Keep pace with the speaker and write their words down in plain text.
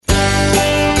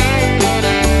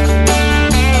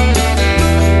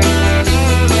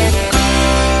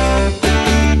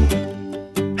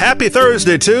Happy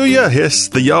Thursday to you. It's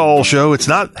the Y'all Show. It's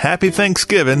not Happy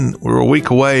Thanksgiving. We're a week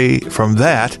away from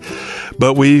that.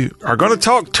 But we are going to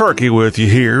talk turkey with you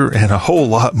here and a whole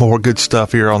lot more good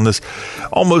stuff here on this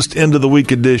almost end of the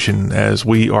week edition as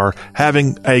we are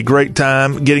having a great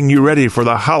time getting you ready for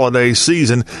the holiday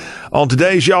season. On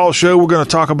today's Y'all Show, we're going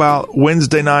to talk about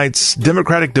Wednesday night's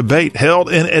Democratic debate held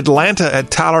in Atlanta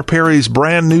at Tyler Perry's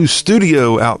brand new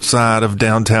studio outside of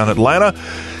downtown Atlanta.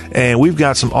 And we've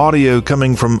got some audio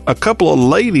coming from a couple of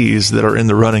ladies that are in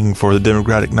the running for the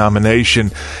Democratic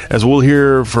nomination, as we'll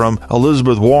hear from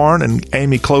Elizabeth Warren and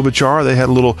Amy Klobuchar. They had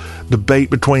a little debate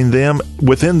between them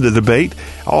within the debate.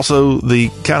 Also, the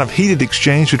kind of heated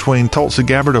exchange between Tulsi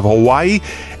Gabbard of Hawaii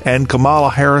and Kamala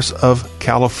Harris of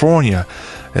California,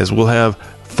 as we'll have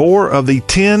 4 of the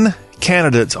 10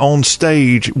 candidates on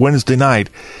stage Wednesday night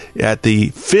at the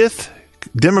 5th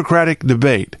Democratic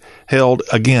debate held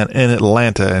again in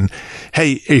Atlanta. And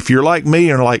hey, if you're like me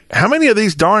and like, how many of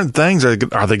these darn things are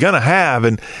they going to have,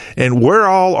 and where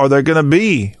all are they going to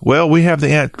be? Well, we have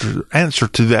the answer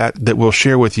to that we'll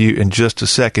share with you in just a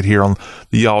second here on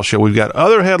the Y'all Show. We've got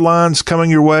other headlines coming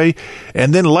your way,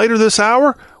 and then later this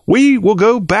hour, we will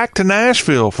go back to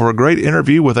Nashville for a great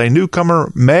interview with a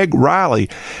newcomer, Meg Riley.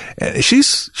 She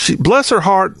bless her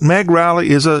heart, Meg Riley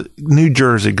is a New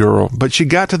Jersey girl, but she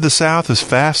got to the South as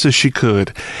fast as she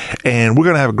could. And we're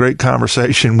going to have a great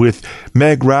conversation with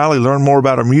Meg Riley, learn more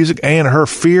about her music and her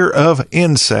fear of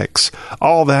insects.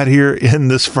 All that here in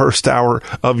this first hour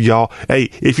of Y'all. Hey,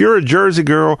 if you're a Jersey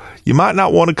girl, you might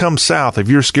not want to come south if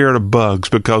you're scared of bugs,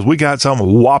 because we got some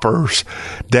whoppers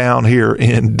down here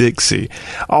in Dixie.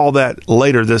 All that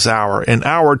later this hour. In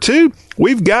hour 2,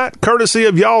 we've got, courtesy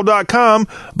of y'all.com,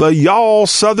 the Y'all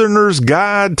Southerners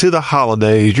Guide to the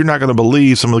Holidays. You're not going to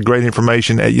believe some of the great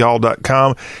information at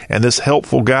y'all.com, and this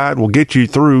helpful guide will get you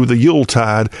through the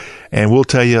Yuletide, and we'll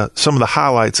tell you some of the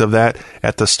highlights of that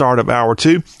at the start of hour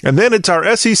 2. And then it's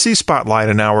our SEC Spotlight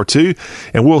in hour 2,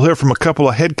 and we'll hear from a couple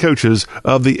of head coaches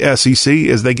of the SEC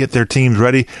as they get their teams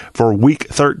ready for Week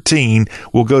 13.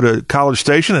 We'll go to College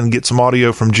Station and get some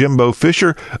audio from Jimbo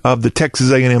Fisher of the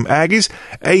Texas A&M Aggies.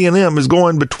 A&M is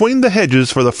going between the hedges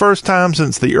for the first time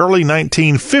since the early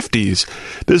 1950s.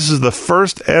 This is the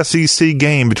first SEC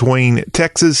game between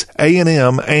Texas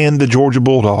A&M and the Georgia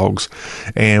Bulldogs,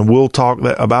 and we'll talk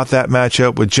about that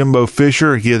matchup with Jimbo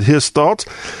Fisher, get his thoughts.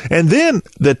 And then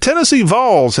the Tennessee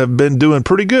Vols have been doing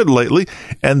pretty good lately,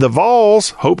 and the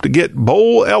Vols hope to get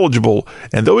bowl eligible,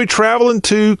 and they'll be traveling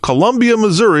to Columbia,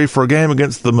 Missouri for a game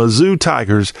against the Mizzou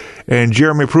Tigers. And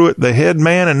Jeremy Pruitt, the head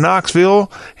man in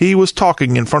Knoxville, he was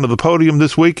talking in front of the podium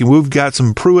this week, and we've got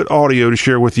some Pruitt audio to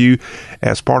share with you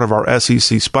as part of our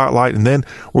SEC Spotlight. And then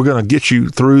we're going to get you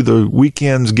through the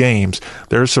weekend's games.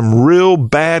 There's some real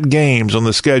bad games on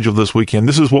the schedule this weekend.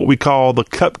 This is what we call the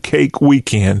Cupcake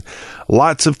Weekend.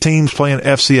 Lots of teams playing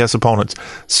FCS opponents.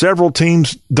 Several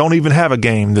teams don't even have a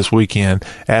game this weekend,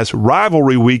 as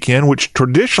Rivalry Weekend, which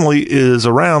traditionally is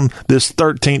around this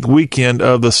 13th weekend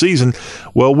of the season.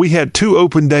 Well, we had 2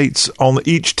 open dates on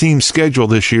each team's schedule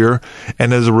this year,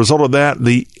 and as a result of that,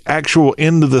 the actual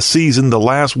end of the season, the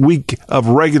last week of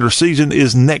regular season,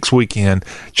 is next weekend,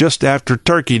 just after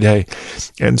Turkey Day.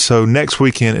 And so next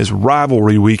weekend is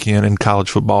Rivalry Weekend in college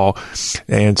football.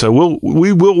 And so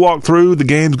we will walk through the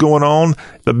games going on.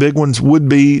 The big ones would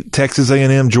be Texas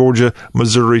A&M, Georgia,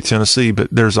 Missouri, Tennessee, but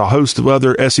there's a host of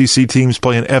other SEC teams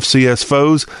playing FCS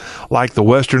foes, like the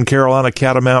Western Carolina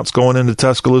Catamounts going into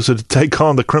Tuscaloosa to take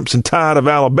on the Crimson Tide of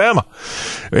Alabama.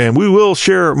 And we will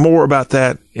share more about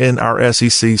that in our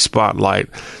SEC Spotlight.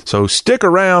 So stick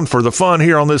around for the fun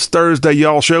here on this Thursday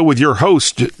Y'all Show with your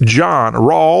host, John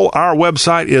Rawl. Our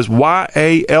website is YALL.com.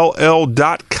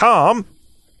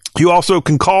 You also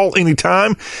can call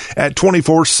anytime at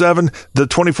 24/7. The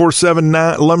 24/7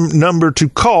 number to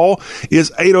call is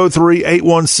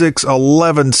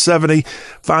 803-816-1170.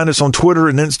 Find us on Twitter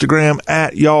and Instagram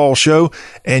at Y'all Show.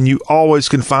 And you always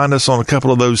can find us on a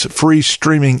couple of those free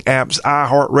streaming apps,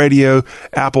 iHeartRadio,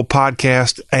 Apple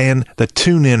Podcast, and the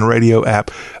TuneIn Radio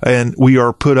app. And we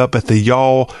are put up at the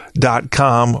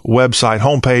y'all.com website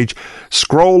homepage.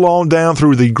 Scroll on down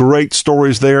through the great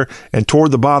stories there, and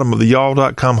toward the bottom of the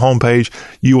y'all.com homepage,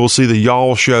 you will see the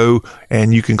Y'all Show,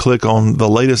 and you can click on the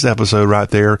latest episode right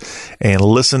there and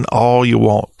listen all you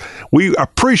want. We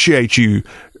appreciate you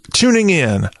tuning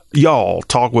in, y'all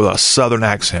talk with a Southern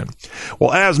accent.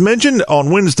 Well, as mentioned,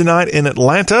 on Wednesday night in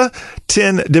Atlanta,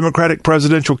 10 Democratic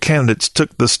presidential candidates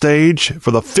took the stage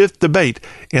for the fifth debate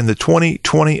in the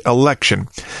 2020 election.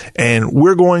 And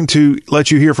we're going to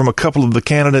let you hear from a couple of the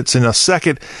candidates in a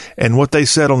second and what they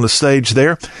said on the stage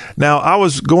there. Now, I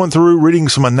was going through reading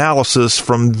some analysis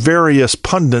from various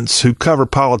pundits who cover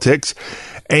politics.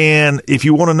 And if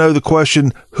you want to know the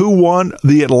question, who won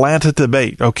the Atlanta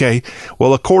debate? Okay.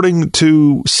 Well, according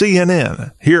to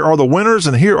CNN, here are the winners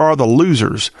and here are the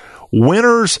losers.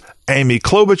 Winners, Amy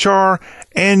Klobuchar,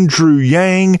 Andrew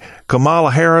Yang,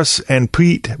 Kamala Harris, and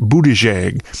Pete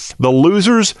Buttigieg. The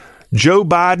losers, Joe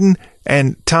Biden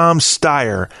and Tom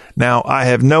Steyer. Now, I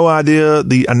have no idea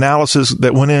the analysis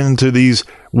that went into these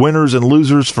winners and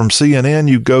losers from CNN.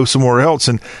 You go somewhere else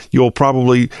and you'll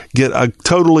probably get a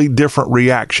totally different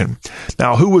reaction.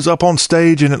 Now, who was up on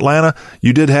stage in Atlanta?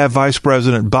 You did have Vice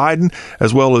President Biden,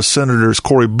 as well as Senators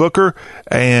Cory Booker,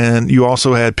 and you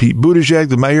also had Pete Buttigieg,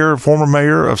 the mayor, former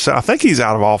mayor of South. I think he's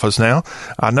out of office now.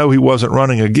 I know he wasn't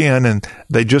running again, and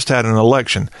they just had an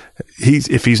election.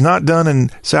 If he's not done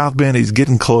in South Bend, he's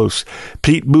getting close.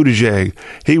 Pete Buttigieg,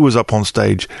 he was up on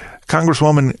stage.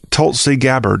 Congresswoman Tulsi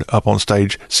Gabbard up on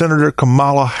stage, Senator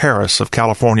Kamala Harris of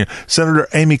California, Senator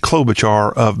Amy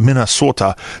Klobuchar of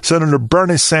Minnesota, Senator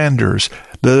Bernie Sanders,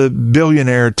 the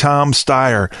billionaire Tom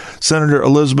Steyer, Senator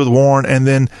Elizabeth Warren, and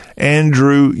then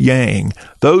Andrew Yang.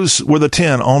 Those were the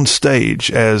 10 on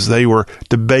stage as they were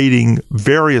debating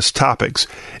various topics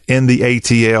in the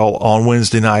ATL on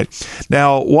Wednesday night.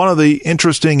 Now, one of the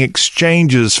interesting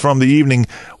exchanges from the evening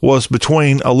was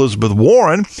between Elizabeth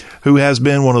Warren, who has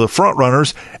been one of the front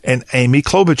runners, and Amy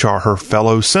Klobuchar, her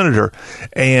fellow senator.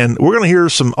 And we're going to hear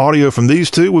some audio from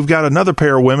these two. We've got another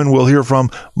pair of women we'll hear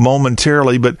from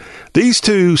momentarily, but these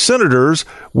two senators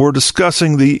were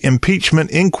discussing the impeachment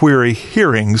inquiry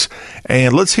hearings.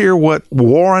 And let's hear what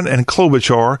Warren and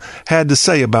Klobuchar had to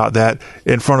say about that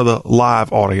in front of the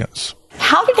live audience.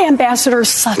 How did Ambassador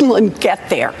Sondland get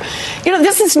there? You know,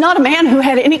 this is not a man who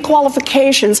had any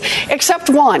qualifications except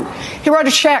one. He wrote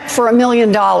a check for $1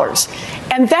 million.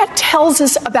 And that tells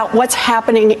us about what's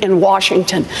happening in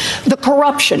Washington. The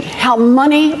corruption, how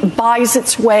money buys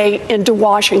its way into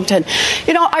Washington.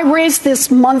 You know, I raised this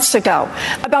months ago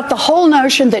about the whole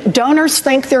notion that donors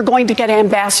think they're going to get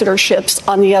ambassadorships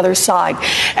on the other side.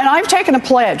 And I've taken a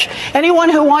pledge. Anyone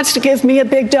who wants to give me a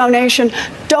big donation,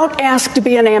 don't ask to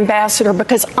be an ambassador,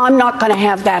 because I'm not going to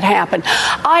have that happen.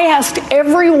 I asked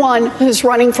everyone who's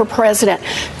running for president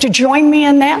to join me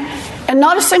in that. And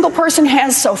not a single person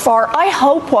has so far. I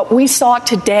hope what we saw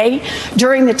today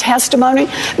during the testimony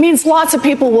means lots of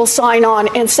people will sign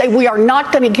on and say we are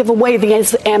not going to give away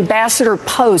the ambassador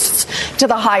posts to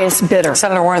the highest bidder.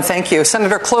 Senator Warren, thank you.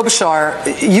 Senator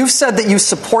Klobuchar, you've said that you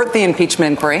support the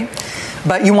impeachment inquiry,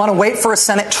 but you want to wait for a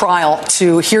Senate trial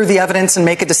to hear the evidence and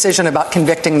make a decision about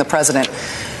convicting the president.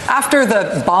 After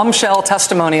the bombshell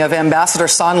testimony of Ambassador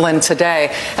Sondland today,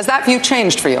 has that view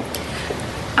changed for you?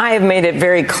 I have made it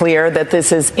very clear that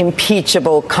this is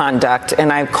impeachable conduct,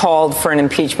 and I've called for an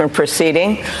impeachment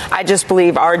proceeding. I just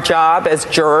believe our job as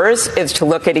jurors is to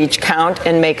look at each count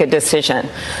and make a decision.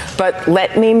 But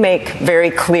let me make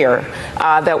very clear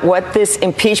that what this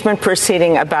impeachment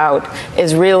proceeding about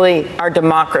is really our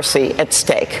democracy at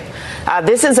stake.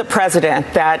 This is a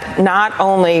president that not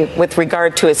only with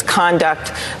regard to his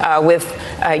conduct with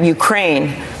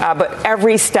Ukraine, but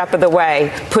every step of the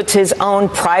way puts his own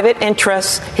private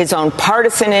interests, his own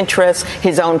partisan interests,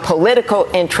 his own political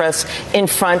interests in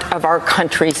front of our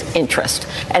country's interest.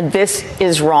 And this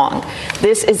is wrong.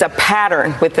 This is a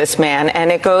pattern with this man,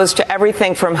 and it goes to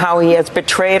everything from how he has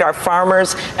betrayed our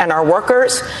farmers and our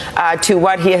workers to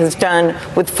what he has done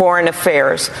with foreign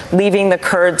affairs, leaving the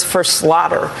Kurds for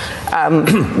slaughter,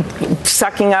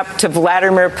 sucking up to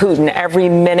Vladimir Putin every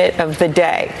minute of the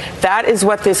day. That is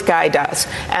what this guy does.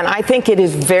 And I think it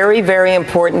is very, very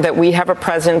important that we have a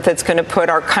president that's going to put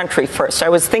our country first. I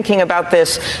was thinking about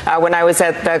this when I was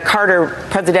at the Carter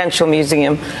Presidential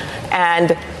Museum,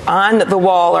 and on the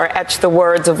wall are etched the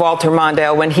words of Walter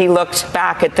Mondale when he looked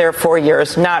back at their 4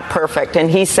 years, not perfect.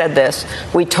 And he said this: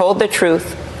 "We told the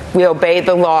truth, we obeyed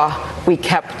the law, we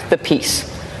kept the peace."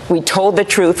 We told the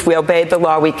truth, we obeyed the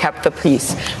law, we kept the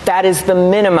peace. That is the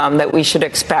minimum that we should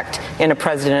expect in a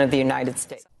president of the United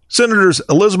States. Senators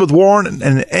Elizabeth Warren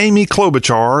and Amy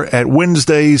Klobuchar at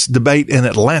Wednesday's debate in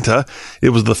Atlanta. It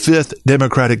was the fifth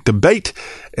Democratic debate,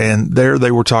 And there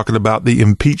they were talking about the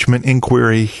impeachment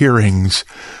inquiry hearings.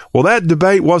 Well, that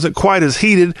debate wasn't quite as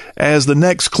heated as the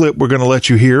next clip we're going to let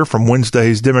you hear from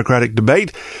Wednesday's Democratic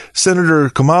debate. Senator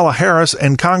Kamala Harris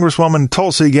and Congresswoman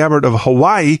Tulsi Gabbard of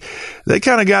Hawaii, they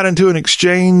kind of got into an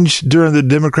exchange during the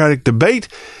Democratic debate.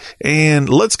 And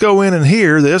let's go in and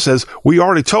hear this. As we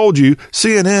already told you,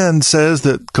 CNN says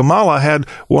that Kamala had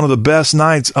one of the best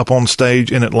nights up on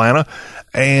stage in Atlanta.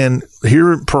 And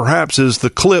here perhaps is the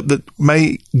clip that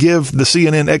may give the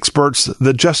CNN experts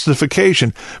the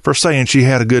justification for saying she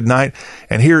had a good night.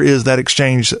 And here is that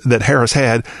exchange that Harris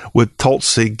had with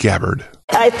Tulsi Gabbard.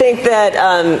 I think that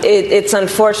it's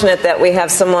unfortunate that we have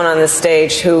someone on the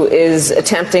stage who is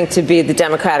attempting to be the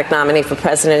Democratic nominee for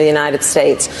President of the United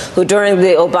States, who during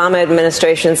the Obama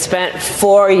administration spent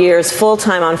 4 years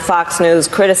full-time on Fox News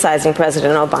criticizing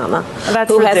President Obama. That's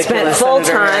who ridiculous,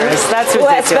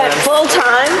 has spent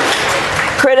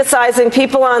full-time criticizing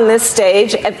people on this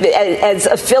stage as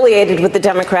affiliated with the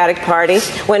Democratic Party.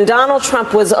 When Donald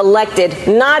Trump was elected,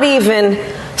 not even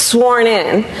sworn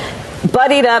in,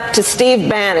 buddied up to Steve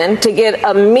Bannon to get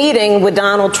a meeting with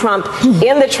Donald Trump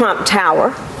in the Trump Tower,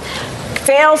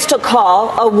 fails to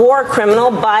call a war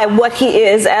criminal by what he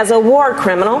is as a war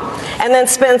criminal, and then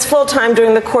spends full time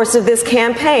during the course of this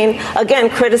campaign, again,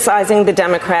 criticizing the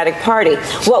Democratic Party.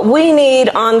 What we need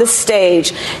on the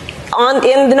stage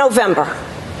in November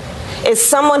is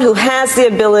someone who has the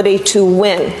ability to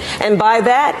win. And by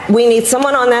that, we need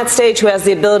someone on that stage who has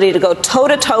the ability to go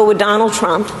toe-to-toe with Donald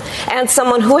Trump, and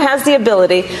someone who has the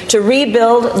ability to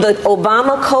rebuild the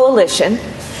Obama coalition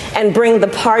and bring the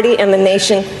party and the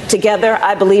nation together.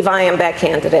 I believe I am that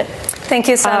candidate. Thank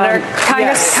you, Senator.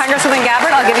 Yes. Congresswoman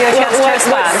Gabbard, I'll give you a chance to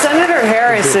respond. What Senator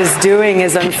Harris is doing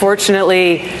is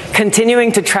unfortunately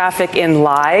continuing to traffic in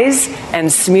lies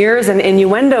and smears and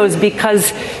innuendos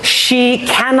because she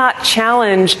cannot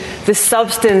challenge the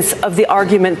substance of the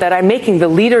argument that I'm making, the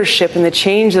leadership and the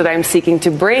change that I'm seeking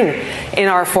to bring in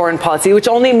our foreign policy, which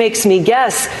only makes me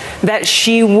guess that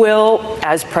she will,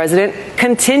 as president,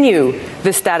 continue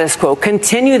the status quo,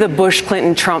 continue the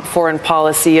Bush-Clinton-Trump foreign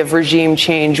policy of regime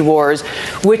change wars,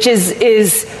 which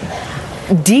is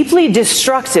deeply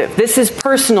destructive. This is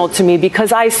personal to me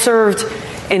because I served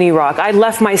in Iraq. I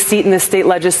left my seat in the state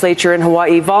legislature in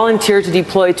Hawaii, volunteered to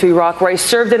deploy to Iraq, where I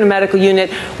served in a medical unit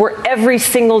where every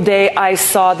single day I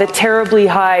saw the terribly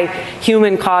high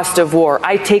human cost of war.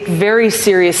 I take very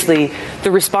seriously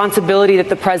the responsibility that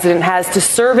the president has to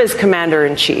serve as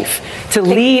commander-in-chief, to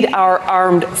lead our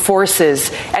armed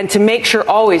forces, and to make sure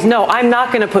always, no, I'm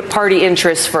not going to put party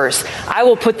interests first. I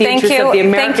will put the interests of the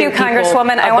American people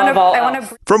Congresswoman. above all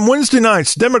else. From Wednesday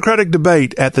night's Democratic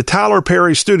debate at the Tyler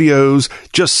Perry Studios,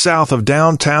 just south of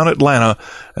downtown Atlanta,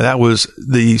 that was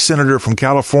the senator from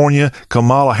California,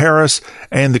 Kamala Harris,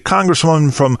 and the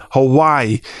congresswoman from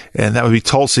Hawaii, and that would be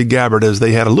Tulsi Gabbard, as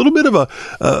they had a little bit of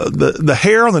the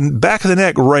hair on the back of the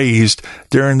neck raised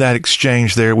during that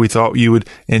exchange there. We thought you would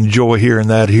enjoy hearing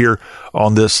that here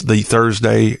on the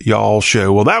Thursday Y'all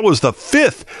show. Well, that was the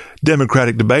fifth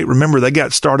Democratic debate. Remember, they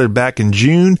got started back in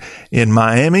June in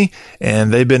Miami,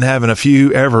 and they've been having a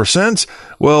few ever since.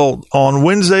 Well, on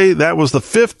Wednesday, that was the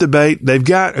fifth debate. They've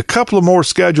got a couple of more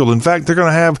scheduled. In fact, they're going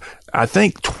to have, I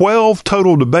think, 12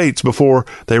 total debates before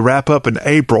they wrap up in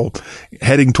April,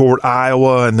 heading toward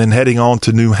Iowa and then heading on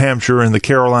to New Hampshire and the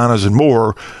Carolinas and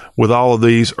more, with all of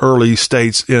these early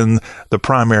states in the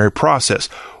primary process.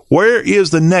 Where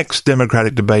is the next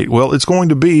Democratic debate? Well, it's going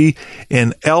to be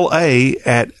in L.A.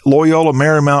 at Loyola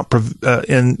Marymount,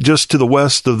 in just to the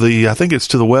west of I think it's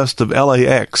to the west of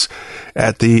LAX,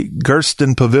 at the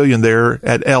Gersten Pavilion there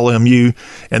at LMU.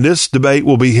 And this debate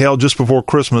will be held just before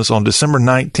Christmas on December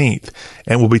 19th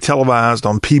and will be televised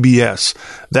on PBS.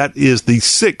 That is the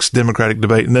sixth Democratic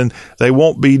debate. And then they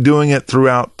won't be doing it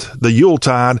throughout the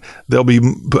Yuletide. They'll be,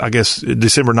 I guess,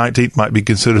 December 19th might be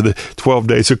considered the 12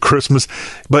 days of Christmas.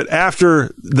 But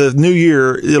after the new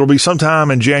year, it'll be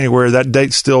sometime in January. That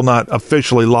date's still not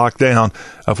officially locked down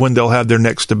of when they'll have their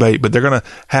next debate. But they're going to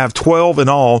have 12 in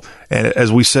all. And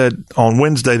as we said on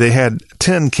Wednesday, they had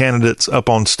 10 candidates up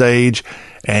on stage.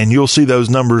 And you'll see those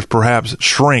numbers perhaps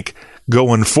shrink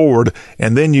going forward.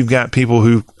 And then you've got people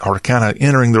who are kind of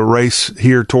entering the race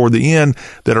here toward the end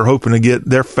that are hoping to get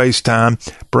their face time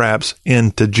perhaps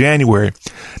into January.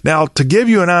 Now, to give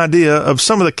you an idea of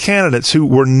some of the candidates who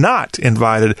were not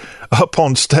invited up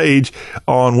on stage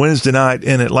on Wednesday night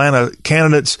in Atlanta,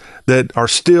 candidates that are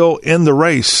still in the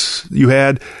race. You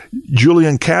had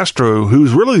Julian Castro,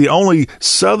 who's really the only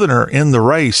Southerner in the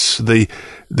race, the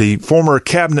the former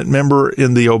cabinet member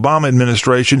in the Obama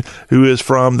administration who is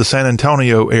from the San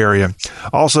Antonio area.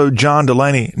 Also, John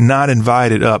Delaney not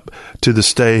invited up to the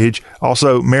stage.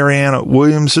 Also, Marianne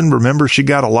Williamson, remember she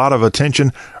got a lot of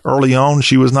attention early on.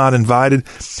 She was not invited.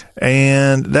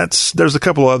 And there's a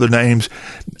couple of other names.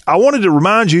 I wanted to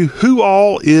remind you who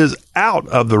all is out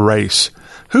of the race.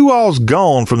 Who all's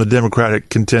gone from the Democratic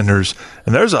contenders?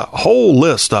 And there's a whole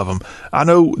list of them. I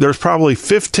know there's probably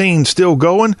 15 still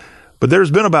going, but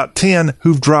there's been about 10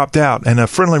 who've dropped out. And a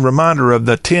friendly reminder of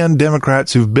the 10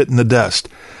 Democrats who've bitten the dust.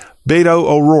 Beto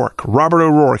O'Rourke, Robert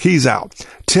O'Rourke, he's out.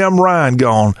 Tim Ryan,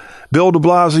 gone. Bill de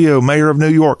Blasio, mayor of New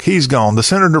York, he's gone. The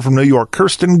senator from New York,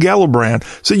 Kirsten Gillibrand.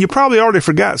 So you probably already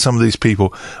forgot some of these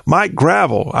people. Mike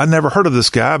Gravel, I never heard of this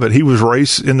guy, but he was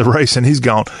in the race and he's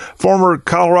gone. Former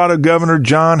Colorado Governor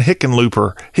John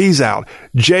Hickenlooper, he's out.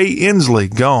 Jay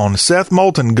Inslee, gone. Seth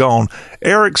Moulton, gone.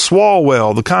 Eric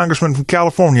Swalwell, the congressman from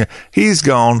California, he's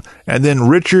gone. And then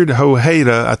Richard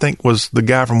Ojeda, I think was the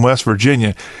guy from West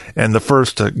Virginia and the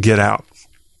first to get out.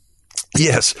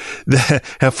 Yes, the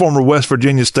former West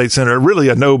Virginia state senator, really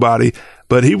a nobody,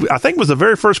 but he, I think, was the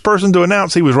very first person to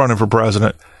announce he was running for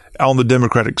president on the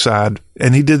Democratic side.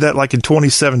 And he did that like in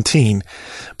 2017.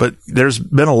 But there's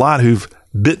been a lot who've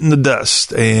bitten the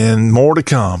dust and more to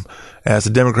come as the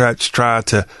Democrats try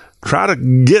to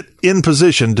get in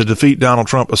position to defeat Donald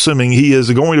Trump, assuming he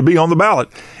is going to be on the ballot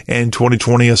in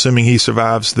 2020, assuming he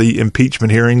survives the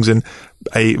impeachment hearings and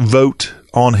a vote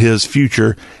on his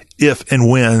future if and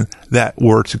when that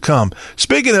were to come.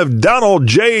 Speaking of Donald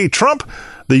J. Trump,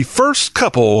 the first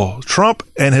couple, Trump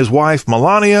and his wife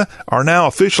Melania, are now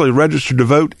officially registered to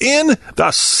vote in the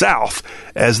South,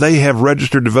 as they have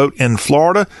registered to vote in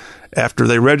Florida. After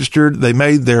they registered, they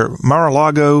made their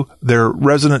Mar-a-Lago, their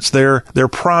residence there, their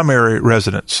primary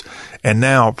residence. And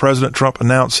now President Trump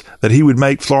announced that he would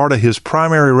make Florida his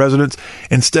primary residence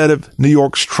instead of New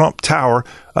York's Trump Tower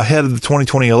ahead of the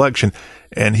 2020 election.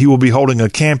 And he will be holding a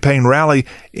campaign rally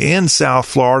in South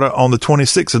Florida on the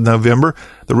 26th of November.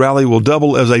 The rally will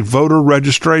double as a voter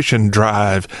registration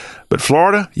drive. But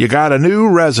Florida, you got a new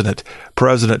resident,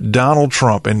 President Donald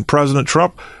Trump. And President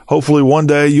Trump, hopefully one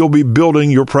day you'll be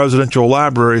building your presidential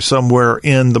library somewhere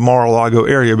in the Mar-a-Lago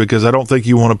area, because I don't think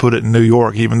you want to put it in New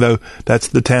York, even though that's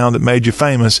the town that made you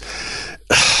famous.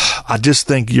 I just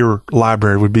think your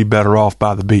library would be better off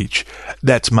by the beach.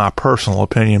 That's my personal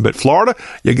opinion. But Florida,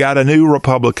 you got a new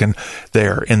Republican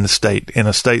there in the state, in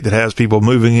a state that has people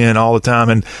moving in all the time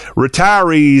and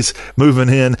retirees moving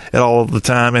in all the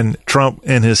time. And Trump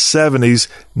in his 70s,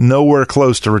 nowhere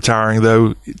close to retiring,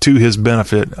 though, to his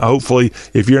benefit. Hopefully,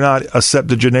 if you're not a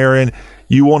septuagenarian,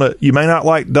 you may not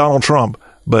like Donald Trump,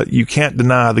 but you can't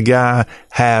deny the guy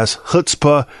has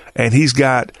chutzpah, and he's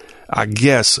got, I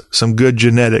guess, some good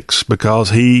genetics, because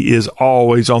he is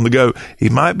always on the go. He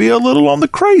might be a little on the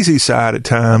crazy side at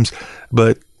times,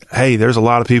 but hey, there's a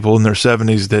lot of people in their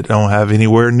 70s that don't have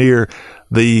anywhere near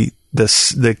the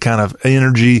kind of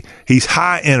energy. He's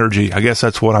high energy. I guess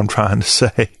that's what I'm trying to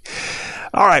say.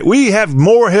 All right, we have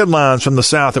more headlines from the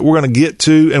South that we're going to get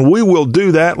to, and we will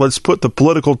do that. Let's put the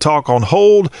political talk on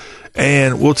hold,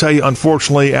 and we'll tell you,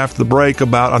 unfortunately, after the break,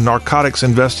 about a narcotics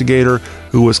investigator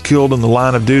who was killed in the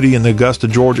line of duty in the Augusta,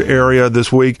 Georgia area this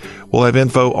week. We'll have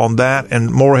info on that and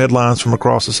more headlines from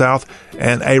across the South.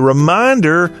 And a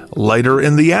reminder, later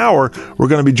in the hour, we're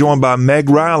going to be joined by Meg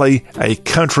Riley, a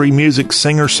country music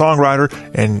singer-songwriter,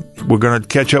 and we're going to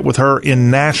catch up with her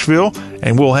in Nashville,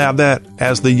 and we'll have that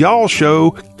as the Y'all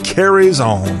Show carries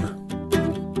on.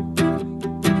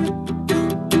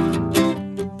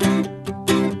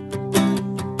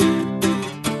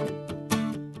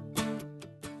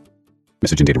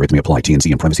 Message and data rates may apply.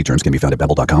 T&C and privacy terms can be found at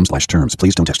babbel.com/terms.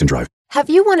 Please don't text and drive. Have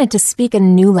you wanted to speak a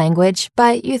new language,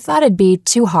 but you thought it'd be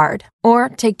too hard or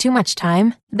take too much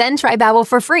time? Then try Babbel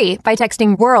for free by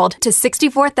texting WORLD to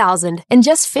 64,000. In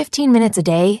just 15 minutes a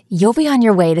day, you'll be on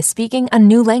your way to speaking a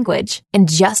new language in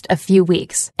just a few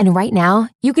weeks. And right now,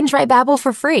 you can try Babbel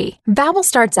for free. Babbel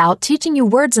starts out teaching you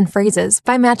words and phrases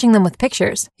by matching them with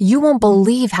pictures. You won't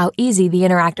believe how easy the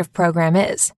interactive program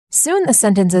is. Soon the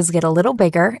sentences get a little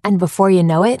bigger, and before you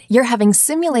know it, you're having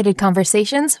simulated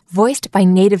conversations voiced by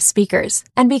native speakers.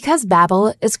 And because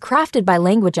Babbel is crafted by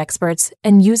language experts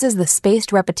and uses the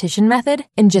spaced repetition method,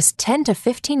 in just 10 to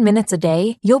 15 minutes a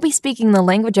day, you'll be speaking the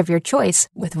language of your choice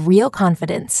with real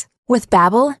confidence. With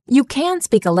Babbel, you can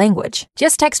speak a language.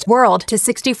 Just text WORLD to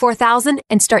 64,000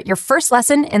 and start your first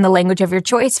lesson in the language of your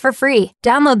choice for free.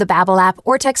 Download the Babbel app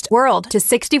or text WORLD to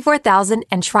 64,000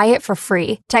 and try it for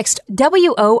free. Text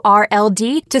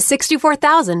WORLD to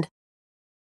 64,000.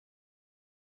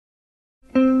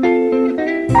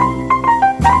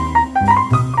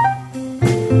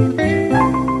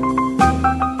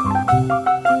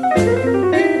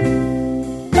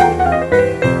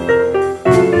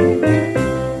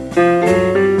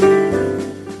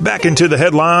 Back into the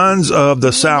headlines of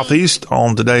the Southeast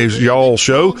on today's Y'all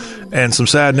Show, and some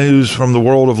sad news from the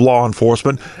world of law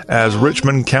enforcement as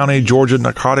Richmond County, Georgia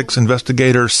narcotics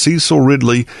investigator Cecil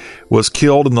Ridley was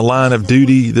killed in the line of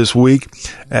duty this week,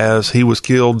 as he was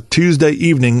killed Tuesday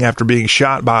evening after being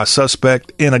shot by a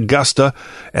suspect in Augusta,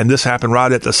 and this happened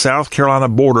right at the South Carolina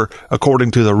border,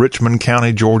 according to the Richmond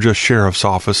County, Georgia Sheriff's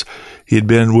Office. He had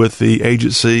been with the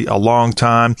agency a long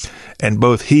time, and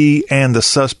both he and the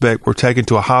suspect were taken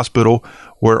to a hospital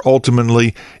where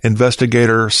ultimately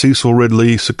investigator Cecil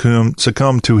Ridley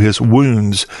succumbed to his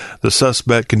wounds. The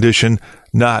suspect condition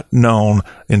not known.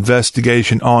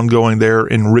 Investigation ongoing there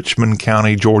in Richmond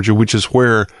County, Georgia, which is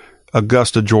where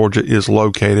Augusta, Georgia is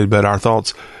located. But our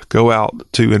thoughts go out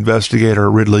to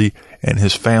investigator Ridley and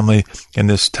his family in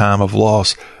this time of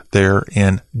loss there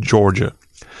in Georgia.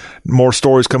 More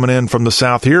stories coming in from the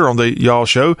South here on the Y'all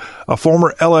Show. A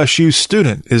former LSU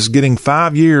student is getting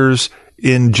 5 years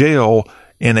in jail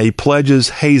in a Pledges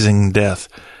hazing death,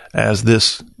 as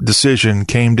this decision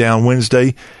came down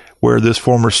Wednesday, where this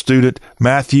former student,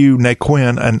 Matthew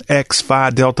Naquin, an ex-Phi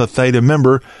Delta Theta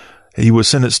member, he was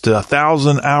sentenced to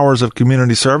 1,000 hours of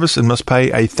community service and must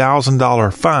pay a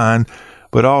 $1,000 fine,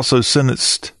 but also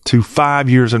sentenced to 5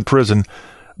 years in prison.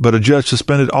 But a judge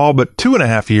suspended all but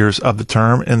 2.5 years of the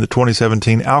term in the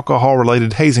 2017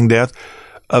 alcohol-related hazing death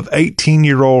of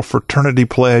 18-year-old fraternity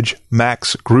pledge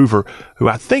Max Groover, who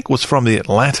I think was from the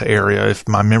Atlanta area, if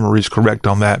my memory is correct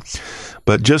on that.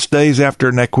 But just days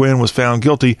after Naquin was found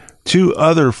guilty, 2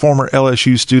 other former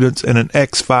LSU students and an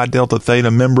ex-Phi Delta Theta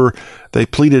member, they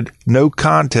pleaded no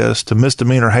contest to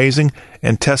misdemeanor hazing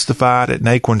and testified at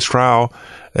Naquin's trial,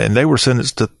 and they were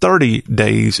sentenced to 30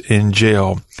 days in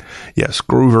jail. Yes,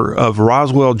 Groover of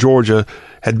Roswell, Georgia,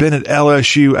 had been at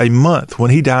LSU a month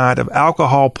when he died of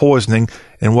alcohol poisoning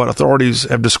in what authorities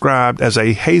have described as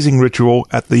a hazing ritual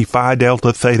at the Phi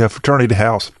Delta Theta fraternity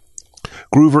house.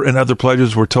 Groover and other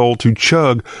pledges were told to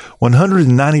chug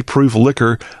 190 proof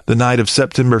liquor the night of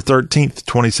September 13th,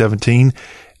 2017,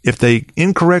 if they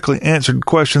incorrectly answered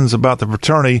questions about the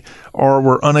fraternity or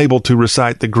were unable to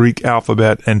recite the Greek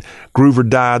alphabet, and Groover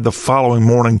died the following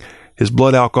morning. His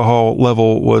blood alcohol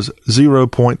level was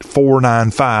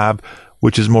 0.495,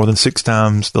 which is more than 6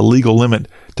 times the legal limit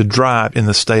to drive in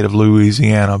the state of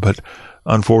Louisiana. But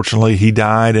unfortunately, he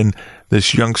died, and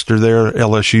this youngster there,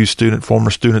 LSU student,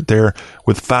 former student there,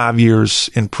 with 5 years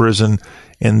in prison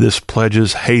in this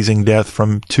Pledges hazing death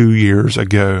from 2 years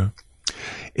ago.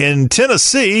 In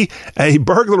Tennessee, a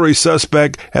burglary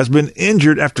suspect has been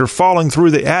injured after falling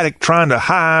through the attic trying to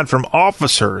hide from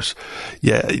officers.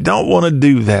 Yeah, you don't want to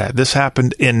do that. This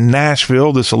happened in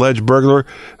Nashville. This alleged burglar,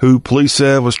 who police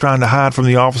said was trying to hide from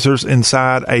the officers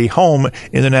inside a home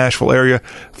in the Nashville area,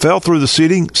 fell through the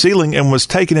ceiling and was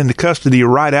taken into custody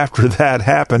right after that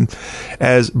happened,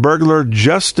 as burglar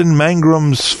Justin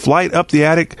Mangram's flight up the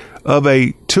attic of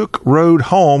a Took Road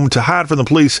home to hide from the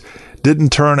police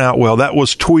didn't turn out well. That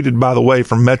was tweeted, by the way,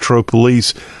 from Metro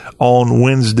Police on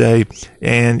Wednesday.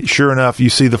 And sure enough,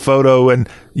 you see the photo and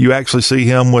you actually see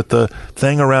him with the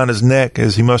thing around his neck,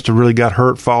 as he must have really got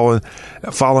hurt falling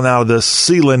out of the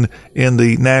ceiling in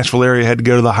the Nashville area. Had to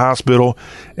go to the hospital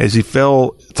as he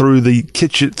fell through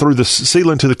the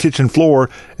ceiling to the kitchen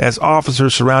floor as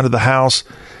officers surrounded the house.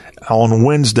 On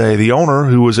Wednesday, the owner,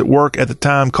 who was at work at the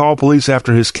time, called police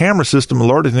after his camera system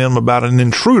alerted him about an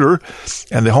intruder,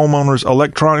 and the homeowner's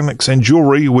electronics and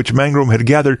jewelry, which Mangrum had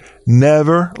gathered,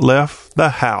 never left the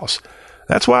house.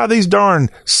 That's why these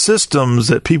darn systems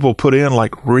that people put in,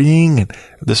 like Ring and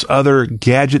this other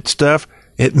gadget stuff,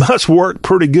 it must work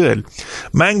pretty good.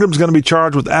 Mangrum's going to be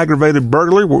charged with aggravated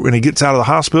burglary when he gets out of the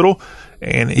hospital,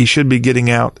 and he should be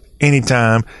getting out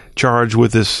anytime, charged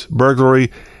with this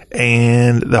burglary.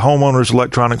 And the homeowner's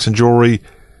electronics and jewelry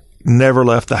never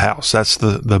left the house. That's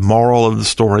the moral of the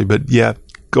story. But yeah,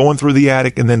 going through the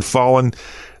attic and then falling,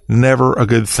 never a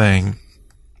good thing.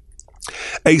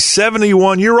 A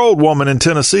 71-year-old woman in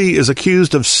Tennessee is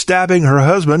accused of stabbing her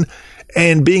husband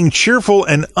and being cheerful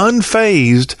and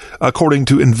unfazed, according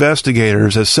to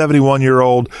investigators, as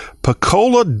 71-year-old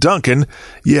Pecola Duncan,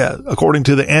 according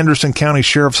to the Anderson County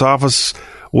Sheriff's Office,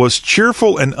 was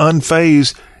cheerful and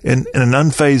unfazed in an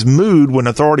unfazed mood when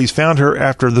authorities found her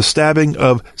after the stabbing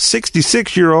of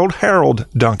 66-year-old Harold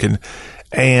Duncan.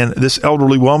 And this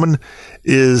elderly woman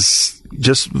is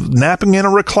just napping in a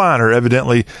recliner,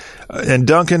 evidently. And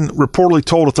Duncan reportedly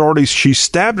told authorities she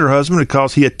stabbed her husband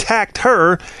because he attacked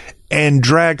her and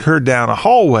dragged her down a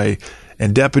hallway.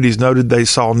 And deputies noted they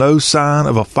saw no sign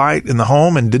of a fight in the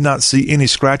home and did not see any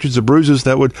scratches or bruises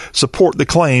that would support the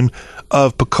claim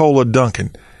of Pecola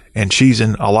Duncan. and she's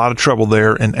in a lot of trouble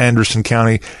there in Anderson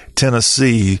County,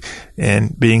 Tennessee,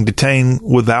 and being detained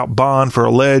without bond for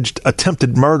alleged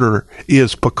attempted murder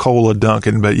is Pecola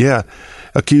Duncan. But yeah,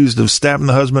 accused of stabbing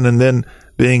the husband and then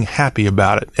being happy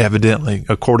about it, evidently,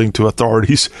 according to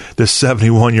authorities, this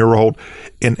 71-year-old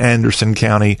in Anderson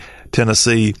County,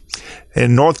 Tennessee.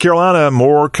 In North Carolina,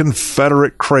 more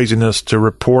Confederate craziness to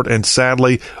report, and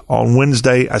sadly, on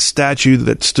Wednesday, a statue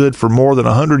that stood for more than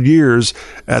 100 years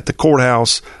at the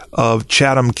courthouse of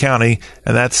Chatham County,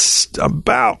 and that's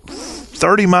about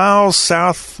 30 miles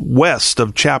southwest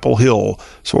of Chapel Hill,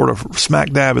 sort of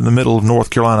smack dab in the middle of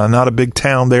North Carolina. Not a big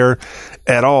town there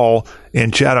at all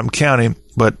in Chatham County,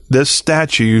 but this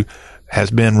statue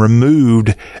has been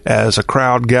removed as a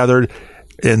crowd gathered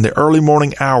in the early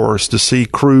morning hours to see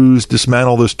crews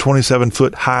dismantle this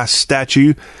 27-foot high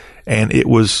statue, and it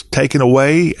was taken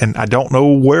away, and I don't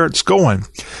know where it's going.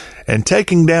 And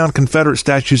taking down Confederate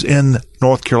statues in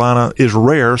North Carolina is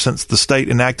rare, since the state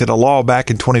enacted a law back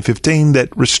in 2015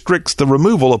 that restricts the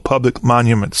removal of public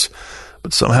monuments.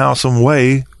 But somehow, some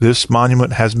way, this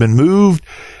monument has been moved,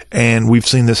 and we've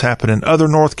seen this happen in other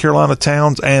North Carolina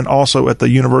towns and also at the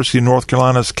University of North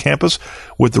Carolina's campus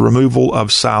with the removal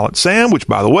of Silent Sam, which,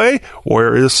 by the way,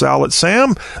 where is Silent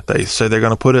Sam? They say they're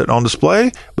going to put it on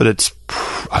display, but it's,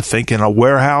 I think, in a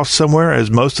warehouse somewhere, as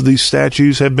most of these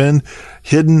statues have been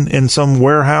hidden in some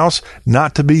warehouse,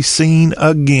 not to be seen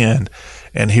again.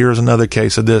 And here's another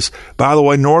case of this. By the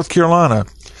way, North Carolina,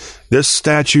 this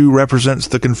statue represents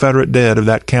the Confederate dead of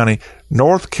that county.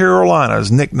 North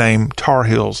Carolina's nickname, Tar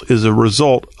Heels, is a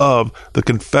result of the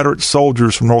Confederate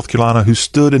soldiers from North Carolina who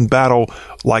stood in battle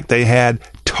like they had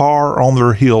tar on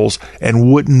their heels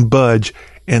and wouldn't budge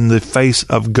in the face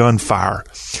of gunfire.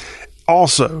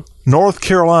 Also, North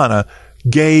Carolina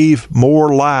gave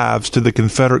more lives to the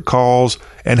Confederate cause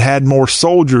and had more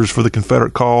soldiers for the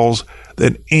Confederate cause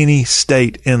than any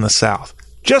state in the South.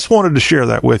 Just wanted to share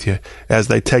that with you as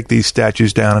they take these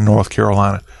statues down in North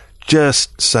Carolina.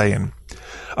 Just saying.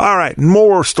 All right,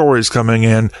 more stories coming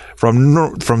in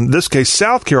from this case,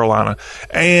 South Carolina.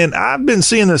 And I've been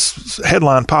seeing this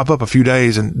headline pop up a few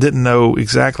days and didn't know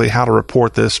exactly how to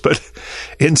report this. But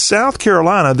in South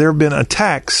Carolina, there have been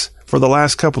attacks for the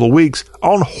last couple of weeks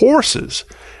on horses.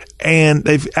 And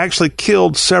they've actually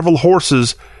killed several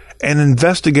horses. And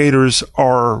investigators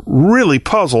are really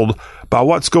puzzled by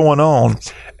what's going on.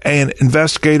 And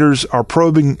investigators are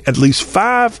probing at least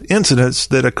 5 incidents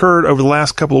that occurred over the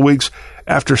last couple of weeks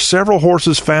after several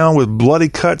horses found with bloody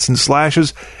cuts and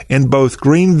slashes in both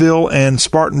Greenville and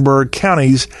Spartanburg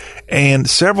counties. And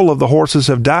several of the horses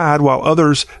have died, while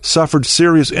others suffered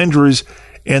serious injuries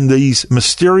in these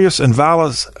mysterious and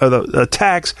violent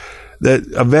attacks that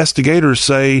investigators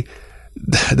say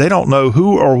they don't know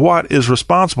who or what is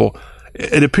responsible.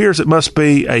 It appears it must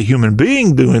be a human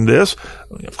being doing this.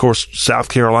 Of course, South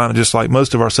Carolina, just like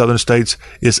most of our southern states,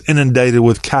 is inundated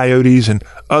with coyotes and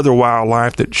other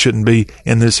wildlife that shouldn't be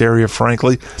in this area,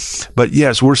 frankly. But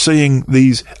yes, we're seeing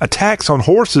these attacks on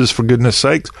horses, for goodness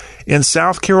sakes, in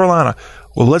South Carolina.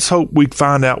 Well, let's hope we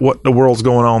find out what the world's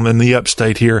going on in the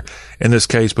upstate here in this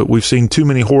case, but we've seen too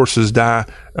many horses die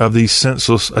of these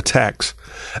senseless attacks.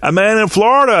 A man in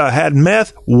Florida had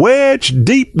meth wedged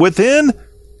deep within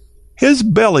his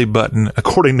belly button,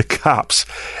 according to cops,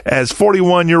 as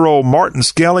 41-year-old Martin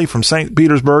Skelly from St.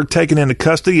 Petersburg taken into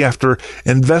custody after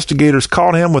investigators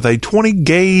caught him with a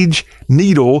 20-gauge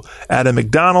needle at a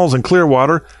McDonald's in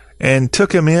Clearwater and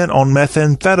took him in on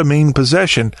methamphetamine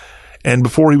possession. And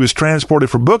before he was transported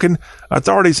for booking,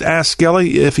 authorities asked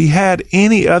Skelly if he had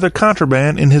any other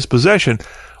contraband in his possession,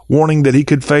 warning that he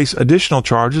could face additional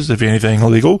charges if anything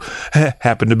illegal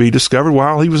happened to be discovered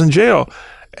while he was in jail.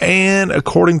 And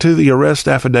according to the arrest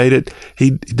affidavit, he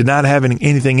did not have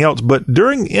anything else. But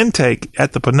during intake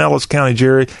at the Pinellas County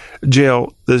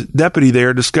Jail, the deputy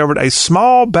there discovered a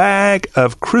small bag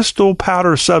of crystal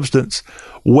powder substance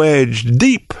wedged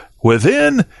deep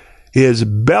within his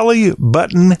belly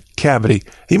button cavity.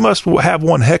 He must have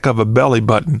one heck of a belly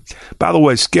button. By the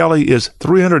way, Skelly is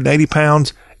 380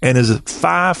 pounds and is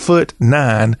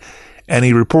 5'9", and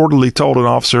he reportedly told an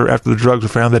officer after the drugs were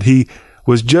found that he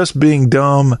was just being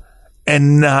dumb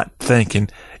and not thinking.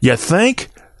 You think,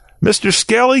 Mr.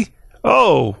 Skelly?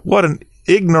 Oh, what an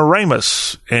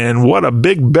ignoramus, and what a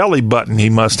big belly button he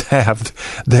must have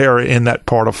there in that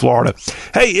part of Florida.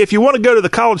 Hey, if you want to go to the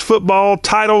college football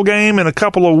title game in a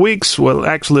couple of weeks, well,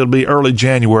 actually it'll be early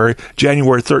January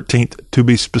 13th to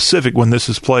be specific, when this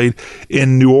is played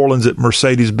in New Orleans at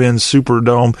Mercedes-Benz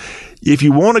Superdome. If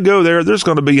you want to go there, there's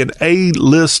going to be an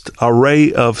A-list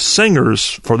array of singers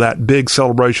for that big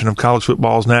celebration of college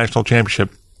football's national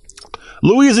championship.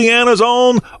 Louisiana's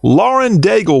own Lauren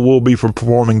Daigle will be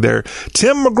performing there.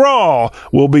 Tim McGraw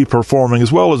will be performing,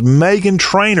 as well as Megan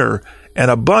Trainor and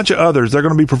a bunch of others. They're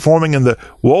going to be performing in the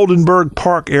Waldenberg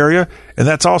Park area, and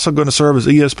that's also going to serve as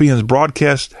ESPN's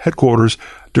broadcast headquarters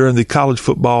during the college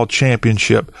football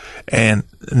championship. And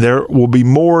there will be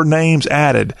more names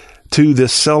added to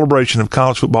this celebration of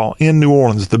college football in New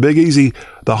Orleans. The Big Easy,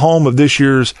 the home of this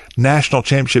year's national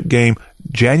championship game,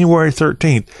 January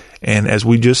 13th. And as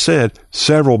we just said,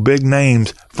 several big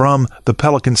names from the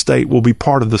Pelican State will be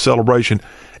part of the celebration.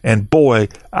 And boy,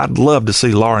 I'd love to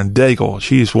see Lauren Daigle.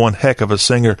 She's one heck of a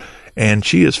singer, and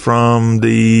she is from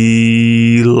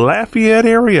the Lafayette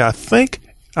area, I think.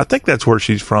 I think that's where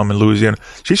she's from in Louisiana.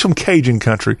 She's from Cajun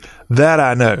country. That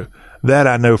I know. That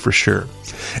I know for sure.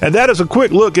 And that is a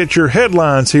quick look at your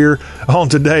headlines here on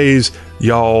today's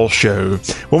Y'all Show.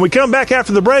 When we come back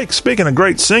after the break, speaking of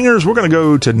great singers, we're going to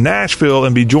go to Nashville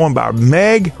and be joined by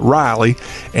Meg Riley,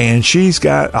 and she's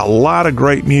got a lot of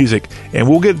great music. And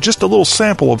we'll get just a little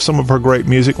sample of some of her great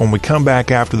music when we come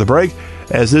back after the break,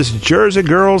 as this Jersey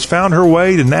girl's found her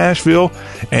way to Nashville,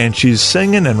 and she's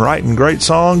singing and writing great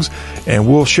songs, and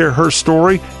we'll share her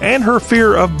story and her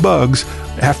fear of bugs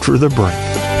after the break.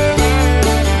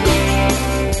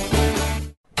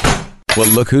 Well,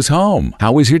 look who's home.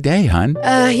 How was your day, hon?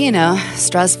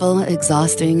 Stressful,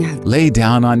 exhausting. Lay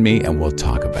down on me and we'll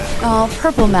talk about it. Oh,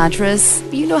 Purple Mattress.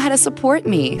 You know how to support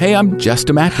me. Hey, I'm just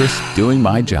a mattress doing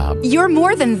my job. You're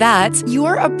more than that.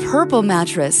 You're a Purple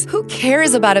Mattress. Who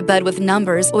cares about a bed with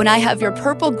numbers when I have your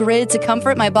Purple Grid to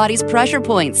comfort my body's pressure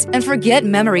points? And forget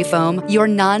memory foam. Your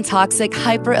non-toxic,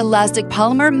 hyper-elastic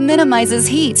polymer minimizes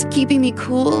heat, keeping me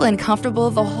cool and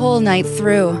comfortable the whole night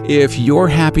through. If you're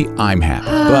happy, I'm happy.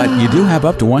 But you do have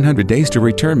up to 100 days to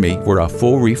return me for a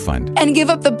full refund. And give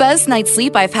up the best night's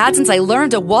sleep I've had since I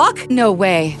learned to walk? No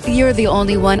way. You're the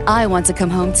only one I want to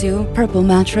come home to. Purple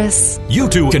Mattress. You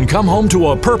too can come home to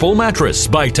a Purple Mattress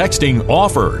by texting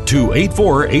OFFER to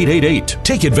 84888.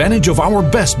 Take advantage of our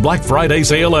best Black Friday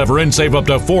sale ever and save up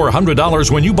to $400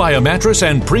 when you buy a mattress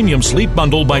and premium sleep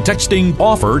bundle by texting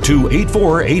OFFER to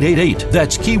 84888.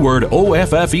 That's keyword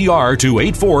OFFER to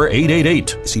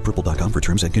 84888. See purple.com for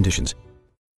terms and conditions.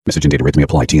 Message and data rates may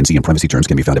apply. T&C and privacy terms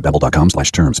can be found at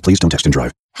bevel.com/terms. Please don't text and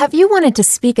drive. Have you wanted to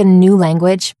speak a new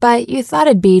language, but you thought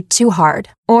it'd be too hard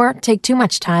or take too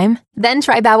much time? Then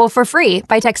try Babbel for free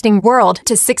by texting WORLD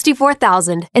to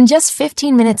 64,000. In just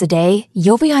 15 minutes a day,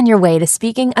 you'll be on your way to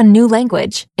speaking a new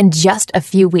language in just a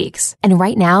few weeks. And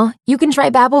right now, you can try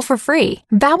Babbel for free.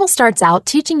 Babbel starts out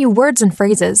teaching you words and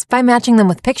phrases by matching them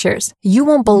with pictures. You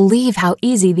won't believe how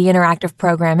easy the interactive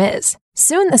program is.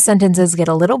 Soon the sentences get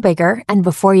a little bigger, and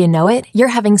before you know it, you're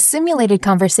having simulated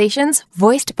conversations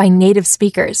voiced by native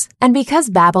speakers. And because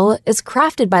Babbel is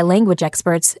crafted by language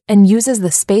experts and uses the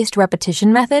spaced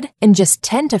repetition method, in just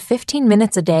 10 to 15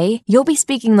 minutes a day, you'll be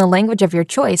speaking the language of your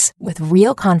choice with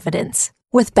real confidence.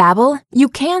 With Babbel, you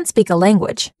can speak a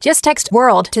language. Just text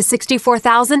WORLD to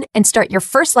 64,000 and start your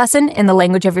first lesson in the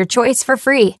language of your choice for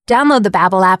free. Download the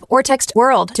Babbel app or text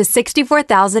WORLD to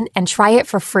 64,000 and try it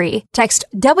for free. Text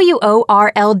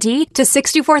WORLD to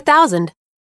 64,000.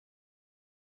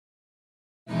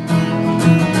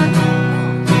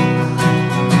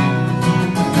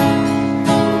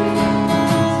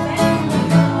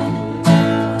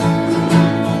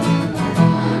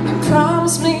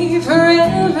 Promise me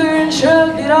forever and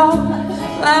shut it off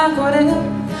like whatever.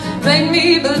 Make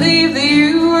me believe that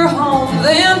you were home,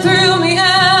 then threw me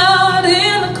out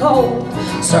in the cold.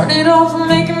 Started off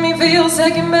making me feel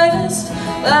second best,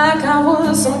 like I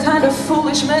was some kind of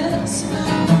foolish mess.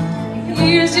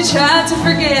 Years you tried to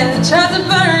forget, tried to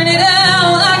burn it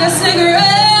out like a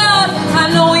cigarette.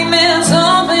 I know we meant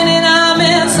something and I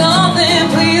meant something.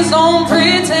 Please don't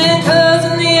pretend, 'cause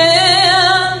in the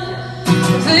end,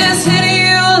 this hit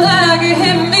you like it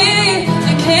hit me.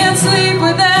 You can't sleep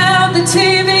without the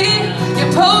TV.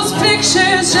 You post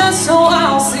pictures just so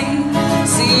I'll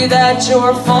see that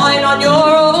you're fine on your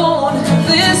own.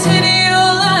 This hit you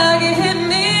like it hit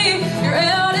me. You're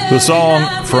out. The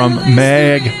song from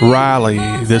Meg Riley.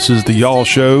 This is the Y'all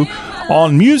Show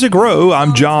on Music Row.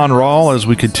 I'm John Rawl as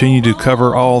we continue to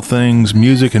cover all things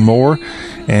music and more.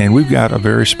 And we've got a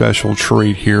very special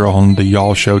treat here on the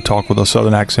Y'all Show, Talk with a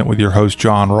Southern Accent, with your host,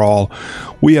 John Rawl.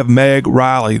 We have Meg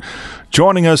Riley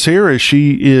joining us here as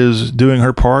she is doing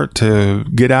her part to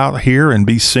get out here and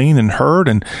be seen and heard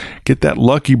and get that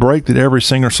lucky break that every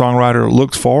singer-songwriter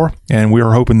looks for. And we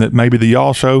are hoping that maybe the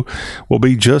Y'all Show will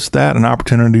be just that, an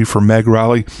opportunity for Meg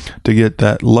Riley to get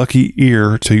that lucky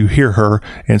ear to hear her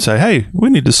and say, hey, we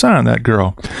need to sign that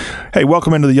girl. Hey,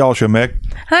 welcome into the Y'all Show, Meg.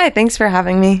 Hi, thanks for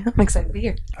having me. I'm excited to be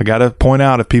here. I got to point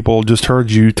out, if people just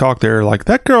heard you talk there, like,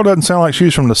 that girl doesn't sound like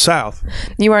she's from the South.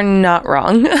 You are not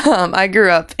wrong. I grew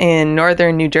up in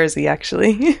northern New Jersey,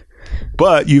 actually.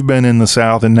 But you've been in the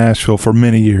South in Nashville for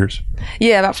many years.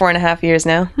 Yeah, about 4.5 years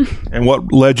now. And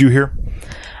what led you here?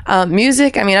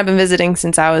 Music. I mean, I've been visiting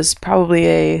since I was probably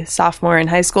a sophomore in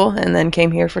high school, and then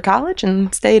came here for college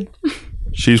and stayed.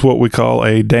 She's what we call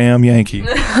a damn Yankee.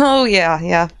 Oh,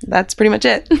 yeah. That's pretty much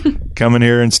it. Coming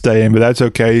here and staying, but that's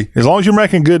okay. As long as you're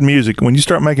making good music. When you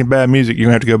start making bad music, you're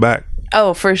going to have to go back.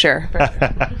 Oh, for sure.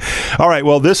 All right.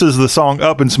 Well, this is the song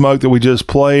Up in Smoke that we just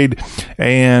played.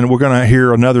 And we're going to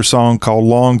hear another song called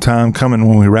Long Time Coming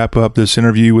when we wrap up this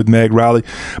interview with Meg Riley.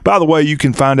 By the way, you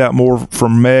can find out more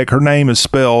from Meg. Her name is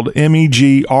spelled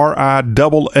Megrilley.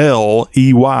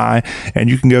 And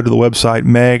you can go to the website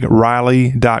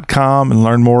megriley.com and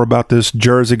learn more about this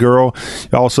Jersey girl.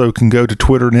 You also can go to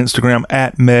Twitter and Instagram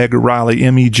at Meg Riley,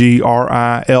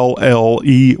 Megrilley,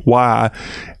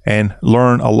 and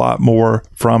learn a lot more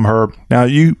from her. Now,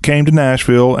 you came to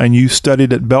Nashville and you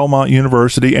studied at Belmont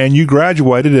University and you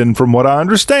graduated. And from what I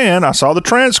understand, I saw the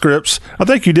transcripts. I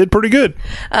think you did pretty good.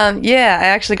 Yeah, I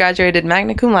actually graduated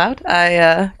magna cum laude.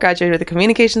 I graduated with a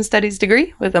communication studies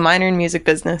degree with a minor in music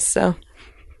business.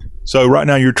 So right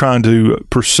now you're trying to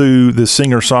pursue the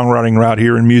singer-songwriting route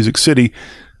here in Music City.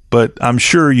 But I'm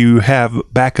sure you have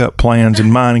backup plans in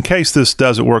mind in case this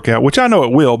doesn't work out, which I know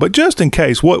it will. But just in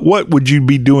case, what would you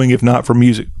be doing if not for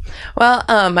music? Well,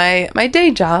 my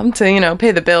day job to,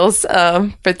 pay the bills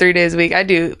for 3 days a week, I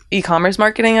do e-commerce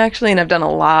marketing, actually, and I've done a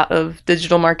lot of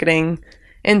digital marketing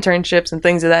internships and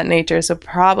things of that nature. So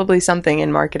probably something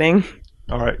in marketing.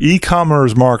 All right.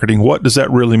 E-commerce marketing, what does that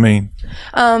really mean?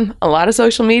 A lot of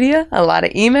social media, a lot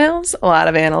of emails, a lot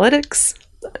of analytics.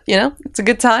 It's a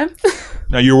good time.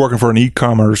 Now, you're working for an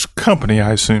e-commerce company,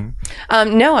 I assume.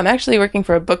 No, I'm actually working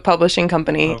for a book publishing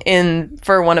company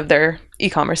for one of their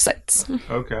e-commerce sites.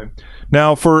 Okay.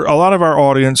 Now, for a lot of our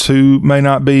audience who may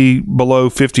not be below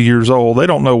 50 years old, they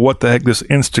don't know what the heck this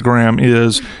Instagram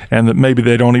is, and that maybe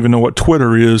they don't even know what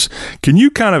Twitter is. Can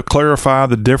you kind of clarify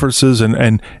the differences,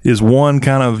 and is one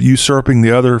kind of usurping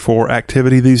the other for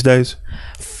activity these days?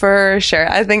 For sure.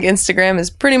 I think Instagram is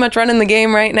pretty much running the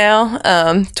game right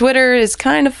now. Twitter is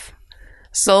kind of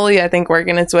slowly, I think,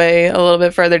 working its way a little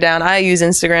bit further down. I use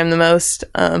Instagram the most.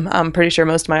 I'm pretty sure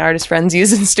most of my artist friends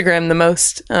use Instagram the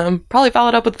most. Probably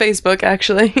followed up with Facebook,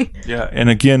 actually. Yeah, and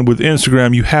again, with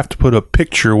Instagram, you have to put a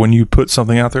picture when you put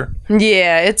something out there?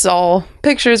 Yeah, it's all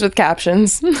pictures with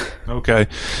captions. Okay,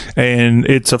 and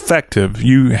it's effective.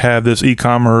 You have this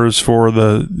e-commerce for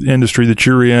the industry that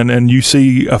you're in, and you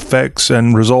see effects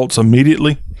and results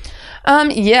immediately?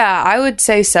 Yeah, I would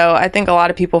say so. I think a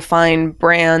lot of people find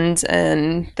brands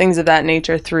and things of that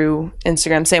nature through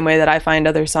Instagram, same way that I find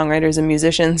other songwriters and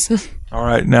musicians. All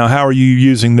right. Now, how are you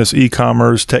using this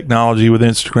e-commerce technology with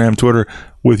Instagram, Twitter,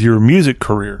 with your music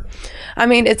career? I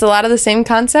mean, it's a lot of the same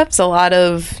concepts, a lot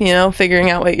of,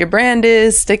 figuring out what your brand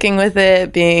is, sticking with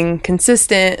it, being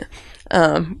consistent,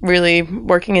 really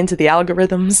working into the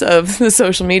algorithms of the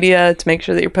social media to make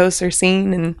sure that your posts are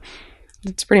seen, and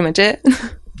that's pretty much it.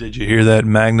 Did you hear that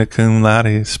magna cum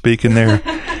laude speaking there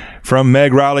from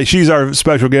Meg Riley? She's our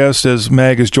special guest as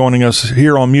Meg is joining us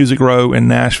here on Music Row in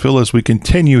Nashville as we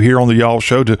continue here on the Y'all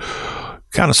Show to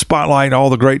kind of spotlight all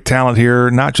the great talent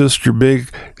here, not just your big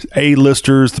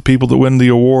A-listers, the people that win the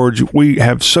awards. We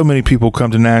have so many people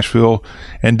come to Nashville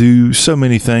and do so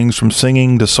many things, from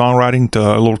singing to songwriting to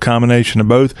a little combination of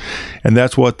both. And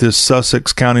that's what this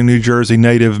Sussex County, New Jersey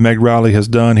native Meg Riley has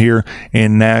done here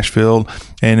in Nashville.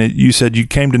 And you said you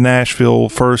came to Nashville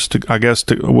first,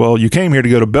 you came here to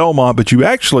go to Belmont, but you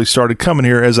actually started coming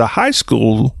here as a high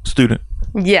school student.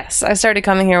 Yes, I started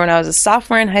coming here when I was a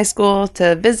sophomore in high school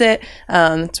to visit.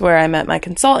 It's where I met my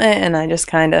consultant, and I just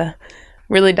kind of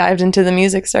really dived into the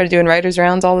music, started doing writers'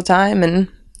 rounds all the time, and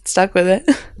stuck with it.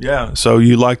 Yeah, so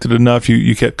you liked it enough,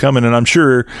 you kept coming, and I'm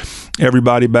sure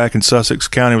everybody back in Sussex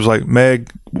County was like, Meg,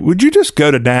 would you just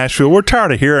go to Nashville? We're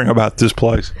tired of hearing about this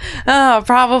place. Oh,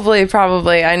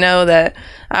 probably. I know that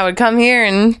I would come here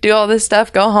and do all this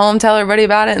stuff, go home, tell everybody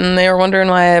about it, and they were wondering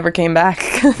why I ever came back.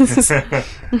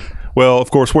 Well,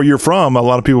 of course, where you're from, a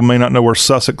lot of people may not know where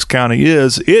Sussex County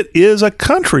is. It is a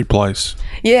country place.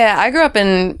 Yeah, I grew up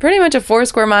in pretty much a 4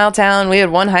 square mile town. We had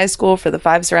one high school for the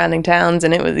 5 surrounding towns,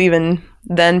 and it was even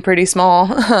then pretty small.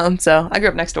 So I grew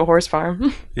up next to a horse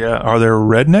farm. Yeah. Are there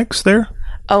rednecks there?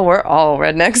 Oh, we're all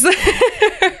rednecks.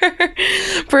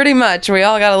 Pretty much. We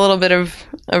all got a little bit of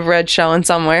of red showing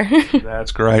somewhere.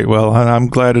 That's great. Well, I'm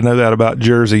glad to know that about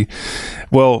Jersey.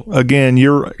 Well, again,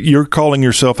 you're calling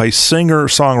yourself a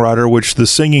singer-songwriter, which the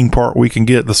singing part we can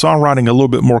get. The songwriting a little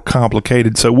bit more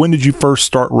complicated. So when did you first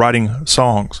start writing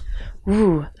songs?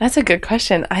 Ooh, that's a good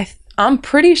question. I'm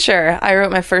pretty sure I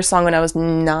wrote my first song when I was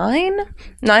 9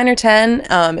 or 10.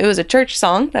 It was a church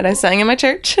song that I sang in my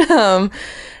church.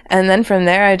 And then from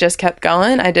there, I just kept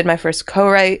going. I did my first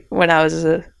co-write when I was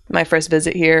my first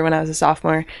visit here when I was a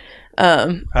sophomore.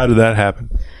 How did that happen?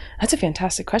 That's a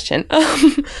fantastic question.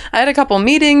 I had a couple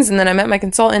meetings, and then I met my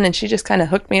consultant, and she just kind of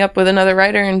hooked me up with another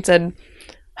writer and said,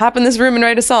 hop in this room and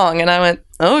write a song. And I went,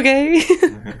 okay.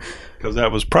 Because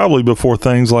that was probably before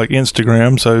things like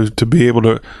Instagram. So to be able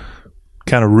to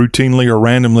kind of routinely or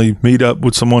randomly meet up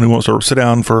with someone who wants to sit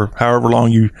down for however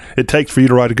long it takes for you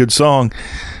to write a good song,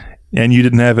 and you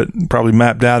didn't have it probably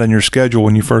mapped out in your schedule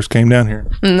when you first came down here.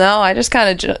 No, I just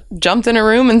kind of jumped in a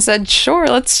room and said, sure,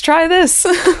 let's try this.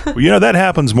 Well, that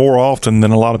happens more often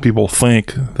than a lot of people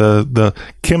think. The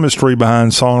chemistry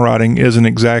behind songwriting isn't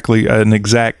exactly an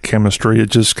exact chemistry. It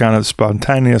just kind of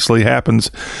spontaneously happens.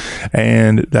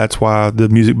 And that's why the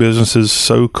music business is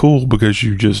so cool, because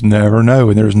you just never know,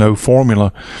 and there's no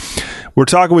formula. We're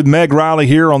talking with Meg Riley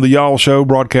here on the Y'all Show,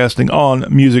 broadcasting on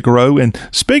Music Row. And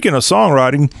speaking of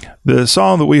songwriting, the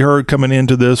song that we heard coming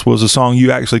into this was a song you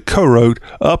actually co-wrote,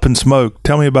 Up in Smoke.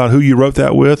 Tell me about who you wrote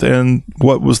that with and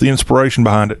what was the inspiration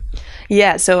behind it.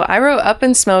 Yeah, so I wrote Up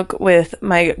in Smoke with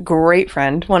my great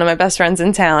friend, one of my best friends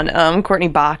in town, Courtney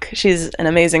Bach. She's an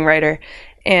amazing writer.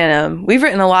 And we've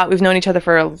written a lot. We've known each other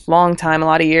for a long time, a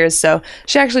lot of years. So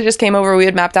she actually just came over. We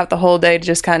had mapped out the whole day to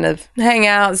just kind of hang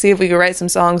out, see if we could write some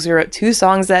songs. We wrote 2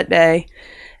 songs that day,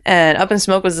 and Up in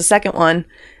Smoke was the second one.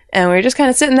 And we were just kind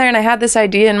of sitting there, and I had this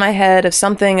idea in my head of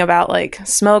something about like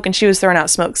smoke, and she was throwing out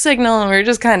Smoke Signal, and we were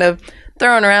just kind of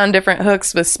throwing around different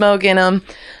hooks with smoke in them.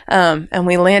 And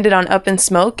we landed on Up in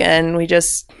Smoke, and we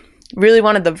just really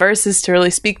wanted the verses to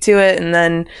really speak to it, and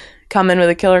then come in with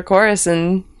a killer chorus.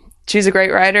 And she's a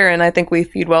great writer, and I think we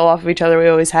feed well off of each other. We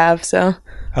always have. So,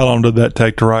 how long did that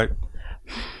take to write?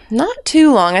 Not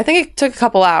too long. I think it took a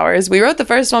couple hours. We wrote the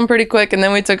first one pretty quick, and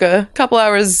then we took a couple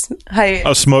hours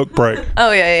a smoke break.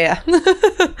 Oh, yeah.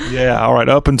 Yeah, all right.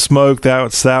 Up in Smoke,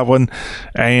 that's that one.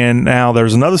 And now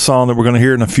there's another song that we're going to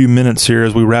hear in a few minutes here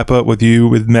as we wrap up with you,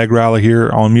 with Meg Riley here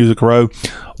on Music Row.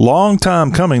 Long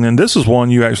time coming, and this is one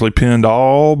you actually penned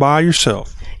all by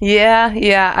yourself.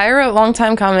 Yeah. I wrote Long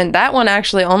Time Coming. That one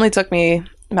actually only took me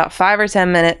about 5 or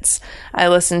 10 minutes. I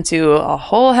listened to a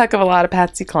whole heck of a lot of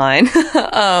Patsy Cline.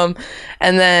 And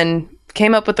then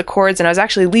came up with the chords, and I was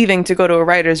actually leaving to go to a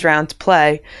writer's round to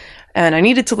play. And I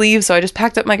needed to leave, so I just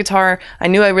packed up my guitar. I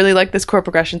knew I really liked this chord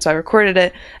progression, so I recorded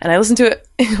it, and I listened to it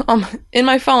in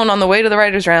my phone on the way to the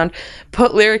writer's round,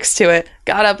 put lyrics to it,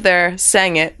 got up there,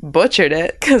 sang it, butchered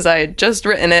it, because I had just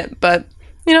written it, but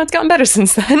it's gotten better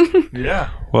since then. Yeah.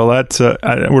 Well, that's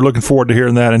we're looking forward to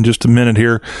hearing that in just a minute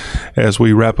here as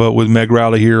we wrap up with Meg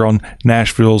Riley here on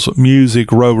Nashville's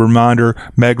Music Row. Reminder,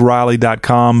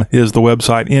 megriley.com is the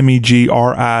website,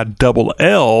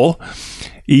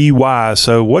 MEGRILLEY.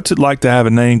 So what's it like to have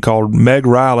a name called Meg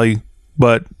Riley,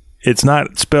 but it's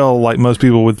not spelled like most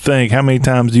people would think? How many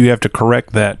times do you have to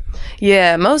correct that?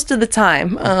 Yeah, most of the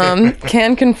time.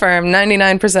 Can confirm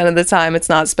 99% of the time it's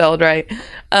not spelled right,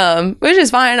 which is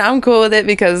fine. I'm cool with it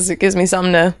because it gives me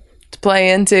something to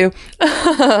play into.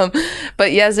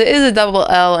 But yes, it is a double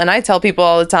L, and I tell people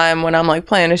all the time when I'm like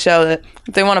playing a show that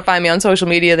if they want to find me on social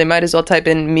media, they might as well type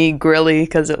in Me Grilly,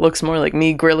 because it looks more like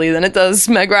Me Grilly than it does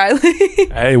Meg Riley.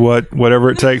 Hey, whatever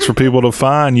it takes for people to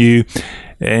find you.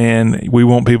 And we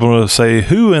want people to say,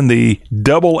 who in the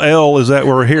double L is that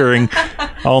we're hearing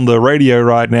on the radio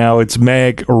right now? It's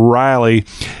Meg Riley.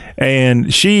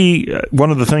 And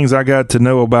one of the things I got to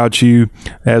know about you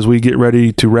as we get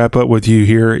ready to wrap up with you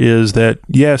here is that,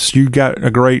 yes, you got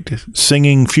a great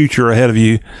singing future ahead of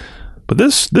you. But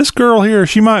this girl here,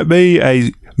 she might be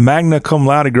a magna cum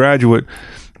laude graduate,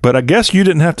 but I guess you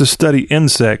didn't have to study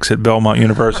insects at Belmont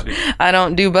University. I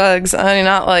don't do bugs. I do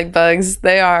not like bugs.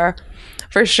 They are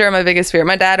for sure my biggest fear.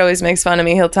 My dad always makes fun of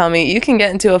me. He'll tell me, you can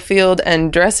get into a field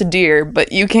and dress a deer,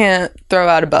 but you can't throw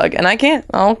out a bug. And I can't.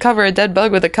 I'll cover a dead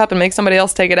bug with a cup and make somebody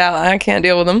else take it out. I can't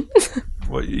deal with them.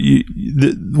 Well,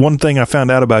 one thing I found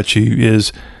out about you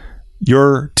is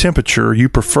your temperature you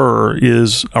prefer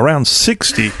is around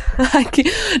 60.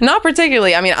 Not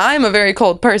particularly. I mean, I'm a very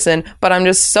cold person, but I'm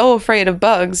just so afraid of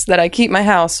bugs that I keep my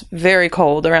house very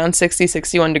cold, around 60,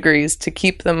 61 degrees, to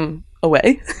keep them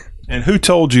away. And who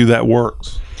told you that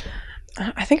works?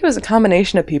 I think it was a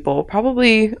combination of people,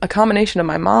 probably a combination of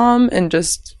my mom and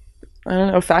just I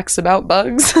don't know, facts about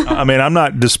bugs. I mean, I'm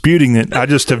not disputing it. I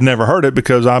just have never heard it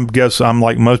because I guess I'm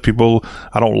like most people.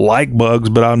 I don't like bugs,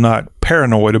 but I'm not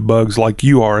paranoid of bugs like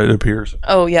you are, it appears.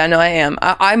 Oh, yeah, no, I am.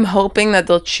 I'm hoping that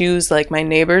they'll choose like my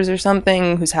neighbors or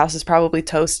something whose house is probably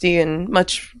toasty and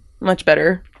much, much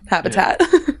better habitat.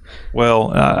 Yeah. Well,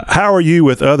 how are you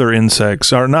with other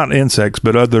insects, or not insects,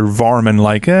 but other varmin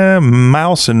like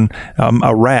mouse and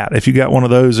a rat? If you got one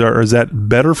of those, is that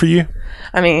better for you?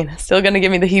 I mean, still going to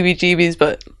give me the heebie-jeebies,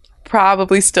 but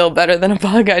probably still better than a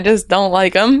bug. I just don't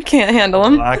like them. Can't handle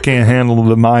them. I can't handle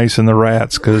the mice and the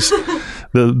rats because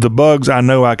the bugs, I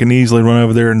know I can easily run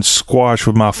over there and squash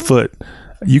with my foot.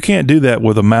 You can't do that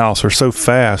with a mouse. They're so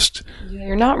fast. Yeah,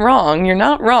 you're not wrong. You're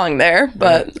not wrong there,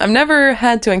 but I've never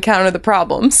had to encounter the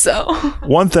problem, so.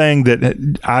 One thing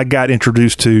that I got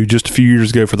introduced to just a few years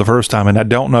ago for the first time, and I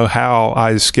don't know how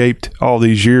I escaped all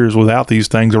these years without these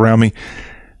things around me,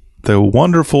 the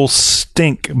wonderful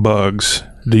stink bugs.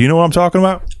 Do you know what I'm talking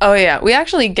about? Oh, yeah. We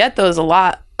actually get those a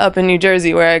lot up in New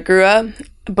Jersey where I grew up,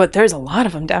 but there's a lot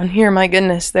of them down here. My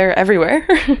goodness, they're everywhere.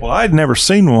 Well, I'd never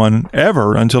seen one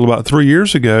ever until about 3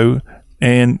 years ago,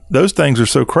 and those things are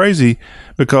so crazy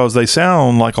because they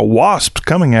sound like a wasp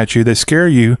coming at you. They scare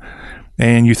you,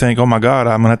 and you think, oh, my God,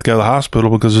 I'm going to have to go to the hospital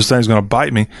because this thing's going to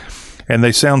bite me. And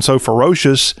they sound so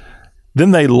ferocious. Then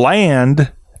they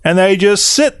land and they just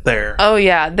sit there. Oh,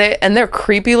 yeah. They're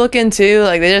creepy looking, too.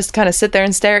 Like, they just kind of sit there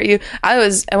and stare at you.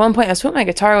 At one point, I was putting my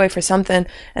guitar away for something,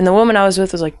 and the woman I was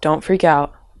with was like, don't freak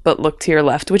out, but look to your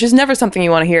left, which is never something you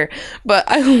want to hear. But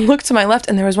I looked to my left,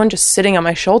 and there was one just sitting on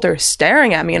my shoulder,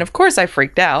 staring at me. And, of course, I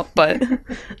freaked out, but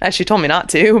she told me not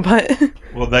to. But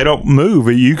well, they don't move.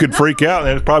 You could freak out,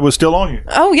 and it probably was still on you.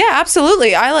 Oh, yeah,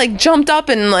 absolutely. I, jumped up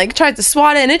and, tried to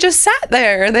swat it, and it just sat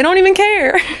there. They don't even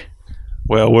care.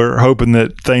 Well, we're hoping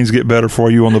that things get better for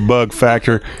you on the bug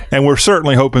factor, and we're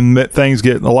certainly hoping that things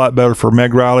get a lot better for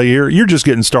Meg Riley here. You're just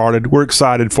getting started. We're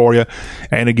excited for you.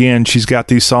 And again, she's got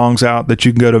these songs out that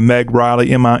you can go to Meg Riley,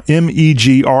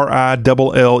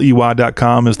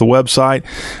 MEGRILLEY.com is the website.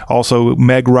 Also,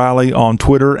 Meg Riley on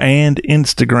Twitter and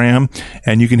Instagram.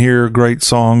 And you can hear great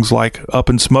songs like Up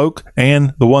in Smoke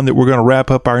and the one that we're going to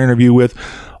wrap up our interview with,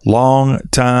 Long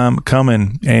Time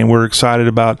Coming. And we're excited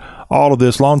about all of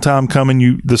this. Long Time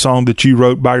Coming, the song that you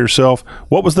wrote by yourself.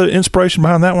 What was the inspiration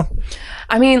behind that one?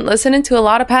 I mean, listening to a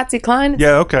lot of Patsy Cline.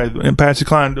 Yeah, okay. And Patsy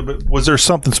Cline, was there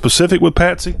something specific with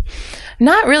Patsy?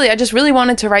 Not really. I just really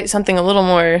wanted to write something a little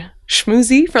more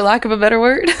schmoozy, for lack of a better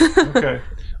word. Okay.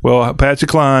 Well, Patsy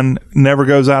Cline never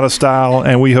goes out of style,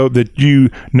 and we hope that you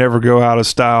never go out of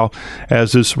style.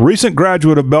 As this recent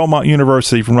graduate of Belmont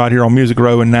University from right here on Music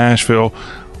Row in Nashville,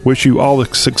 wish you all the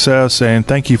success, and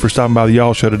thank you for stopping by the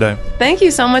Y'all Show today. Thank you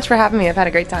so much for having me. I've had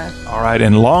a great time. All right,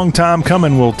 and Long Time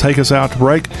Coming will take us out to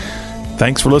break.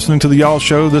 Thanks for listening to the Y'all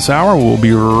Show this hour. We'll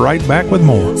be right back with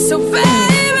more. So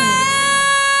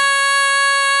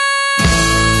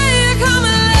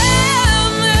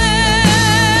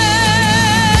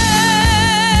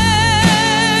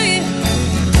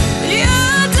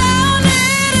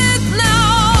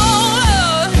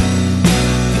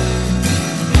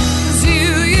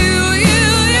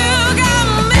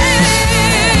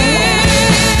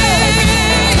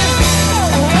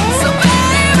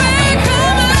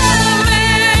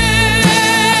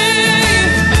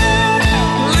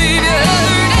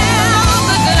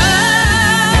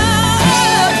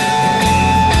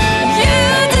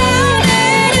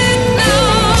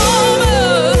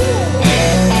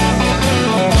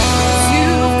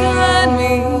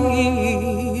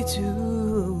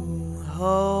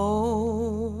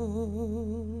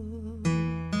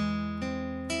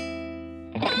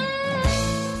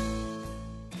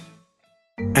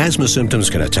Asthma symptoms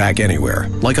can attack anywhere,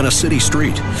 like on a city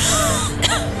street.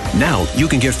 Now, you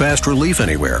can get fast relief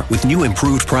anywhere with new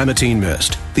improved Primatene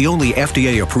Mist, the only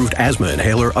FDA-approved asthma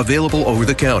inhaler available over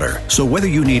the counter. So whether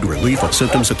you need relief of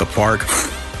symptoms at the park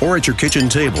or at your kitchen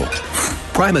table,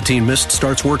 Primatene Mist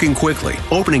starts working quickly,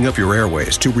 opening up your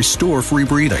airways to restore free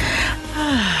breathing.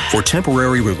 For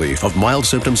temporary relief of mild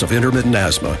symptoms of intermittent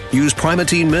asthma, use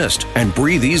Primatene Mist and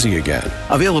breathe easy again.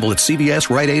 Available at CVS,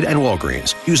 Rite Aid, and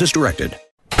Walgreens. Use as directed.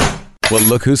 Well,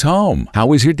 look who's home. How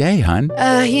was your day, hon?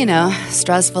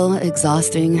 Stressful,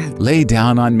 exhausting. Lay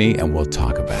down on me and we'll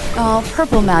talk about it. Oh,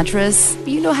 Purple Mattress,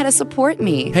 you know how to support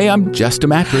me. Hey, I'm just a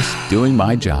mattress doing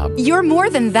my job. You're more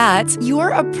than that. You're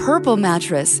a Purple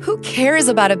Mattress. Who cares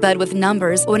about a bed with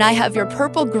numbers when I have your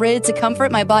Purple Grid to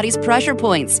comfort my body's pressure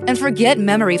points? And forget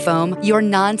memory foam. Your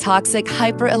non-toxic,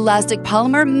 hyper-elastic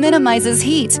polymer minimizes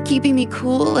heat, keeping me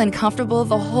cool and comfortable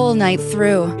the whole night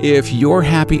through. If you're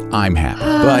happy, I'm happy.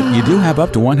 But you do have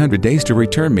up to 100 days to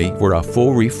return me for a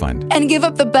full refund. And give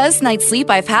up the best night's sleep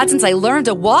I've had since I learned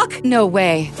to walk? No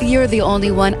way. You're the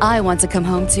only one I want to come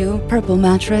home to. Purple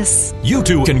Mattress. You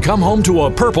too can come home to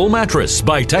a Purple mattress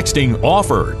by texting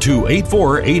OFFER to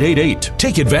 84888.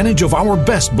 Take advantage of our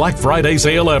best Black Friday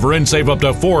sale ever and save up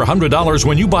to $400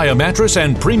 when you buy a mattress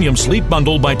and premium sleep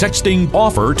bundle by texting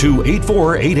OFFER to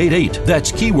 84888.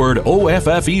 That's keyword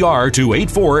OFFER to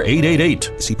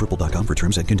 84888. See purple.com for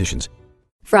terms and conditions.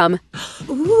 From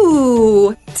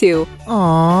ooh to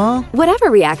aww. Whatever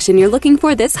reaction you're looking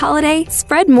for this holiday,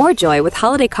 spread more joy with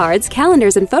holiday cards,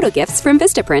 calendars, and photo gifts from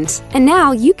Vistaprint. And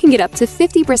now you can get up to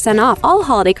 50% off all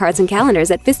holiday cards and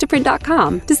calendars at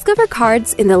Vistaprint.com. Discover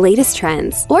cards in the latest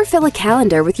trends or fill a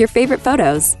calendar with your favorite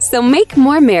photos. So make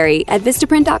more merry at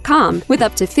Vistaprint.com with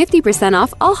up to 50%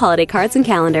 off all holiday cards and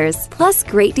calendars. Plus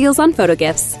great deals on photo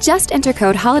gifts. Just enter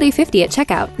code HOLIDAY50 at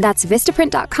checkout. That's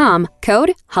Vistaprint.com,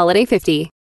 code HOLIDAY50.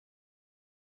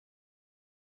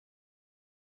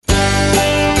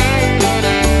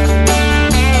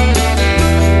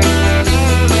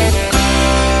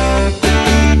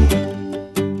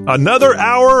 Another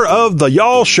hour of the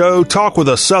Y'all Show, talk with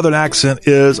a Southern accent,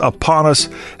 is upon us.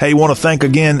 Hey, want to thank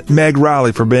again Meg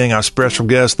Riley for being our special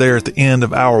guest there at the end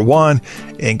of hour one.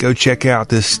 And go check out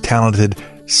this talented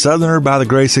Southerner by the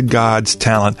grace of God's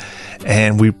talent.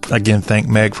 And we again thank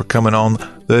Meg for coming on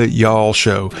the Y'all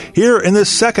Show. Here in this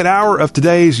second hour of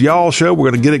today's Y'all Show,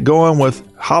 we're going to get it going with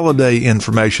holiday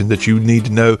information that you need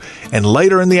to know. And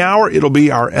later in the hour, it'll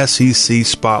be our SEC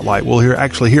Spotlight. We'll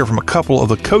actually hear from a couple of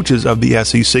the coaches of the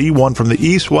SEC, one from the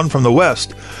East, one from the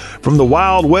West. From the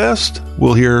Wild West,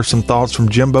 we'll hear some thoughts from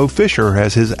Jimbo Fisher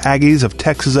as his Aggies of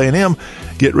Texas A&M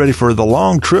get ready for the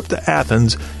long trip to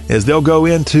Athens, as they'll go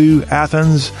into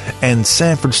Athens and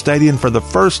Sanford Stadium for the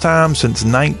first time since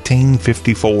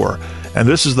 1954. And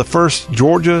this is the first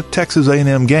Georgia-Texas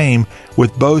A&M game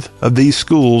with both of these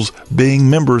schools being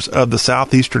members of the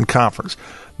Southeastern Conference.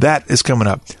 That is coming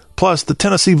up. Plus, the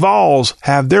Tennessee Vols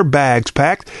have their bags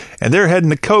packed, and they're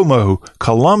heading to Como,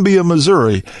 Columbia,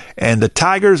 Missouri. And the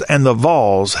Tigers and the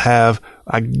Vols have,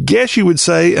 I guess you would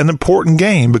say, an important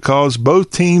game because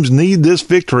both teams need this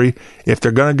victory if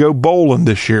they're going to go bowling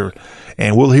this year.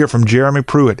 And we'll hear from Jeremy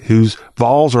Pruitt, whose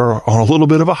Vols are on a little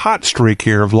bit of a hot streak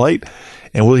here of late.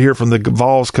 And we'll hear from the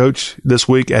Vols coach this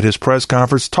week at his press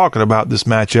conference talking about this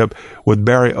matchup with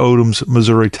Barry Odom's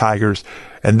Missouri Tigers.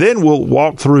 And then we'll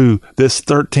walk through this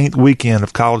 13th weekend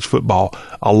of college football.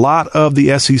 A lot of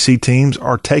the SEC teams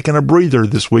are taking a breather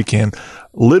this weekend,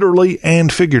 literally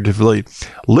and figuratively.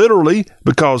 Literally,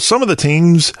 because some of the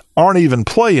teams aren't even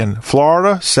playing.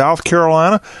 Florida, South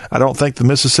Carolina. I don't think the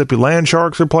Mississippi Land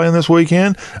Sharks are playing this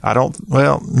weekend. That's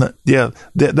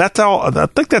all. I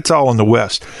think that's all in the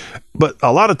West. But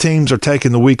a lot of teams are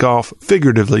taking the week off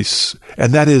figuratively,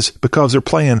 and that is because they're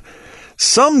playing,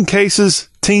 some cases,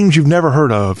 teams you've never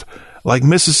heard of. Like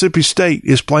Mississippi State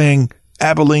is playing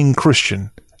Abilene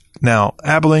Christian. Now,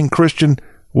 Abilene Christian,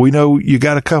 we know you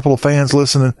got a couple of fans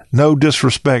listening, no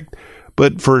disrespect,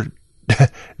 but for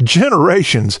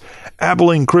generations,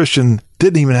 Abilene Christian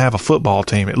didn't even have a football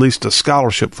team, at least a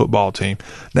scholarship football team.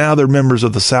 Now they're members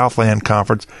of the Southland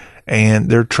Conference, and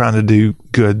they're trying to do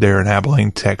good there in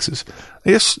Abilene, Texas.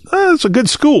 It's a good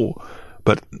school,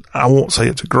 but I won't say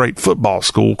it's a great football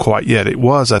school quite yet. It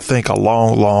was, I think, a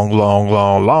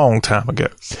long time ago.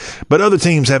 But other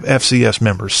teams have FCS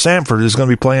members. Samford is going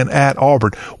to be playing at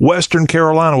Auburn. Western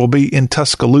Carolina will be in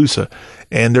Tuscaloosa.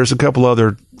 And there's a couple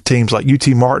other teams like UT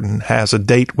Martin has a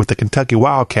date with the Kentucky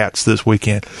Wildcats this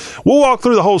weekend. We'll walk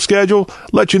through the whole schedule,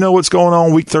 let you know what's going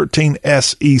on week 13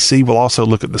 SEC. We'll also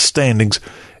look at the standings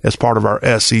as part of our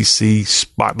SEC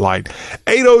Spotlight.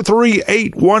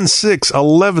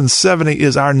 803-816-1170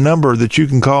 is our number that you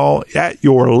can call at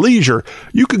your leisure.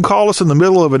 You can call us in the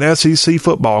middle of an SEC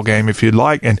football game if you'd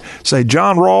like and say,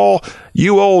 John Rawl,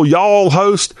 you old y'all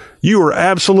host, you were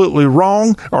absolutely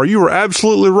wrong, or you were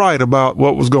absolutely right about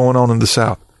what was going on in the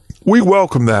South. We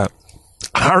welcome that.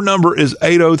 Our number is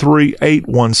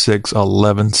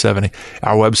 803-816-1170.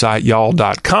 Our website,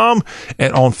 y'all.com.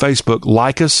 And on Facebook,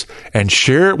 like us and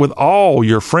share it with all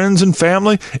your friends and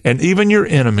family and even your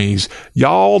enemies.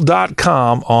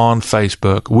 Y'all.com on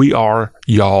Facebook. We are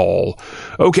y'all.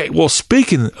 Okay, well,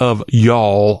 speaking of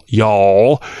y'all,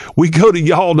 we go to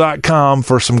y'all.com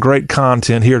for some great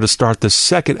content here to start the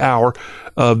second hour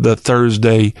of the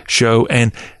Thursday show.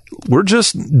 And we're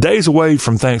just days away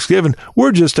from Thanksgiving.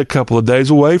 We're just a couple of days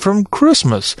away from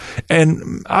Christmas.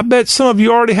 And I bet some of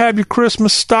you already have your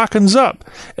Christmas stockings up.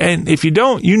 And if you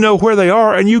don't, you know where they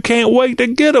are and you can't wait to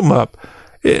get them up.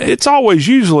 it's always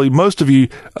usually most of you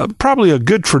probably a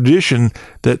good tradition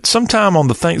that sometime on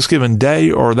the Thanksgiving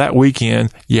day or that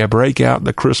weekend you break out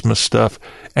the Christmas stuff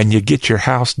and you get your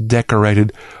house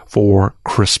decorated for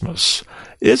Christmas.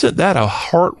 Isn't that a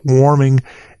heartwarming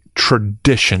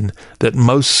tradition that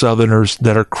most Southerners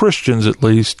that are Christians at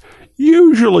least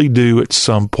usually do at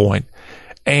some point?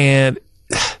 And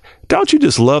don't you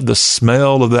just love the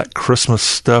smell of that Christmas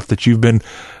stuff that you've been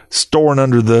storing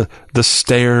under the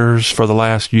stairs for the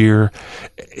last year?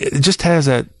 It just has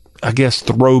that, I guess,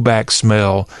 throwback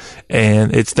smell,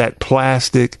 and it's that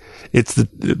plastic. It's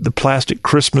the plastic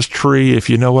Christmas tree, if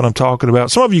you know what I'm talking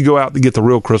about. Some of you go out to get the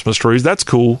real Christmas trees. That's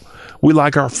cool. We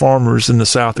like our farmers in the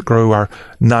South that grow our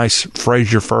nice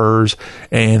Fraser firs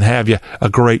and have you a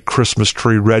great Christmas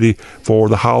tree ready for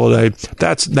the holiday.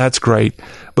 That's great.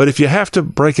 But if you have to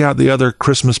break out the other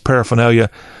Christmas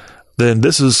paraphernalia, then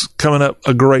this is coming up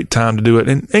a great time to do it,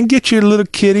 and get your little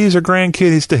kitties or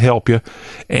grandkitties to help you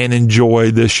and enjoy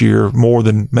this year more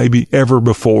than maybe ever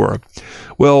before.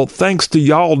 Well, thanks to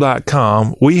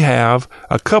y'all.com, we have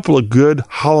a couple of good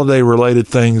holiday related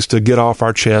things to get off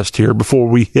our chest here before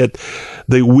we hit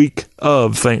the week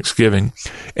of Thanksgiving.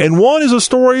 And one is a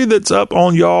story that's up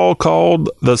on y'all called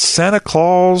The Santa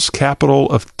Claus Capital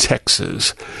of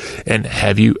Texas. And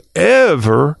have you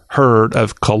ever heard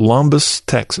of Columbus,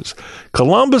 Texas?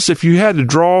 Columbus, if you had to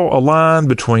draw a line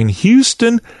between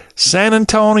Houston, San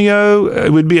Antonio,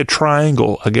 it would be a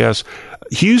triangle, I guess.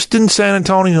 Houston, San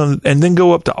Antonio, and then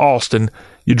go up to Austin.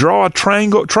 You draw a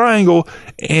triangle,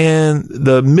 and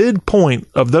the midpoint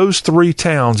of those three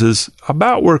towns is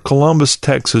about where Columbus,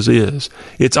 Texas is.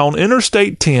 It's on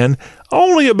Interstate 10,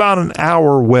 only about an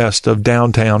hour west of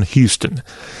downtown Houston.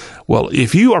 Well,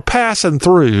 if you are passing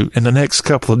through in the next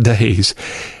couple of days,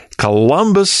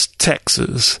 Columbus,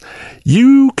 Texas,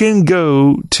 you can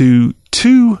go to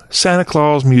two Santa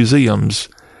Claus museums,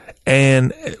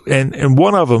 and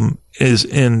one of them is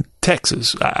in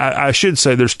Texas. I should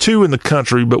say there's two in the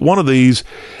country, but one of these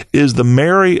is the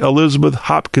Mary Elizabeth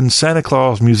Hopkins Santa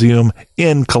Claus Museum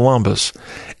in Columbus.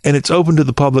 And it's open to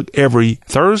the public every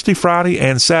Thursday, Friday,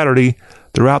 and Saturday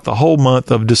throughout the whole month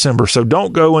of December. So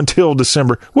don't go until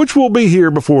December, which will be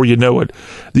here before you know it.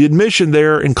 The admission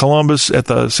there in Columbus at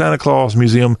the Santa Claus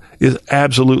Museum is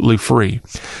absolutely free.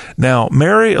 Now,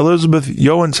 Mary Elizabeth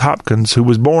Owens Hopkins, who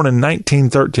was born in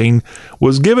 1913,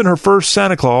 was given her first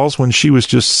Santa Claus when she was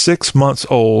just 6 months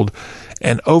old.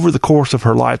 And over the course of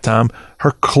her lifetime, her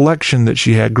collection that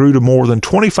she had grew to more than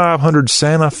 2,500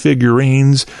 Santa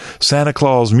figurines, Santa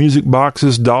Claus music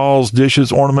boxes, dolls,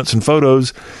 dishes, ornaments, and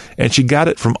photos. And she got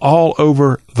it from all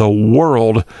over the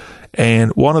world.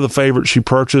 And one of the favorites she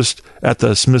purchased at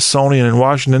the Smithsonian in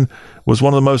Washington was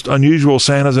one of the most unusual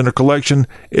Santas in her collection.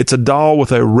 It's a doll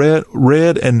with a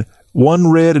red and one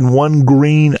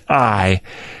green eye.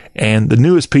 And the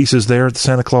newest pieces there at the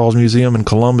Santa Claus Museum in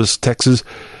Columbus, Texas,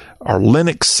 are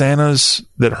Lenox Santas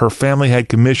that her family had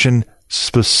commissioned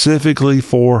specifically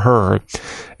for her.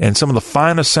 And some of the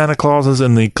finest Santa Clauses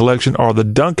in the collection are the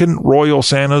Duncan Royal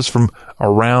Santas from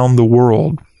around the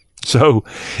world. So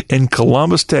in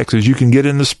Columbus, Texas, you can get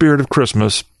in the spirit of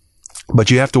Christmas, but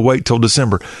you have to wait till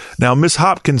December. Now, Miss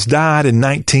Hopkins died in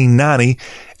 1990,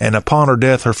 and upon her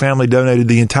death, her family donated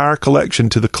the entire collection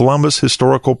to the Columbus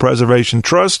Historical Preservation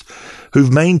Trust,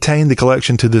 who've maintained the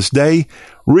collection to this day.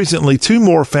 Recently, 2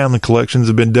 more family collections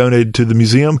have been donated to the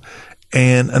museum,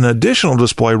 and an additional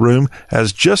display room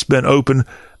has just been opened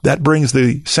that brings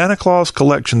the Santa Claus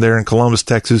collection there in Columbus,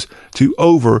 Texas, to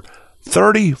over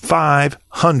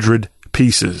 3,500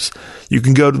 pieces. You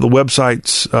can go to the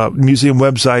museum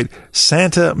website,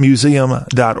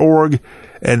 santamuseum.org.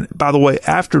 And by the way,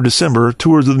 after December,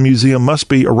 tours of the museum must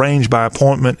be arranged by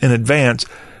appointment in advance.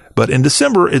 But in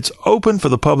December, it's open for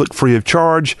the public free of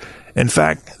charge. In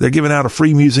fact, they're giving out a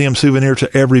free museum souvenir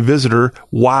to every visitor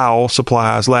while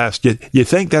supplies last. You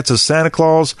think that's a Santa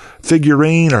Claus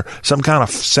figurine or some kind of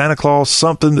Santa Claus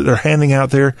something that they're handing out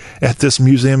there at this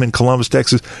museum in Columbus,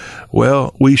 Texas?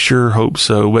 Well, we sure hope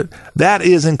so. But that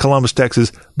is in Columbus,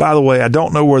 Texas. By the way, I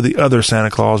don't know where the other Santa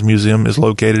Claus Museum is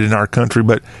located in our country,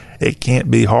 but it can't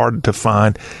be hard to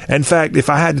find. In fact, if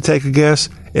I had to take a guess,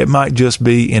 it might just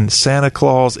be in Santa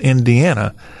Claus,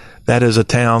 Indiana. That is a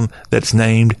town that's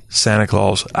named Santa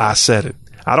Claus. I said it.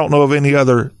 I don't know of any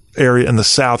other area in the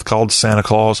South called Santa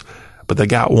Claus, but they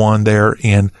got one there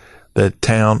in the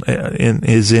town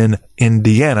is in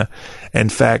Indiana. In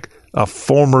fact, a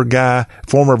former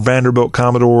Vanderbilt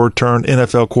Commodore turned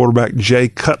NFL quarterback Jay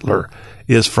Cutler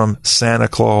is from Santa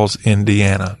Claus,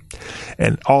 Indiana.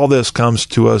 And all this comes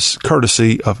to us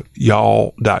courtesy of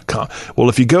y'all.com. Well,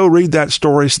 if you go read that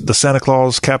story, the Santa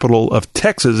Claus capital of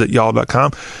Texas at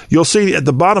y'all.com, you'll see at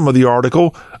the bottom of the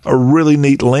article a really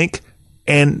neat link.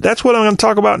 And that's what I'm going to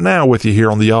talk about now with you here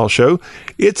on the Y'all Show.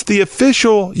 It's the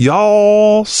official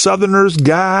Y'all Southerners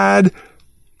Guide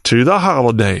to the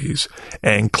Holidays.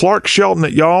 And Clark Shelton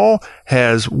at Y'all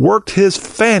has worked his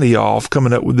fanny off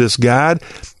coming up with this guide.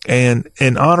 And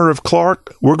in honor of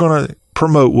Clark, we're going to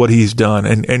promote what he's done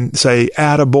and say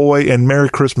attaboy and Merry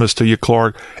Christmas to you,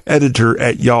 Clark, editor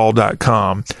at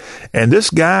y'all.com. And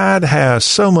this guide has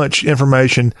so much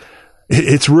information.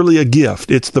 It's really a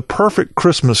gift. It's the perfect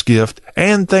Christmas gift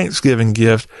and Thanksgiving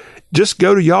gift. Just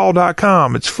go to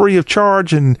y'all.com. It's free of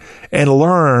charge and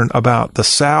learn about the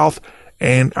South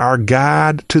and our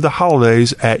guide to the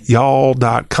holidays at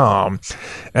y'all.com.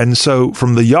 And so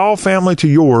from the Y'all family to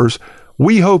yours,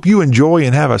 we hope you enjoy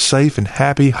and have a safe and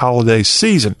happy holiday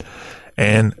season.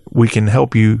 And we can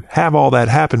help you have all that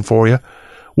happen for you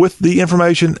with the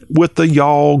information with the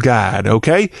Y'all Guide,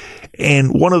 okay?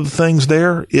 And one of the things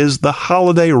there is the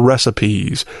holiday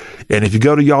recipes. And if you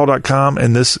go to y'all.com,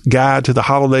 and this guide to the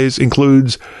holidays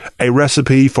includes a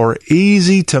recipe for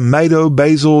easy tomato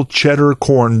basil cheddar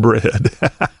cornbread.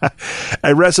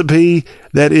 A recipe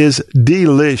that is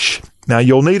delish. Now,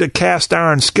 you'll need a cast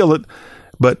iron skillet,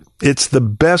 but it's the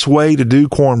best way to do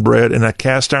cornbread in a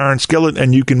cast iron skillet,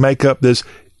 and you can make up this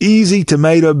easy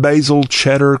tomato basil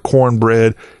cheddar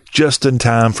cornbread just in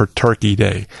time for Turkey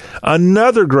Day.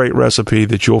 Another great recipe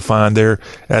that you'll find there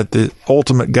at the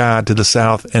Ultimate Guide to the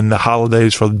South and the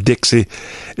Holidays for Dixie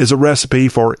is a recipe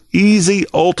for easy,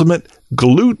 ultimate,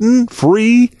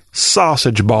 gluten-free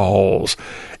sausage balls.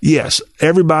 Yes,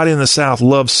 everybody in the South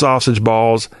loves sausage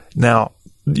balls. Now,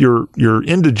 your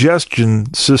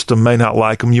indigestion system may not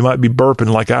like them. You might be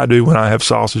burping like I do when I have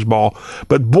sausage ball.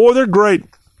 But boy, they're great.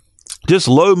 Just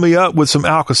load me up with some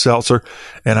Alka-Seltzer,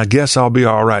 and I guess I'll be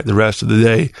all right the rest of the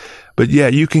day. But yeah,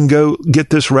 you can go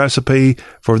get this recipe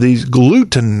for these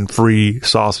gluten-free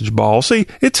sausage balls. See,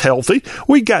 it's healthy.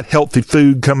 We got healthy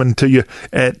food coming to you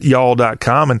at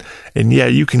y'all.com. And yeah,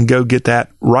 you can go get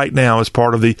that right now as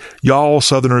part of the Y'all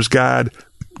Southerners Guide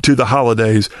to the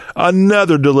Holidays.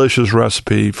 Another delicious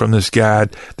recipe from this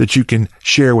guide that you can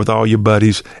share with all your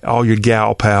buddies, all your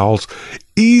gal pals.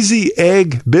 Easy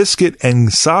egg, biscuit,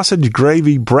 and sausage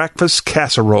gravy breakfast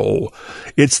casserole.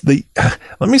 Let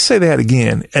me say that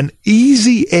again, an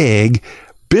easy egg,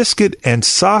 biscuit, and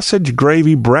sausage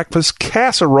gravy breakfast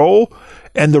casserole.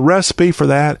 And the recipe for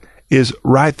that is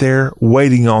right there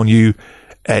waiting on you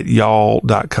at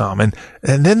y'all.com. And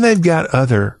then they've got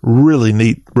other really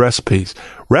neat recipes.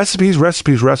 Recipes.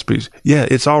 Yeah,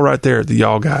 it's all right there at the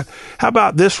Y'all Guide. How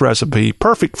about this recipe?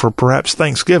 Perfect for perhaps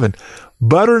Thanksgiving.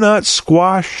 Butternut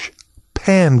squash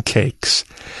pancakes.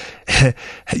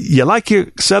 You like your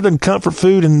Southern comfort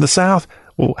food in the South?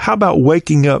 Well, how about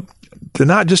waking up to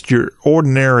not just your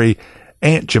ordinary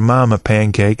Aunt Jemima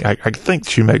pancake? I think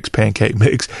she makes pancake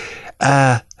mix.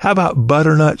 How about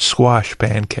butternut squash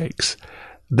pancakes?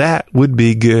 That would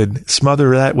be good. Smother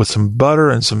that with some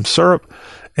butter and some syrup,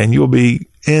 and you'll be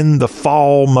in the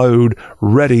fall mode,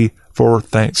 ready for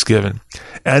Thanksgiving.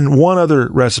 And one other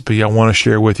recipe I want to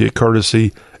share with you,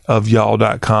 courtesy of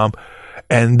y'all.com.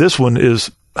 And this one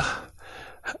is,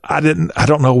 I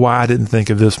don't know why I didn't think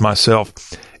of this myself.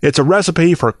 It's a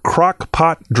recipe for crock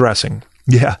pot dressing.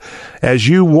 Yeah, as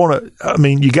you want to,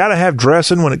 you got to have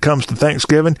dressing when it comes to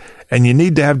Thanksgiving, and you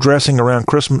need to have dressing around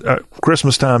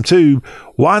Christmas time too.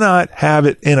 Why not have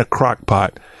it in a crock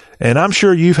pot? And I'm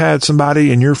sure you've had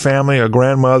somebody in your family, a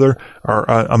grandmother or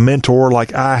a mentor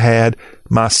like I had.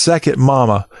 My second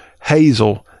mama,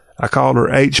 Hazel, I called her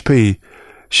HP.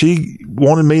 She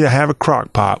wanted me to have a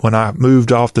crock pot when I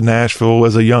moved off to Nashville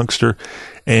as a youngster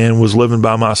and was living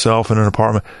by myself in an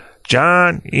apartment.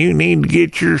 John, you need to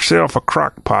get yourself a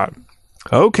crock pot.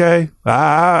 Okay,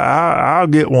 I'll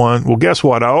get one. Well, guess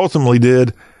what? I ultimately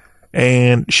did,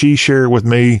 and she shared with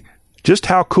me just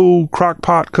how cool crock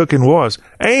pot cooking was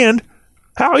and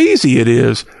how easy it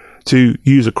is to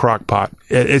use a crock pot.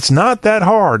 It's not that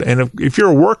hard, and if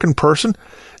you're a working person,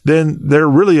 then they're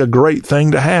really a great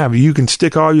thing to have. You can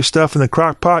stick all your stuff in the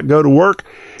crock pot, go to work,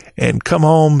 and come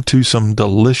home to some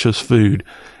delicious food.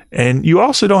 And you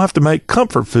also don't have to make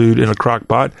comfort food in a crock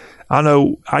pot. I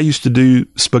know I used to do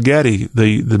spaghetti.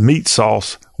 The meat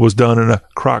sauce was done in a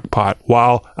crock pot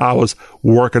while I was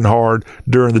working hard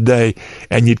during the day.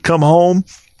 And you'd come home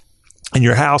and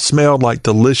your house smelled like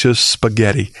delicious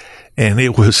spaghetti. And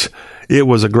it was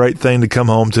a great thing to come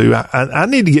home to. I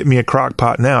need to get me a crock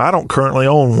pot now. I don't currently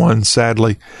own one,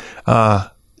 sadly.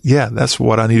 Yeah, that's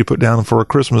what I need to put down for a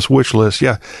Christmas wish list.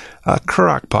 Yeah, a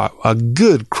crock pot, a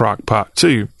good crock pot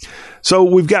too. So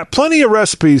we've got plenty of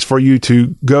recipes for you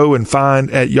to go and find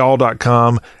at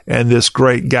y'all.com and this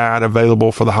great guide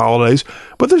available for the holidays.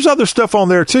 But there's other stuff on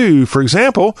there too. For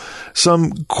example,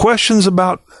 some questions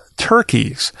about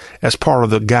turkeys as part of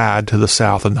the guide to the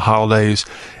South and the holidays.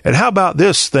 And how about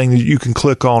this thing that you can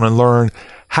click on and learn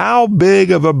how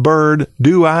big of a bird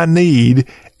do I need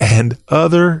and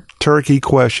other turkey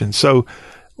questions. So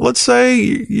let's say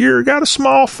you got a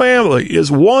small family.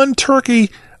 Is one turkey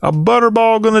a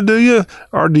butterball going to do you,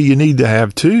 or do you need to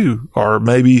have two? Or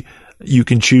maybe you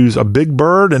can choose a big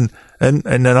bird, and then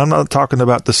I'm not talking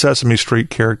about the Sesame Street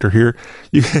character here.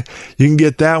 You can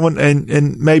get that one,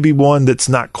 and maybe one that's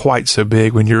not quite so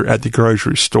big when you're at the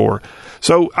grocery store.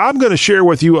 So I'm going to share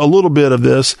with you a little bit of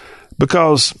this,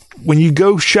 because when you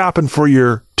go shopping for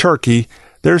your turkey,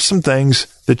 there's some things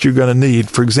that you're going to need.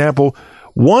 For example,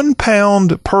 1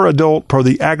 pound per adult per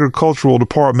the agricultural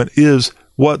department is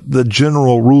what the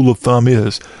general rule of thumb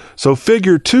is. So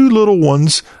figure 2 little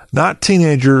ones, not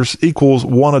teenagers, equals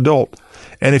 1 adult.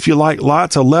 And if you like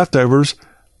lots of leftovers,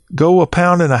 go 1.5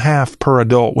 pounds per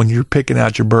adult when you're picking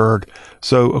out your bird.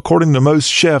 So according to most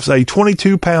chefs, a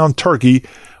 22-pound turkey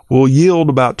will yield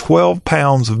about 12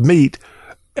 pounds of meat,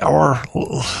 or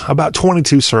about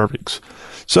 22 servings.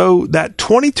 So that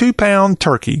 22-pound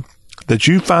turkey that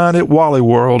you find at Wally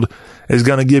World is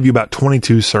going to give you about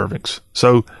 22 servings.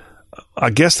 So I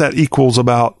guess that equals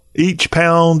about each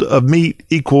pound of meat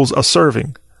equals a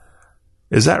serving.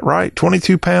 Is that right?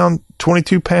 22 pound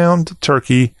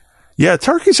turkey. Yeah,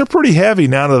 turkeys are pretty heavy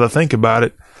now that I think about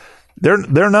it.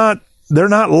 They're not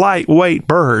lightweight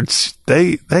birds.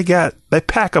 They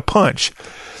pack a punch.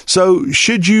 So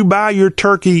should you buy your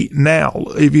turkey now?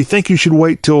 If you think you should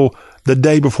wait till the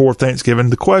day before Thanksgiving,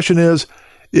 the question is,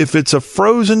 if it's a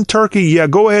frozen turkey, yeah,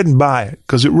 go ahead and buy it,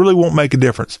 because it really won't make a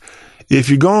difference. If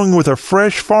you're going with a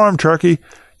fresh farm turkey,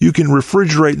 you can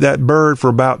refrigerate that bird for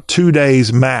about 2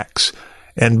 days max.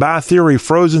 And by theory,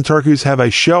 frozen turkeys have a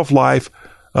shelf life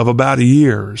of about a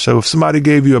year. So if somebody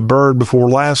gave you a bird before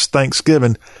last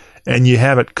Thanksgiving and you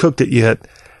haven't cooked it yet,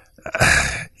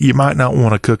 you might not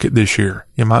want to cook it this year.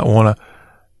 You might want to,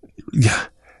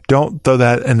 don't throw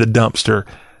that in the dumpster.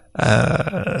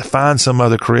 Find some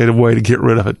other creative way to get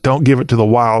rid of it. Don't give it to the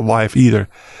wildlife either.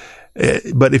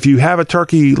 But if you have a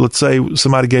turkey, let's say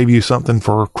somebody gave you something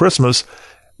for Christmas,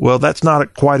 well, that's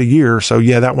not quite a year. So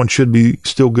yeah, that one should be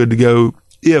still good to go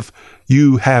if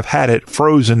you have had it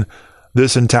frozen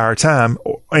this entire time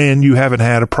and you haven't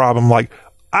had a problem like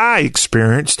I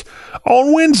experienced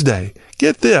on Wednesday.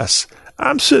 Get this.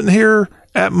 I'm sitting here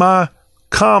at my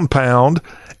compound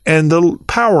and the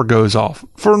power goes off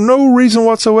for no reason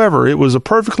whatsoever. It was a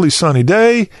perfectly sunny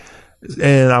day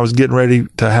and I was getting ready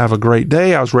to have a great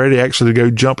day. I was ready actually to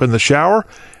go jump in the shower,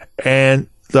 and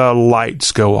the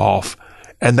lights go off,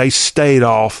 and they stayed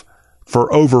off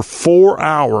for over 4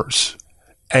 hours.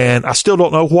 And I still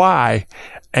don't know why,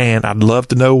 and I'd love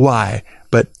to know why.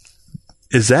 But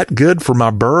is that good for my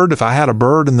bird? If I had a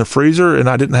bird in the freezer and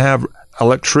I didn't have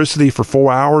electricity for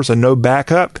 4 hours and no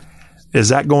backup, is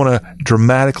that going to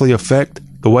dramatically affect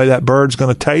the way that bird's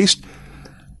going to taste?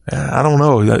 I don't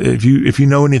know. If you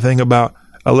know anything about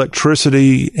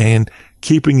electricity and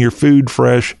keeping your food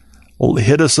fresh,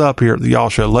 hit us up here at the Y'all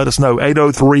Show. Let us know.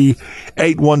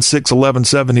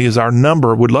 803-816-1170 is our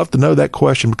number. Would love to know that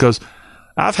question, because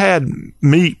I've had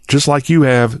meat, just like you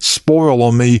have, spoil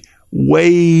on me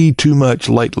way too much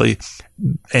lately.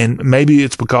 And maybe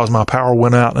it's because my power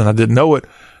went out and I didn't know it,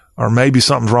 or maybe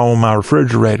something's wrong with my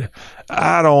refrigerator.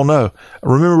 I don't know.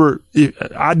 Remember,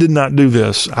 I did not do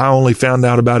this. I only found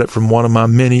out about it from one of my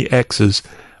many exes.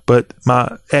 But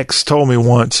my ex told me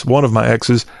once, one of my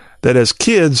exes, that as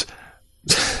kids,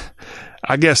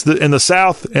 I guess in the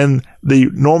South and the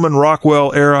Norman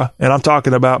Rockwell era, and I'm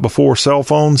talking about before cell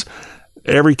phones,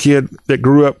 every kid that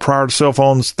grew up prior to cell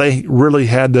phones, they really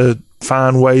had to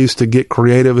find ways to get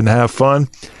creative and have fun.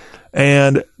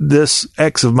 And this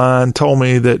ex of mine told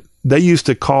me that they used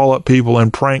to call up people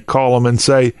and prank call them and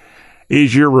say,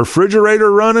 "Is your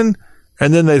refrigerator running?"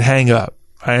 And then they'd hang up,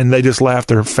 and they just laughed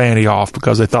their fanny off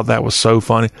because they thought that was so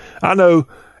funny. I know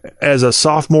as a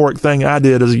sophomoric thing I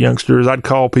did as a youngster is I'd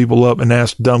call people up and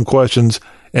ask dumb questions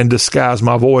and disguise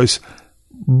my voice,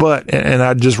 and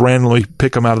I'd just randomly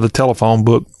pick them out of the telephone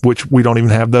book, which we don't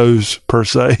even have those per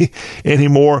se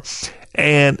anymore.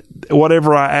 And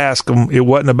whatever I asked them, it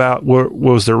wasn't about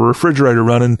was the refrigerator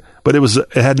running, but it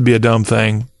had to be a dumb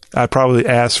thing. I'd probably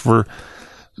ask for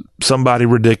somebody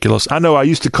ridiculous. I know I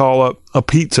used to call up a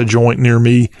pizza joint near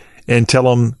me and tell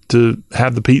them to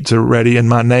have the pizza ready, and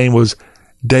my name was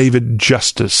David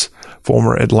Justice,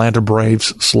 former Atlanta Braves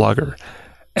slugger.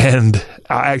 And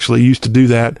I actually used to do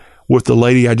that with the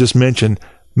lady I just mentioned,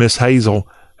 Miss Hazel,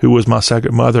 who was my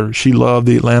second mother. She loved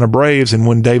the Atlanta Braves. And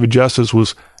when David Justice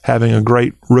was having a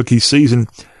great rookie season,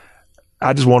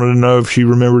 I just wanted to know if she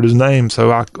remembered his name.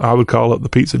 So I would call up the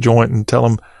pizza joint and tell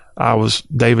him I was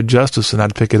David Justice, and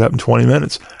I'd pick it up in 20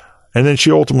 minutes. And then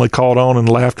she ultimately called on, and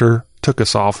laughter took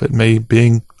us off at me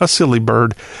being a silly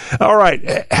bird. All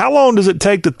right. How long does it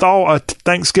take to thaw a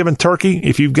Thanksgiving turkey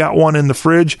if you've got one in the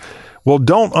fridge? Well,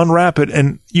 don't unwrap it.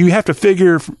 And you have to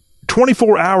figure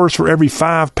 24 hours for every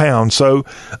 5 pounds. So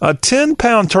a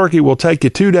 10-pound turkey will take you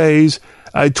 2 days.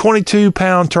 A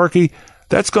 22-pound turkey,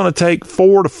 that's going to take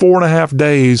 4 to 4.5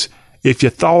 days if you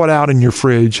thaw it out in your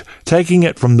fridge. Taking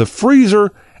it from the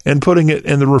freezer and putting it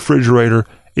in the refrigerator,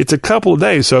 it's a couple of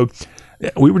days. So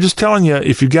we were just telling you,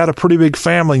 if you've got a pretty big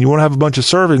family and you want to have a bunch of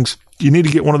servings, you need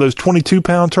to get one of those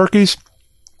 22-pound turkeys.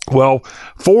 Well,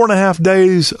 4.5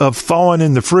 days of thawing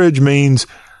in the fridge means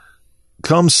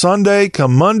come Sunday,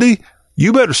 come Monday,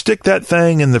 you better stick that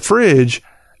thing in the fridge,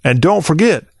 and don't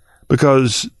forget,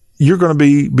 because you're going to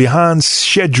be behind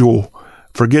schedule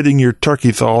for getting your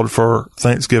turkey thawed for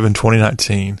Thanksgiving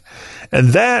 2019. And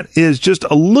that is just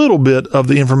a little bit of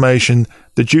the information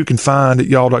that you can find at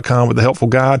y'all.com with the helpful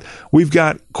guide. We've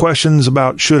got questions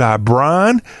about, should I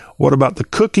brine? What about the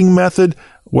cooking method?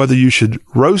 Whether you should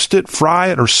roast it, fry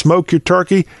it, or smoke your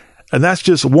turkey. And that's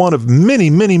just one of many,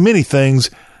 many, many things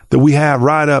that we have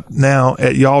right up now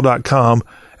at y'all.com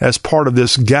as part of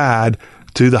this guide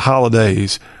to the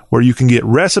holidays, where you can get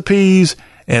recipes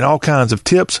and all kinds of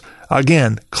tips.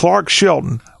 Again, Clark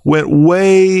Shelton went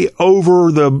way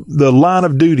over the line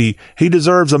of duty. He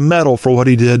deserves a medal for what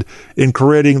he did in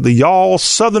creating the Y'all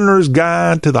Southerners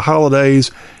Guide to the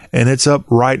Holidays, and it's up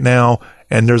right now.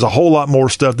 And there's a whole lot more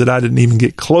stuff that I didn't even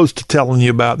get close to telling you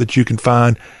about that you can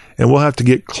find. And we'll have to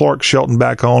get Clark Shelton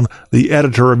back on, the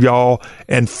editor of Y'all,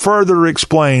 and further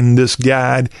explain this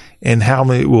guide and how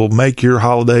it will make your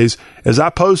holidays. As I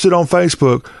posted on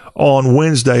Facebook on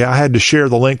Wednesday, I had to share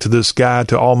the link to this guide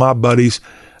to all my buddies.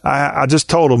 I just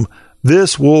told them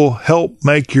this will help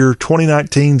make your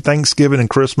 2019 Thanksgiving and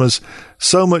Christmas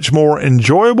so much more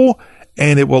enjoyable,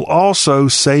 and it will also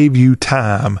save you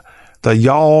time. The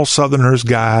Y'all Southerners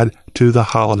Guide to the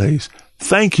Holidays.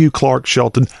 Thank you, Clark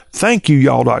Shelton. Thank you,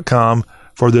 y'all.com,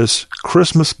 for this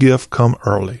Christmas gift come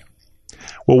early.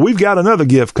 Well, we've got another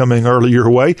gift coming early your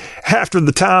way. After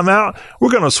the timeout,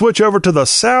 we're going to switch over to the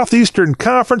Southeastern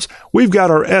Conference. We've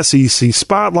got our SEC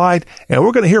Spotlight, and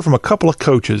we're going to hear from a couple of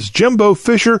coaches, Jimbo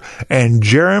Fisher and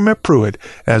Jeremy Pruitt,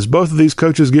 as both of these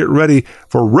coaches get ready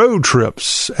for road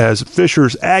trips, as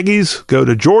Fisher's Aggies go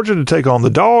to Georgia to take on the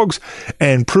Dogs,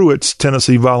 and Pruitt's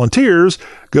Tennessee Volunteers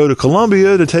go to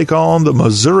Columbia to take on the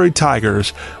Missouri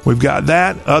Tigers. We've got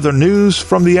that, other news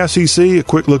from the SEC, a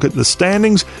quick look at the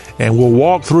standings, and we'll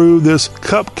walk through this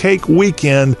cupcake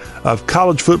weekend of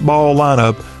college football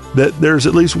lineup. That there's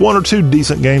at least 1 or 2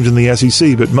 decent games in the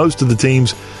SEC, but most of the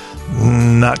teams,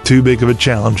 not too big of a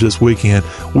challenge this weekend.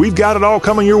 We've got it all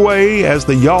coming your way as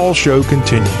the Y'all Show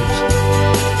continues.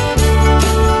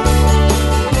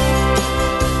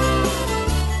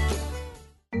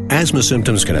 Asthma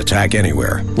symptoms can attack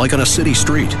anywhere, like on a city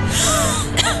street.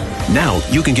 Now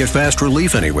you can get fast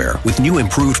relief anywhere with new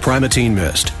improved Primatene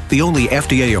Mist, the only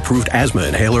FDA-approved asthma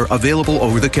inhaler available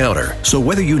over the counter. So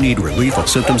whether you need relief of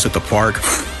symptoms at the park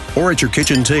or at your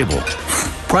kitchen table,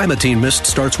 Primatene Mist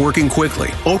starts working quickly,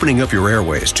 opening up your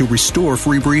airways to restore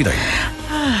free breathing.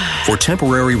 For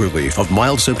temporary relief of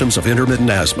mild symptoms of intermittent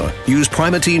asthma, use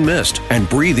Primatene Mist and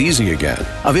breathe easy again.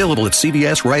 Available at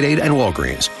CVS, Rite Aid, and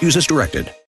Walgreens. Use as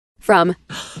directed. From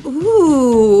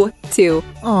ooh to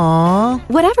aww.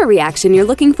 Whatever reaction you're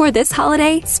looking for this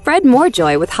holiday, spread more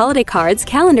joy with holiday cards,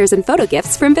 calendars, and photo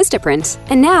gifts from Vistaprint.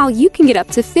 And now you can get up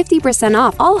to 50%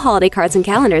 off all holiday cards and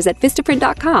calendars at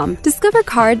Vistaprint.com. Discover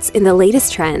cards in the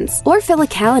latest trends or fill a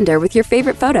calendar with your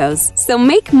favorite photos. So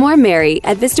make more merry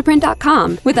at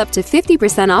Vistaprint.com with up to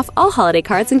 50% off all holiday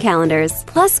cards and calendars.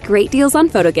 Plus great deals on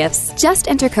photo gifts. Just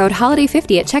enter code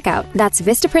HOLIDAY50 at checkout. That's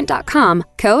Vistaprint.com,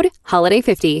 code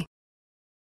HOLIDAY50.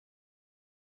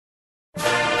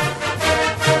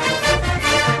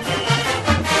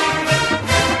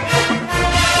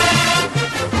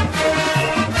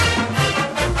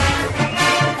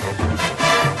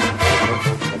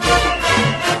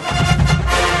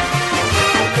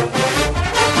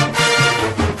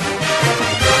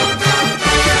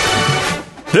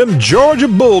 Them Georgia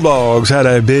Bulldogs had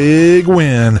a big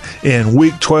win in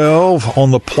Week 12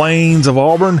 on the plains of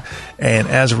Auburn, and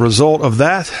as a result of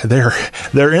that,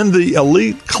 they're in the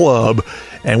elite club,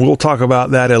 and we'll talk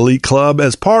about that elite club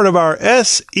as part of our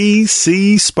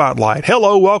SEC Spotlight.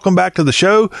 Hello, welcome back to the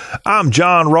show. I'm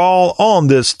John Rawl on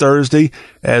this Thursday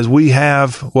as we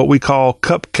have what we call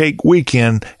Cupcake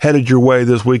Weekend headed your way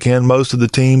this weekend. Most of the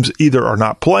teams either are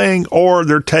not playing or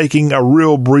they're taking a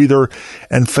real breather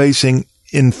and facing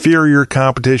inferior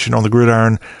competition on the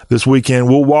gridiron this weekend.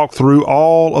 We'll walk through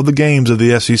all of the games of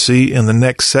the SEC in the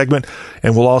next segment,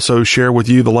 and we'll also share with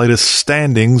you the latest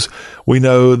standings. We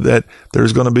know that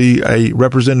there's going to be a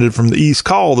representative from the East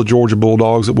called the Georgia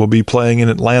Bulldogs that will be playing in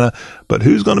Atlanta, but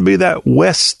who's going to be that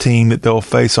West team that they'll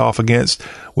face off against?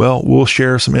 Well, we'll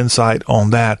share some insight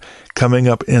on that coming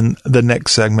up in the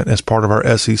next segment as part of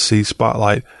our SEC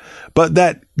Spotlight. But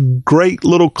that great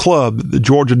little club that the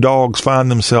Georgia Dogs find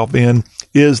themselves in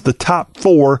is the top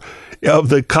 4 of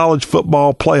the college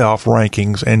football playoff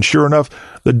rankings. And sure enough,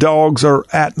 the Dogs are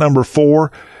at number 4.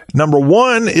 Number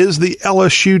 1 is the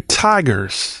LSU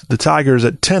Tigers. The Tigers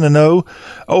at 10-0.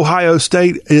 Ohio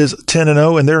State is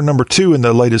 10-0, and they're number 2 in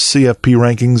the latest CFP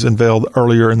rankings unveiled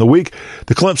earlier in the week.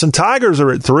 The Clemson Tigers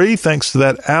are at 3, thanks to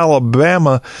that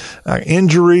Alabama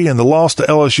injury and the loss to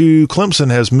LSU.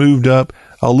 Clemson has moved up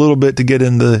a little bit to get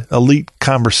in the elite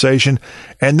conversation.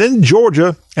 And then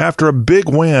Georgia, after a big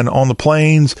win on the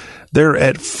Plains, they're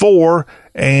at 4,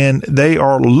 and they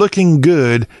are looking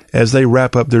good as they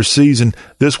wrap up their season.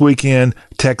 This weekend,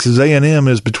 Texas A&M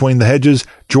is between the hedges.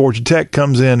 Georgia Tech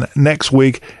comes in next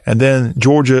week, and then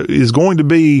Georgia is going to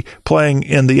be playing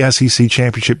in the SEC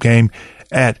championship game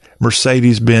at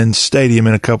Mercedes-Benz Stadium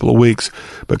in a couple of weeks.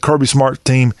 But Kirby Smart's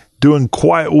team doing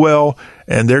quite well,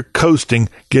 and they're coasting,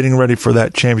 getting ready for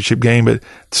that championship game, but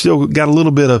still got a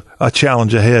little bit of a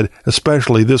challenge ahead,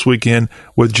 especially this weekend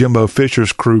with Jimbo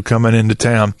Fisher's crew coming into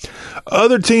town.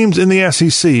 Other teams in the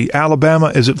SEC, Alabama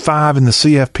is at 5 in the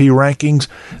CFP rankings.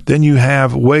 Then you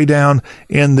have way down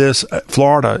in this,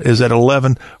 Florida is at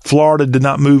 11. Florida did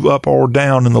not move up or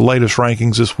down in the latest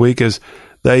rankings this week as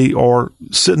they are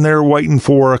sitting there waiting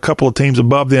for a couple of teams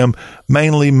above them,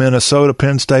 mainly Minnesota,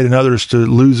 Penn State, and others to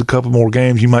lose a couple more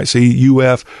games. You might see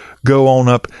UF go on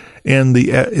up in the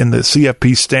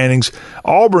CFP standings.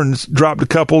 Auburn's dropped a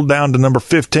couple down to number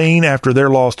 15 after their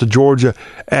loss to Georgia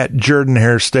at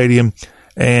Jordan-Hare Stadium.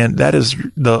 And that is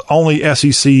the only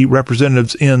SEC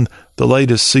representatives in the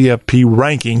latest CFP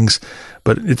rankings.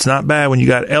 But it's not bad when you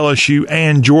got LSU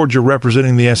and Georgia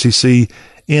representing the SEC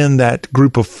in that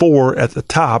group of 4 at the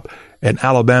top, and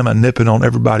Alabama nipping on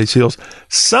everybody's heels.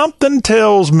 Something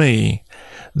tells me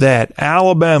that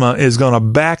Alabama is going to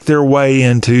back their way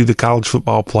into the college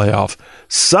football playoff.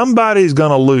 Somebody's going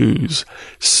to lose.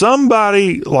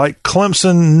 Somebody like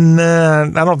Clemson,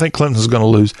 I don't think Clemson's going to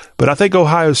lose, but I think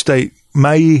Ohio State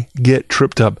may get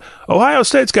tripped up. Ohio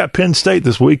State's got Penn State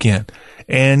this weekend,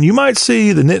 and you might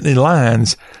see the Nittany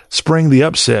Lions spring the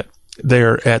upset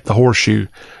there at the Horseshoe.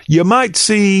 You might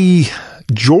see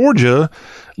Georgia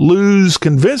lose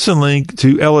convincingly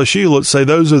to LSU. Let's say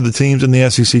those are the teams in the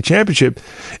SEC championship.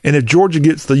 And if Georgia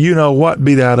gets the you-know-what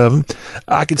beat out of them,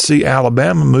 I could see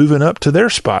Alabama moving up to their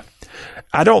spot.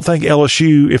 I don't think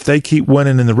LSU, if they keep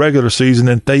winning in the regular season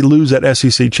and they lose that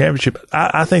SEC championship,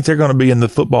 I think they're going to be in the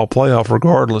football playoff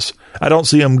regardless. I don't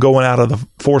see them going out of the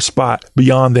 4th spot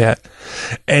beyond that.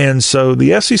 And so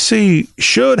the SEC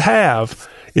should have,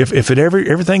 if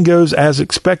everything goes as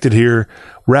expected here,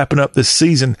 wrapping up this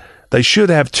season, they should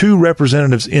have 2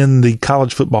 representatives in the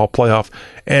college football playoff.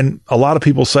 And a lot of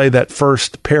people say that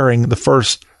first pairing, the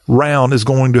first round, is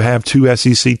going to have 2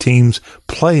 SEC teams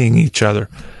playing each other.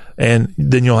 And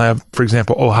then you'll have, for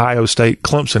example, Ohio State,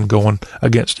 Clemson going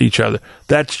against each other.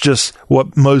 That's just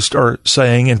what most are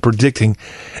saying and predicting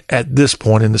at this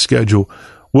point in the schedule.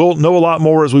 We'll know a lot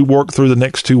more as we work through the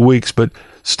next 2 weeks, but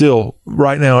still,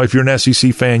 right now, if you're an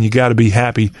SEC fan, you got to be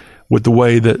happy with the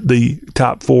way that the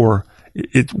top 4,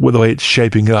 with the way it's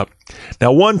shaping up.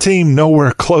 Now, one team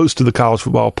nowhere close to the college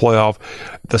football playoff,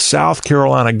 the South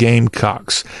Carolina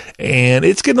Gamecocks. And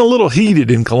it's getting a little heated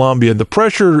in Columbia. The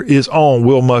pressure is on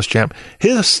Will Muschamp.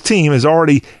 His team has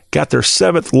already got their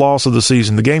 7th loss of the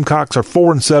season. The Gamecocks are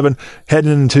 4-7,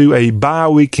 heading into a bye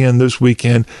weekend this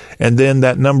weekend. And then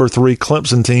that number 3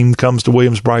 Clemson team comes to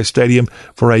Williams-Brice Stadium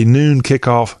for a noon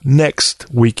kickoff next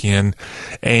weekend.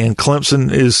 And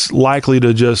Clemson is likely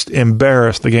to just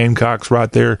embarrass the Gamecocks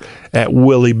right there at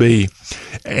Willie B.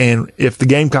 And if the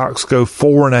Gamecocks go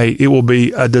 4-8, it will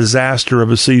be a disaster of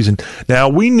a season. Now,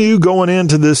 we knew going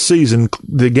into this season,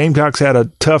 the Gamecocks had a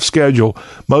tough schedule.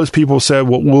 Most people said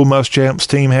what Will Muschamp's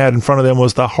team had had in front of them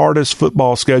was the hardest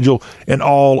football schedule in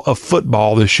all of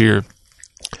football this year.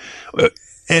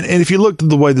 And if you looked at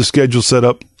the way the schedule set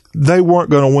up, they weren't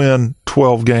going to win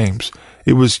 12 games.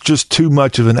 It was just too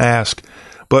much of an ask.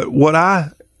 But what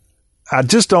I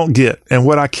just don't get, and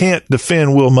what I can't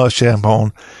defend Will Muschamp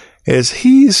on, is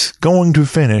he's going to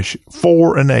finish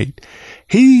 4-8.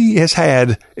 He has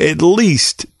had at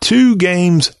least 2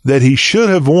 games that he should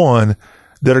have won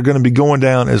that are going to be going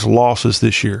down as losses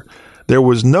this year. There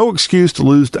was no excuse to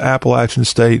lose to Appalachian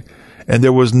State, and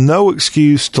there was no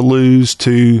excuse to lose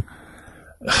to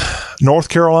North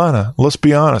Carolina. Let's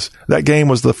be honest. That game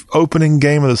was the opening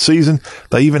game of the season.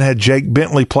 They even had Jake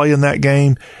Bentley play in that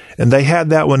game, and they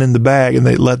had that one in the bag, and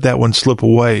they let that one slip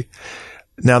away.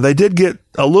 Now, they did get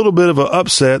a little bit of an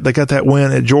upset. They got that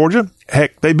win at Georgia.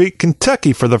 Heck, they beat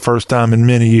Kentucky for the first time in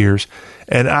many years,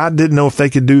 and I didn't know if they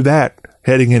could do that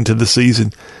heading into the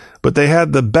season. But they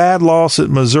had the bad loss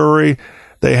at Missouri.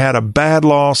 They had a bad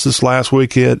loss this last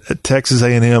week at Texas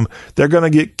A&M. They're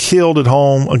going to get killed at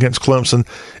home against Clemson,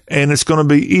 and it's going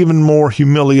to be even more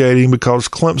humiliating because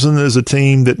Clemson is a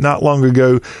team that not long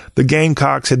ago the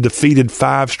Gamecocks had defeated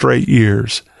 5 straight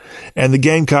years, and the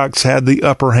Gamecocks had the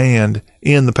upper hand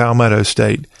in the Palmetto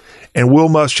State. And Will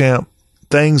Muschamp,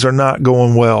 things are not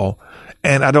going well,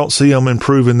 and I don't see them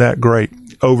improving that great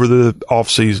over the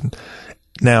offseason.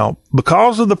 Now,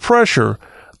 because of the pressure,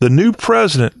 the new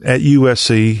president at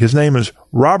USC, his name is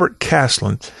Robert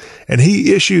Caslen, and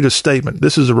he issued a statement.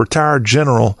 This is a retired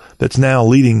general that's now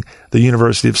leading the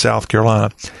University of South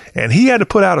Carolina. And he had to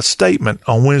put out a statement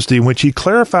on Wednesday in which he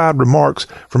clarified remarks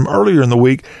from earlier in the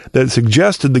week that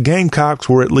suggested the Gamecocks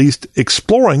were at least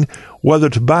exploring whether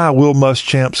to buy Will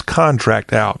Muschamp's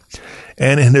contract out.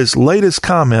 And in his latest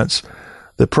comments,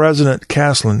 the president,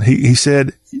 Caslen, he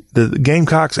said the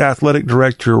Gamecocks athletic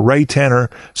director, Ray Tanner,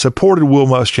 supported Will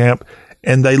Muschamp,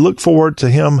 and they look forward to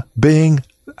him being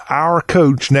our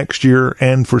coach next year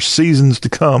and for seasons to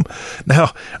come.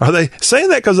 Now, are they saying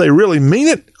that because they really mean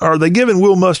it, or are they giving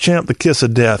Will Muschamp the kiss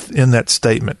of death in that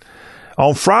statement?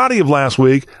 On Friday of last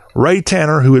week, Ray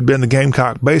Tanner, who had been the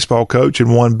Gamecock baseball coach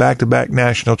and won back-to-back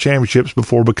national championships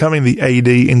before becoming the AD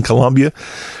in Columbia,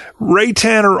 Ray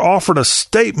Tanner offered a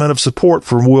statement of support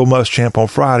for Will Muschamp on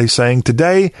Friday, saying,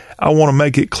 "Today, I want to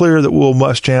make it clear that Will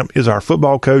Muschamp is our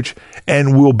football coach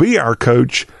and will be our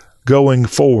coach going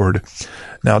forward."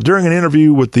 Now, during an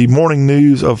interview with the Morning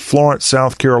News of Florence,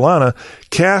 South Carolina,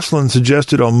 Caslen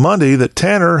suggested on Monday that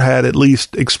Tanner had at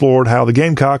least explored how the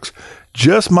Gamecocks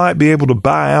just might be able to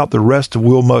buy out the rest of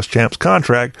Will Muschamp's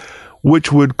contract,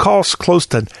 which would cost close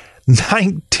to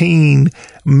 $19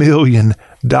 million.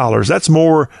 That's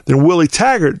more than Willie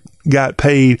Taggart got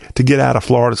paid to get out of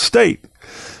Florida State.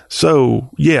 So,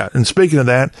 yeah, and speaking of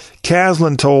that,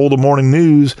 Caslen told the Morning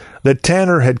News that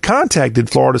Tanner had contacted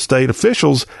Florida State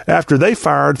officials after they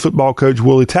fired football coach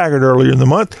Willie Taggart earlier in the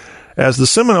month, as the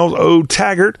Seminoles owed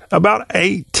Taggart about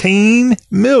 $18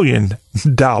 million.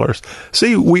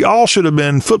 See, we all should have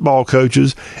been football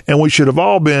coaches, and we should have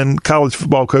all been college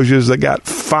football coaches that got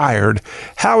fired.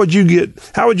 How would you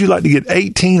like to get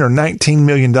 $18 or $19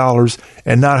 million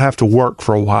and not have to work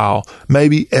for a while,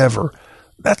 maybe ever?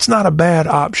 That's not a bad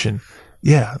option.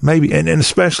 Yeah, maybe, and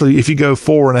especially if you go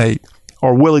 4-8,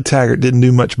 or Willie Taggart didn't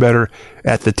do much better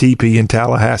at the TP in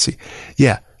Tallahassee.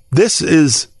 Yeah, this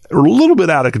is a little bit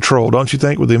out of control, don't you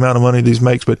think, with the amount of money these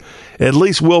makes? But at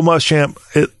least Will Muschamp,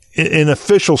 in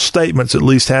official statements, at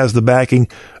least has the backing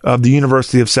of the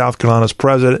University of South Carolina's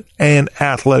president and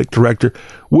athletic director.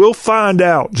 We'll find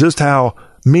out just how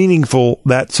meaningful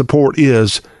that support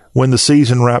is when the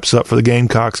season wraps up for the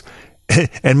Gamecocks.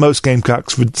 And most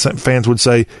Gamecocks fans would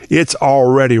say it's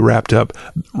already wrapped up.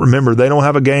 Remember, they don't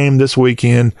have a game this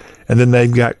weekend, and then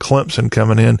they've got Clemson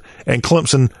coming in, and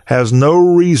Clemson has no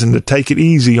reason to take it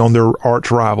easy on their arch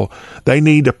rival. They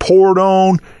need to pour it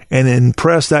on and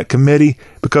impress that committee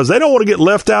because they don't want to get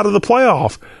left out of the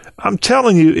playoff. I'm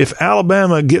telling you, if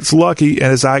Alabama gets lucky,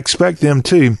 and as I expect them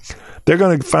to, they're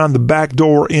going to find the back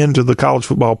door into the college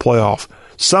football playoff.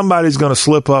 Somebody's going to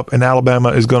slip up, and Alabama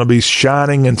is going to be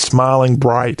shining and smiling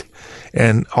bright,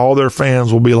 and all their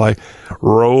fans will be like,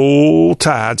 "Roll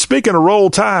Tide." Speaking of Roll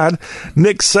Tide,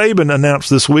 Nick Saban announced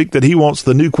this week that he wants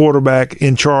the new quarterback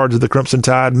in charge of the Crimson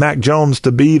Tide, Mac Jones,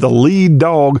 to be the lead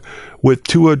dog with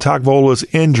Tua Tagovailoa's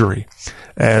injury.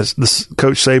 as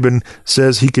Coach Saban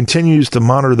says he continues to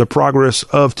monitor the progress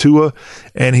of Tua,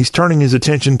 and he's turning his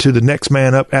attention to the next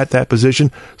man up at that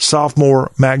position,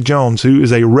 sophomore Mac Jones, who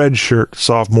is a redshirt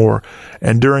sophomore.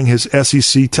 And during his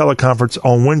SEC teleconference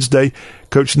on Wednesday,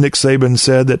 Coach Nick Saban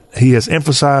said that he has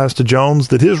emphasized to Jones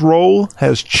that his role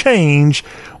has changed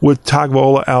with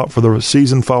Tagovailoa out for the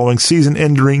season following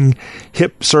season-ending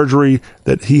hip surgery,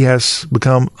 that he has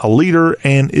become a leader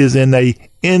and is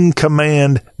in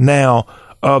command now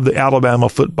of the Alabama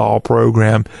football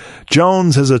program.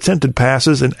 Jones has attempted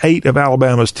passes in 8 of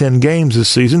Alabama's 10 games this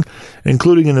season,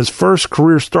 including in his first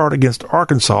career start against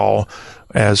Arkansas.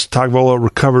 As Tagovailoa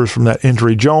recovers from that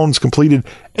injury, Jones completed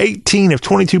 18 of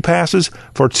 22 passes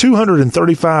for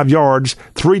 235 yards,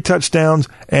 3 touchdowns,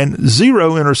 and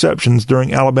 0 interceptions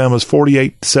during Alabama's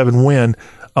 48-7 win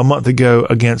a month ago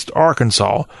against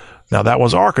Arkansas. Now, that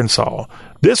was Arkansas.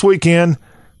 This weekend,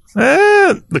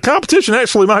 the competition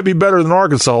actually might be better than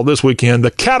Arkansas this weekend.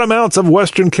 The Catamounts of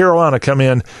Western Carolina come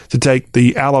in to take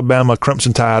the Alabama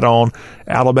Crimson Tide on.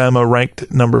 Alabama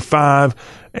ranked number 5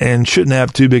 and shouldn't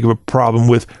have too big of a problem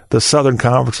with the Southern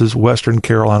Conference's Western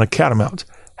Carolina Catamounts.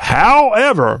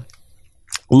 However,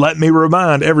 let me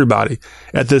remind everybody,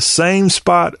 at this same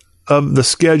spot of the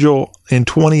schedule in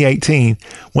 2018,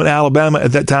 when Alabama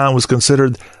at that time was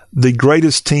considered the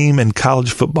greatest team in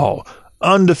college football,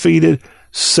 undefeated,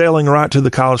 sailing right to the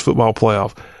college football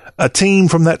playoff. A team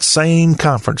from that same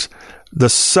conference, the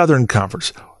Southern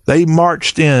Conference, they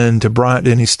marched into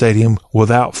Bryant-Denny Stadium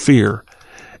without fear.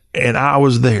 And I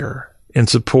was there in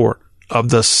support of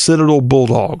the Citadel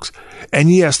Bulldogs. And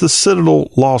yes, the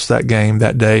Citadel lost that game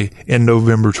that day in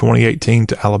November 2018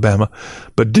 to Alabama.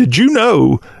 But did you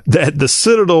know that the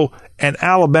Citadel and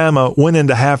Alabama went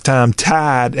into halftime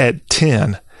tied at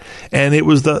 10? And it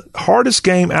was the hardest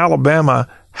game Alabama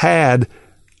had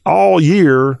all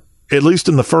year, at least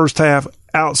in the first half,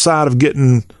 outside of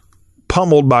getting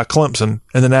pummeled by Clemson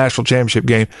in the national championship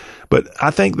game. But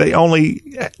I think there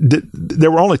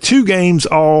were only 2 games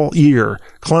all year.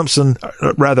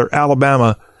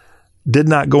 Alabama did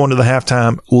not go into the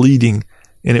halftime leading,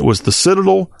 and it was the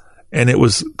Citadel and it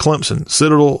was Clemson.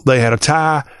 Citadel, they had a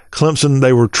tie. Clemson,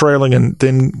 they were trailing and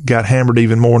then got hammered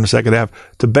even more in the second half.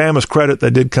 To Bama's credit, they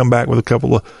did come back with a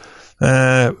couple of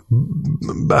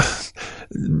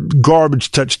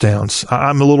garbage touchdowns.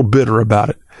 I'm a little bitter about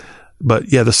it.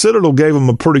 But yeah, the Citadel gave them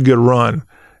a pretty good run.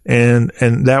 And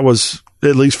that was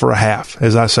at least for a half.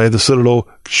 As I say, the Citadel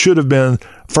should have been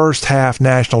first half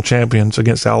national champions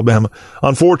against Alabama.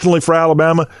 Unfortunately for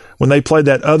Alabama, when they played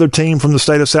that other team from the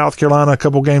state of South Carolina a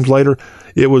couple games later,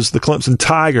 it was the Clemson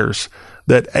Tigers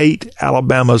that ate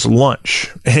Alabama's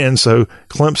lunch. And so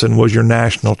Clemson was your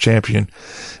national champion.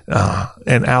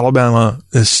 And Alabama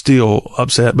is still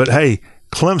upset. But hey,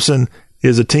 Clemson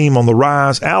is a team on the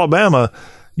rise. Alabama,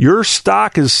 your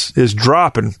stock is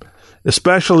dropping,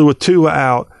 especially with Tua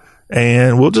out.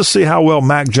 And we'll just see how well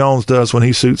Mac Jones does when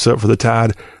he suits up for the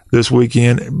Tide this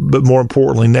weekend, but more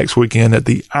importantly, next weekend at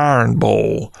the Iron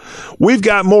Bowl. We've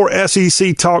got more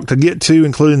SEC talk to get to,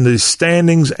 including the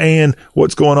standings and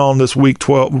what's going on this week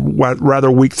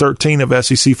 13 of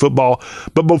SEC football.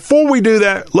 But before we do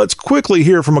that, let's quickly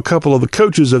hear from a couple of the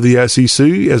coaches of the SEC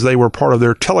as they were part of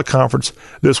their teleconference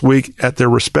this week at their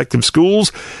respective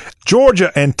schools.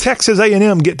 Georgia and Texas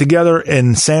A&M get together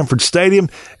in Sanford Stadium,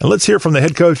 and let's hear from the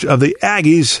head coach of the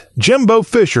Aggies, Jimbo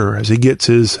Fisher, as he gets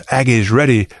his Aggies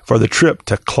ready for the trip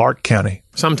to Clark County.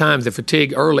 Sometimes the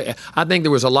fatigue early, I think there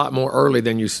was a lot more early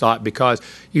than you thought because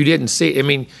you didn't see, I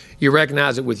mean, you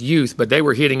recognize it with youth, but they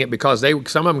were hitting it because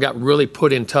some of them got really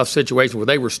put in tough situations where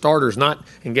they were starters, not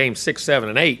in games 6, 7,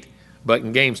 and 8, but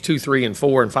in games 2, 3, and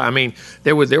 4, and 5. I mean,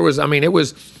 it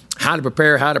was how to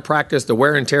prepare, how to practice, the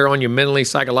wear and tear on you mentally,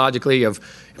 psychologically of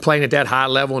playing at that high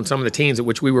level, and some of the teams at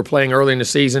which we were playing early in the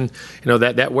season,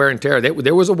 that wear and tear,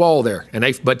 there was a wall there,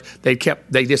 but they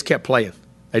just kept playing.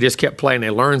 They just kept playing. They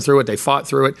learned through it. They fought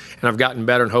through it, and I've gotten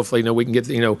better. And hopefully, we can get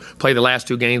play the last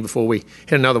 2 games before we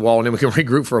hit another wall, and then we can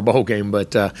regroup for a bowl game.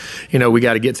 But we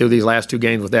got to get through these last 2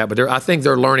 games with that. But I think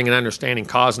they're learning and understanding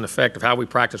cause and effect of how we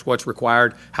practice, what's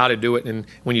required, how to do it, and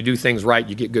when you do things right,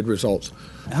 you get good results.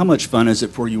 How much fun is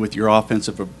it for you with your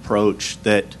offensive approach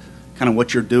that kind of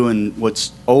what you're doing,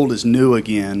 what's old is new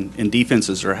again, and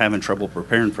defenses are having trouble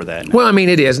preparing for that now? Well, I mean,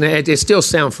 it is. And it's still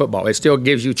sound football. It still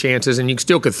gives you chances, and you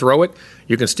still could throw it.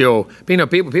 You can still,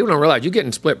 people don't realize you're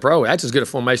getting split pro. That's as good a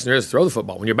formation there is to throw the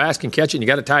football. When your backs can catch it and you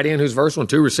got a tight end who's versatile and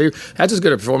 2 receivers, that's as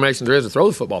good a formation there is to throw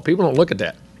the football. People don't look at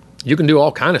that. You can do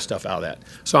all kind of stuff out of that.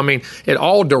 So, I mean, it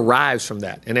all derives from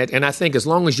that. And I think as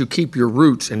long as you keep your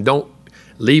roots and don't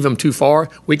leave them too far.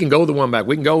 We can go the one back.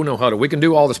 We can go no huddle. We can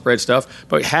do all the spread stuff.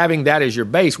 But having that as your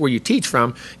base where you teach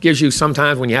from gives you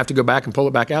sometimes when you have to go back and pull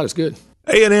it back out, it's good.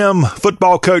 A&M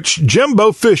football coach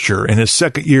Jimbo Fisher in his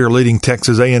second year leading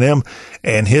Texas A&M,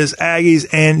 and his Aggies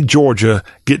and Georgia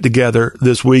get together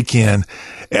this weekend.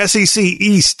 SEC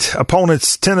East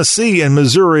opponents Tennessee and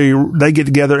Missouri, they get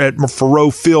together at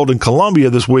Faurot Field in Columbia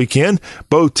this weekend.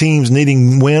 Both teams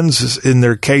needing wins in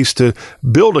their case to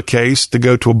build a case to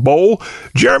go to a bowl.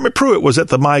 Jeremy Pruitt was at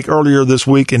the mic earlier this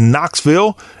week in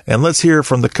Knoxville, and let's hear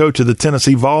from the coach of the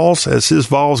Tennessee Vols as his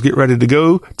Vols get ready to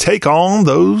go take on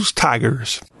those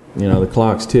Tigers. You know, the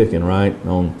clock's ticking, right,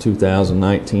 on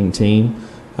 2019 team.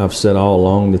 I've said all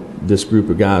along that this group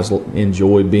of guys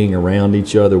enjoy being around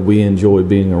each other. We enjoy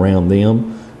being around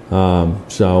them.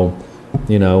 So,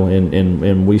 you know,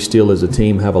 and we still as a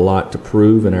team have a lot to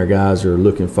prove, and our guys are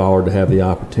looking forward to have the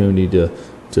opportunity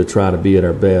to try to be at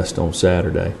our best on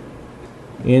Saturday.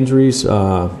 Injuries, you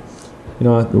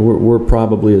know, we're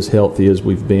probably as healthy as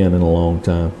we've been in a long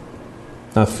time.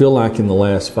 I feel like in the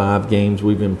last 5 games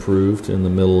we've improved in the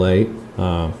middle 8.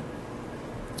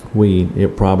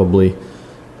 It probably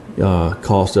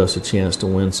cost us a chance to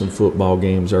win some football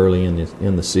games early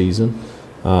in the season,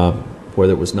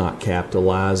 whether it was not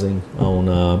capitalizing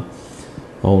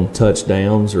on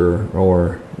touchdowns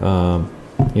or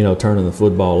you know, turning the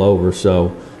football over,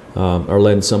 so or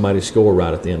letting somebody score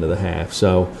right at the end of the half.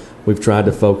 So we've tried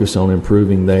to focus on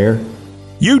improving there.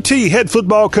 UT head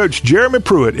football coach Jeremy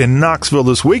Pruitt in Knoxville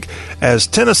this week as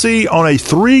Tennessee on a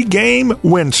 3-game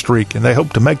win streak, and they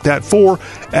hope to make that 4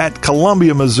 at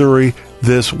Columbia, Missouri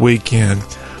this weekend.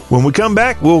 When we come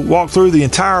back, we'll walk through the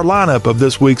entire lineup of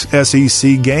this week's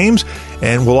SEC games,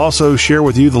 and we'll also share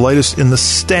with you the latest in the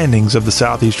standings of the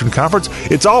Southeastern Conference.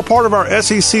 It's all part of our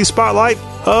SEC Spotlight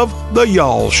of the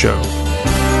Y'all Show.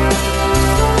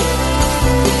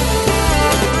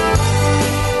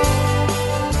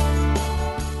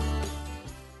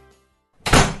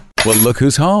 Well, look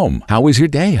who's home. How was your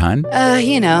day, hon?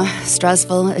 You know,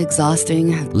 stressful,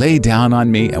 exhausting. Lay down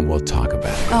on me and we'll talk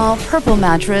about it. Oh, Purple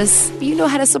Mattress, you know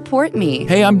how to support me.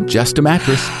 Hey, I'm just a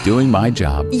mattress doing my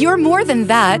job. You're more than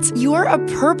that. You're a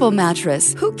Purple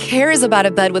Mattress. Who cares about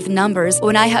a bed with numbers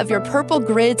when I have your Purple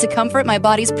Grid to comfort my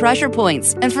body's pressure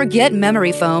points? And forget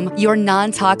memory foam. Your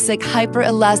non-toxic,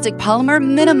 hyper-elastic polymer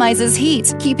minimizes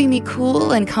heat, keeping me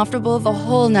cool and comfortable the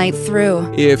whole night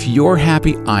through. If you're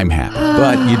happy, I'm happy.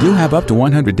 But you do have up to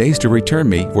 100 days to return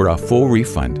me for a full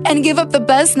refund. And give up the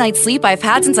best night's sleep I've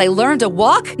had since I learned to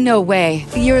walk? No way.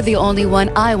 You're the only one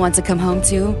I want to come home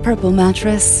to. Purple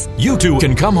Mattress. You too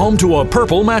can come home to a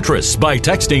Purple Mattress by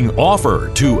texting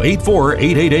OFFER to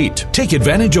 84888. Take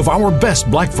advantage of our best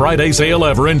Black Friday sale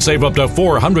ever and save up to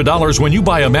 $400 when you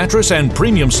buy a mattress and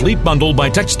premium sleep bundle by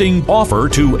texting OFFER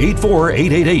to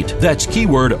 84888. That's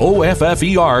keyword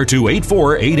OFFER to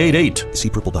 84888. See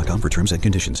purple.com for terms and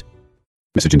conditions.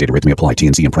 Message and data rates may apply.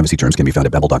 T&C and privacy terms can be found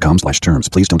at babbel.com/terms.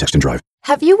 Please don't text and drive.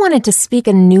 Have you wanted to speak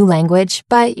a new language,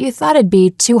 but you thought it'd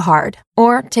be too hard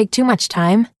or take too much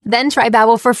time? Then try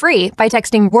Babbel for free by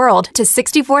texting WORLD to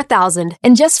 64,000.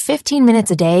 In just 15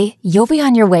 minutes a day, you'll be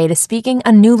on your way to speaking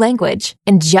a new language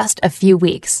in just a few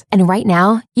weeks. And right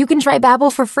now, you can try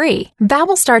Babbel for free.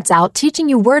 Babbel starts out teaching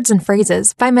you words and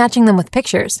phrases by matching them with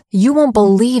pictures. You won't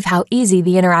believe how easy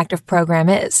the interactive program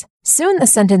is. Soon the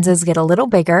sentences get a little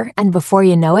bigger, and before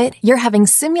you know it, you're having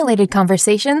simulated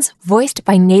conversations voiced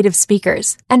by native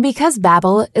speakers. And because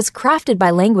Babbel is crafted by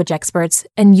language experts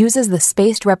and uses the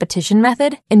spaced repetition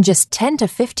method, in just 10 to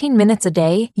 15 minutes a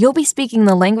day, you'll be speaking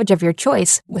the language of your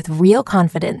choice with real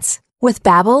confidence. With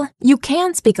Babbel, you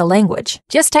can speak a language.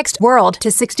 Just text WORLD to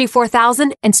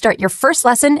 64,000 and start your first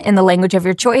lesson in the language of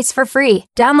your choice for free.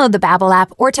 Download the Babbel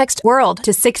app or text WORLD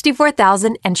to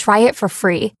 64,000 and try it for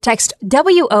free. Text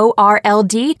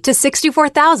WORLD to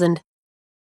 64,000.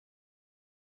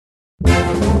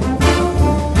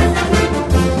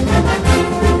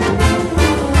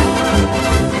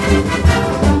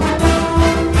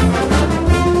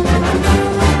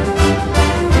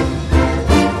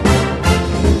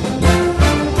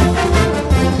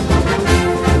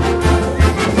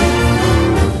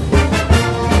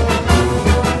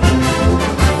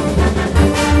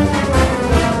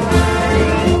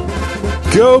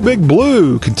 Go Big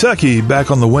Blue! Kentucky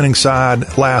back on the winning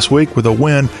side last week with a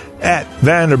win at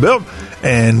Vanderbilt.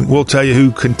 And we'll tell you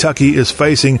who Kentucky is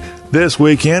facing this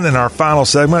weekend in our final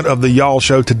segment of the Y'all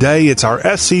Show today. It's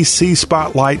our SEC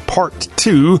Spotlight Part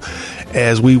 2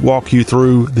 as we walk you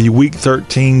through the Week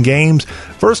 13 games.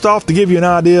 First off, to give you an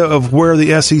idea of where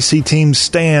the SEC teams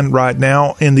stand right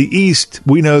now, in the East,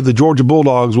 we know the Georgia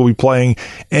Bulldogs will be playing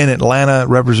in Atlanta,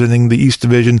 representing the East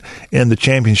Division in the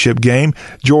championship game.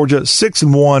 Georgia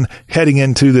 6-1 heading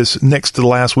into this next to the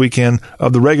last weekend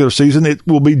of the regular season. It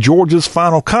will be Georgia's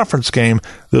final conference game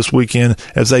this weekend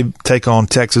as they take on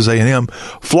Texas A&M.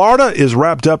 Florida is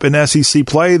wrapped up in SEC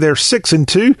play. They're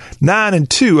 6-2,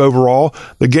 9-2 overall.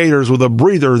 The Gators with a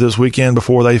breather this weekend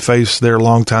before they face their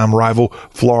longtime rival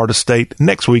Florida State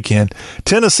next weekend.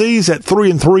 Tennessee's at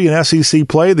 3-3 in SEC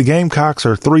play. The Gamecocks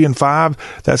are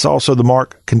 3-5. That's also the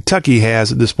mark Kentucky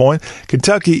has at this point.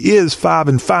 Kentucky is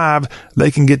 5-5.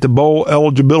 They can get to bowl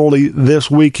eligibility this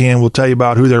weekend. We'll tell you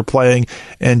about who they're playing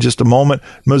in just a moment.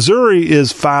 Missouri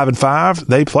is 5-5.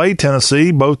 They play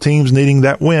Tennessee, both teams needing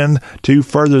that win to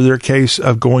further their case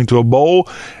of going to a bowl.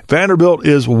 Vanderbilt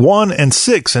is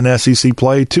 1-6 in SEC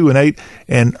play, 2-8,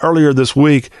 and earlier this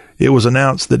week, it was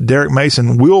announced that Derek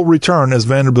Mason will return as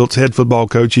Vanderbilt's head football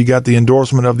coach. He got the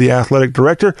endorsement of the athletic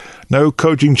director. No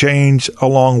coaching change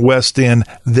along West End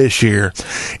this year.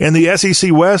 In the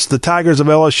SEC West, the Tigers of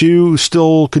LSU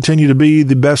still continue to be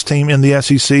the best team in the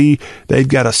SEC. They've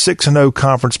got a 6-0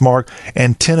 conference mark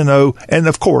and 10-0, and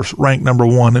of course, ranked number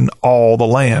 1 in all the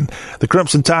land. The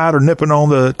Crimson Tide are nipping on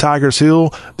the Tigers'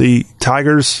 heel. The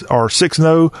Tigers are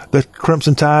 6-0. The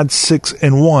Crimson Tide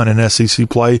 6-1 in SEC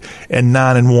play and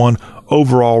 9-1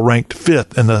 overall, ranked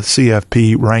 5th in the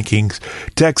CFP rankings.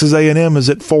 Texas A&M is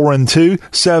at 4-2,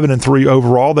 7-3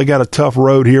 overall. They got a tough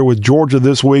road here with Georgia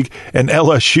this week and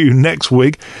LSU next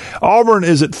week. Auburn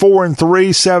is at 4-3,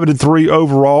 7-3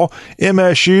 overall.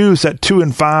 MSU is at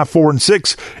 2-5,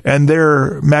 4-6, and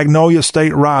their Magnolia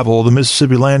State rival, the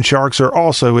Mississippi Land Sharks, are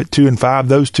also at 2-5.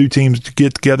 Those two teams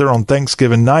get together on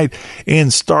Thanksgiving night in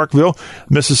Starkville.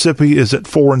 Mississippi is at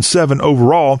 4-7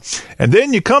 overall. And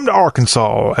then you come to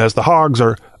Arkansas as the Hogs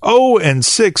are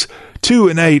 0-6,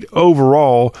 2-8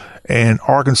 overall, and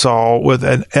Arkansas with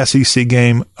an SEC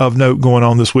game of note going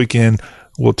on this weekend.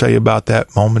 We'll tell you about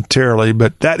that momentarily,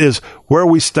 but that is where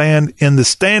we stand in the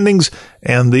standings,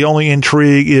 and the only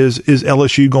intrigue is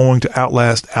LSU going to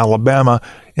outlast Alabama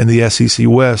in the SEC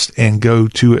West and go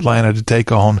to Atlanta to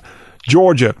take on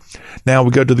Georgia. Now we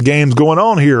go to the games going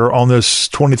on here on this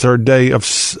 23rd day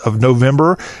of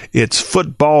November. It's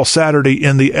football Saturday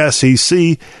in the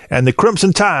SEC, and the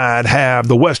Crimson Tide have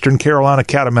the Western Carolina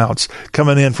Catamounts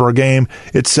coming in for a game.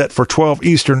 It's set for 12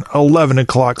 Eastern, 11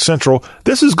 o'clock Central.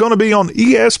 This is going to be on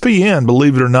ESPN,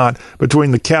 believe it or not, between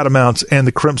the Catamounts and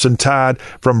the Crimson Tide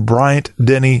from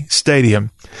Bryant-Denny Stadium.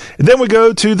 And then we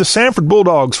go to the Sanford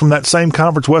Bulldogs from that same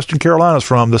conference Western Carolina's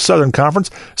from, the Southern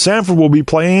Conference. Sanford will be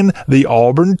playing the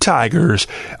Auburn Tigers.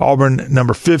 Auburn,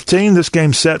 number 15. This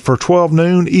game set for 12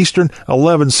 noon Eastern,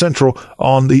 11 Central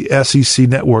on the SEC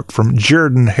Network from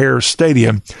Jordan-Hare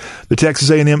Stadium. The Texas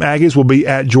A&M Aggies will be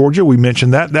at Georgia. We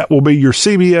mentioned that. That will be your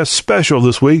CBS special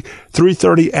this week,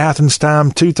 3:30 Athens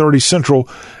time, 2:30 Central,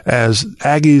 as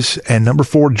Aggies and number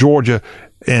 4 Georgia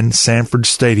in Sanford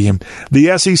Stadium.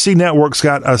 The SEC Network's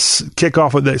got a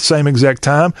kickoff at the same exact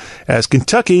time as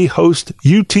Kentucky hosts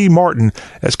UT Martin,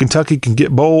 as Kentucky can get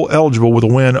bowl eligible with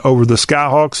a win over the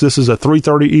Skyhawks. This is a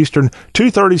 3:30 Eastern,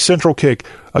 2:30 Central kick,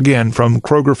 again from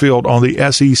Kroger Field on the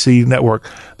SEC Network.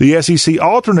 The SEC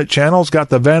alternate channel's got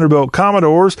the Vanderbilt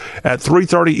Commodores at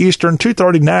 3:30 Eastern,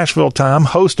 2:30 Nashville time,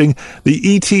 hosting the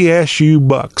ETSU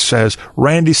Bucks, as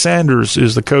Randy Sanders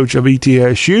is the coach of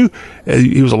ETSU.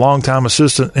 He was a longtime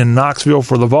assistant in Knoxville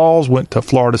for the Vols, went to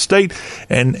Florida State,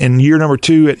 and in year number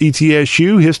 2 at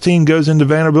ETSU, his team goes into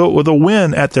Vanderbilt with a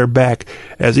win at their back,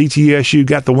 as ETSU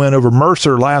got the win over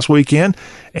Mercer last weekend,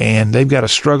 and they've got a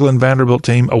struggling Vanderbilt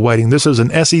team awaiting. This is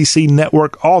an SEC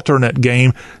Network alternate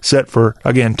game set for,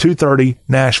 again, 2:30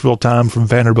 Nashville time from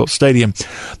Vanderbilt Stadium.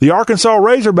 The Arkansas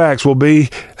Razorbacks will be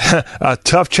a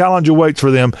tough challenge awaits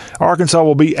for them. Arkansas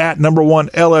will be at number 1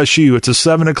 LSU. It's a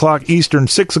 7 o'clock Eastern,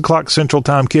 6 o'clock Central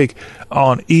time kick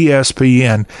on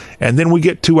ESPN. And then we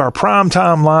get to our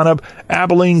primetime lineup.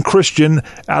 Abilene Christian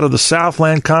out of the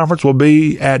Southland Conference will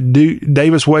be at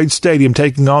Davis Wade Stadium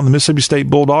taking on the Mississippi State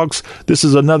Bulldogs. This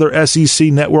is another SEC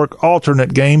Network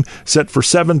alternate game set for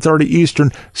 7:30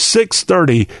 Eastern,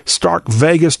 6:30 Stark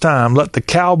Vegas time. Let the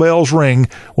cowbells ring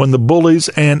when the Bullies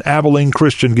and Abilene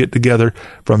Christian get together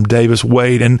from Davis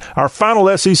Wade. And our final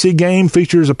SEC game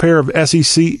features a pair of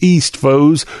SEC East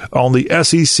foes on the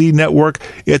SEC Network.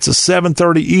 It's a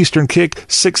 7:30 Eastern kick,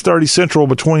 6:30 Central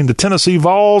between the Tennessee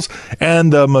Vols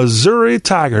and the Missouri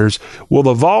Tigers. Will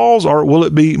the Vols, or will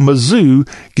it be Mizzou,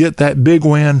 get that big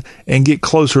win and get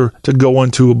closer to going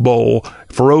to a bowl?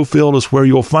 Faurot Field is where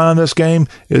you'll find this game.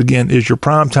 Again, is your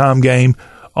primetime game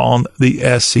on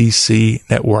the SEC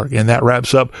network. And that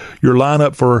wraps up your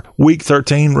lineup for Week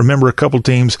 13. Remember, a couple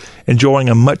teams enjoying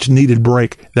a much-needed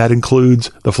break. That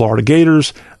includes the Florida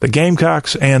Gators, the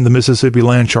Gamecocks, and the Mississippi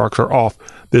Landsharks are off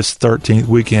this 13th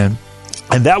weekend.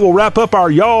 And that will wrap up our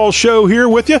Y'all Show here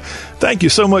with you. Thank you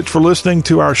so much for listening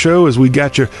to our show as we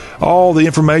got you all the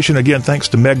information. Again, thanks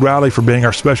to Meg Riley for being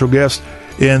our special guest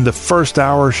in the first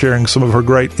hour, sharing some of her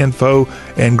great info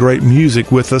and great music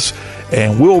with us.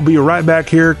 And we'll be right back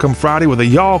here come Friday with a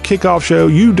Y'all Kickoff Show.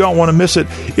 You don't want to miss it.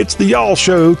 It's the Y'all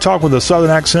Show, talk with a Southern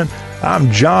accent. I'm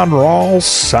John Rawls,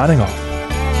 signing off.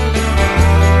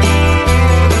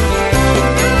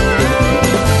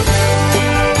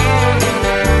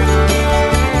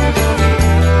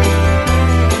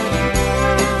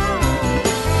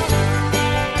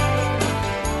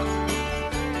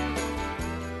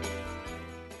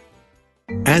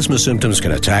 Asthma symptoms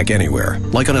can attack anywhere,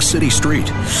 like on a city street.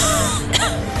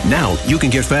 Now you can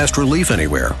get fast relief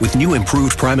anywhere with new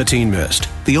improved Primatene Mist,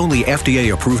 the only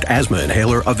FDA-approved asthma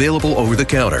inhaler available over the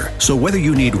counter. So whether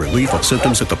you need relief of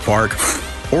symptoms at the park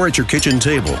or at your kitchen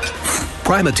table,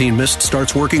 Primatene Mist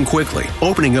starts working quickly,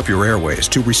 opening up your airways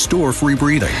to restore free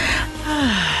breathing.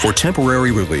 For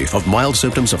temporary relief of mild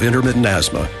symptoms of intermittent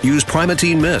asthma, use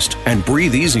Primatene Mist and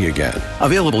breathe easy again.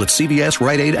 Available at CVS,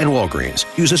 Rite Aid, and Walgreens.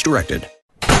 Use as directed.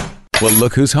 Well,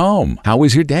 look who's home. How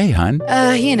was your day, hon?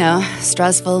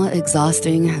 Stressful,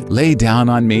 exhausting. Lay down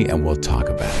on me and we'll talk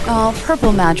about it. Oh,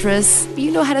 Purple Mattress,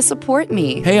 you know how to support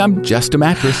me. Hey, I'm just a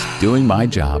mattress doing my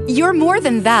job. You're more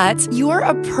than that. You're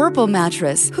a Purple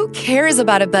Mattress. Who cares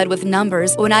about a bed with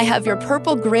numbers when I have your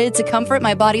Purple Grid to comfort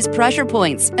my body's pressure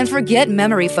points? And forget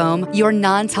memory foam. Your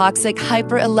non-toxic,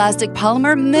 hyper-elastic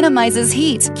polymer minimizes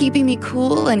heat, keeping me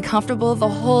cool and comfortable the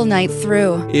whole night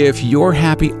through. If you're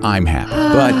happy, I'm happy.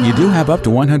 But you do have up to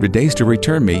 100 days to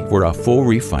return me for a full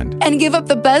refund. And give up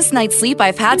the best night's sleep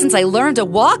I've had since I learned to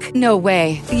walk? No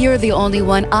way. You're the only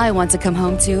one I want to come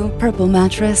home to. Purple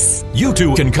Mattress. You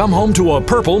too can come home to a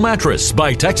Purple Mattress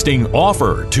by texting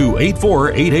OFFER to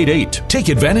 84888. Take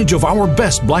advantage of our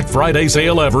best Black Friday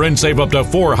sale ever and save up to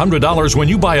 $400 when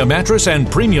you buy a mattress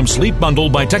and premium sleep bundle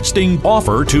by texting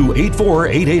OFFER to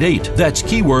 84888. That's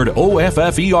keyword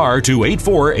OFFER to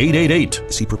 84888.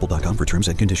 See purple.com for terms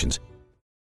and conditions.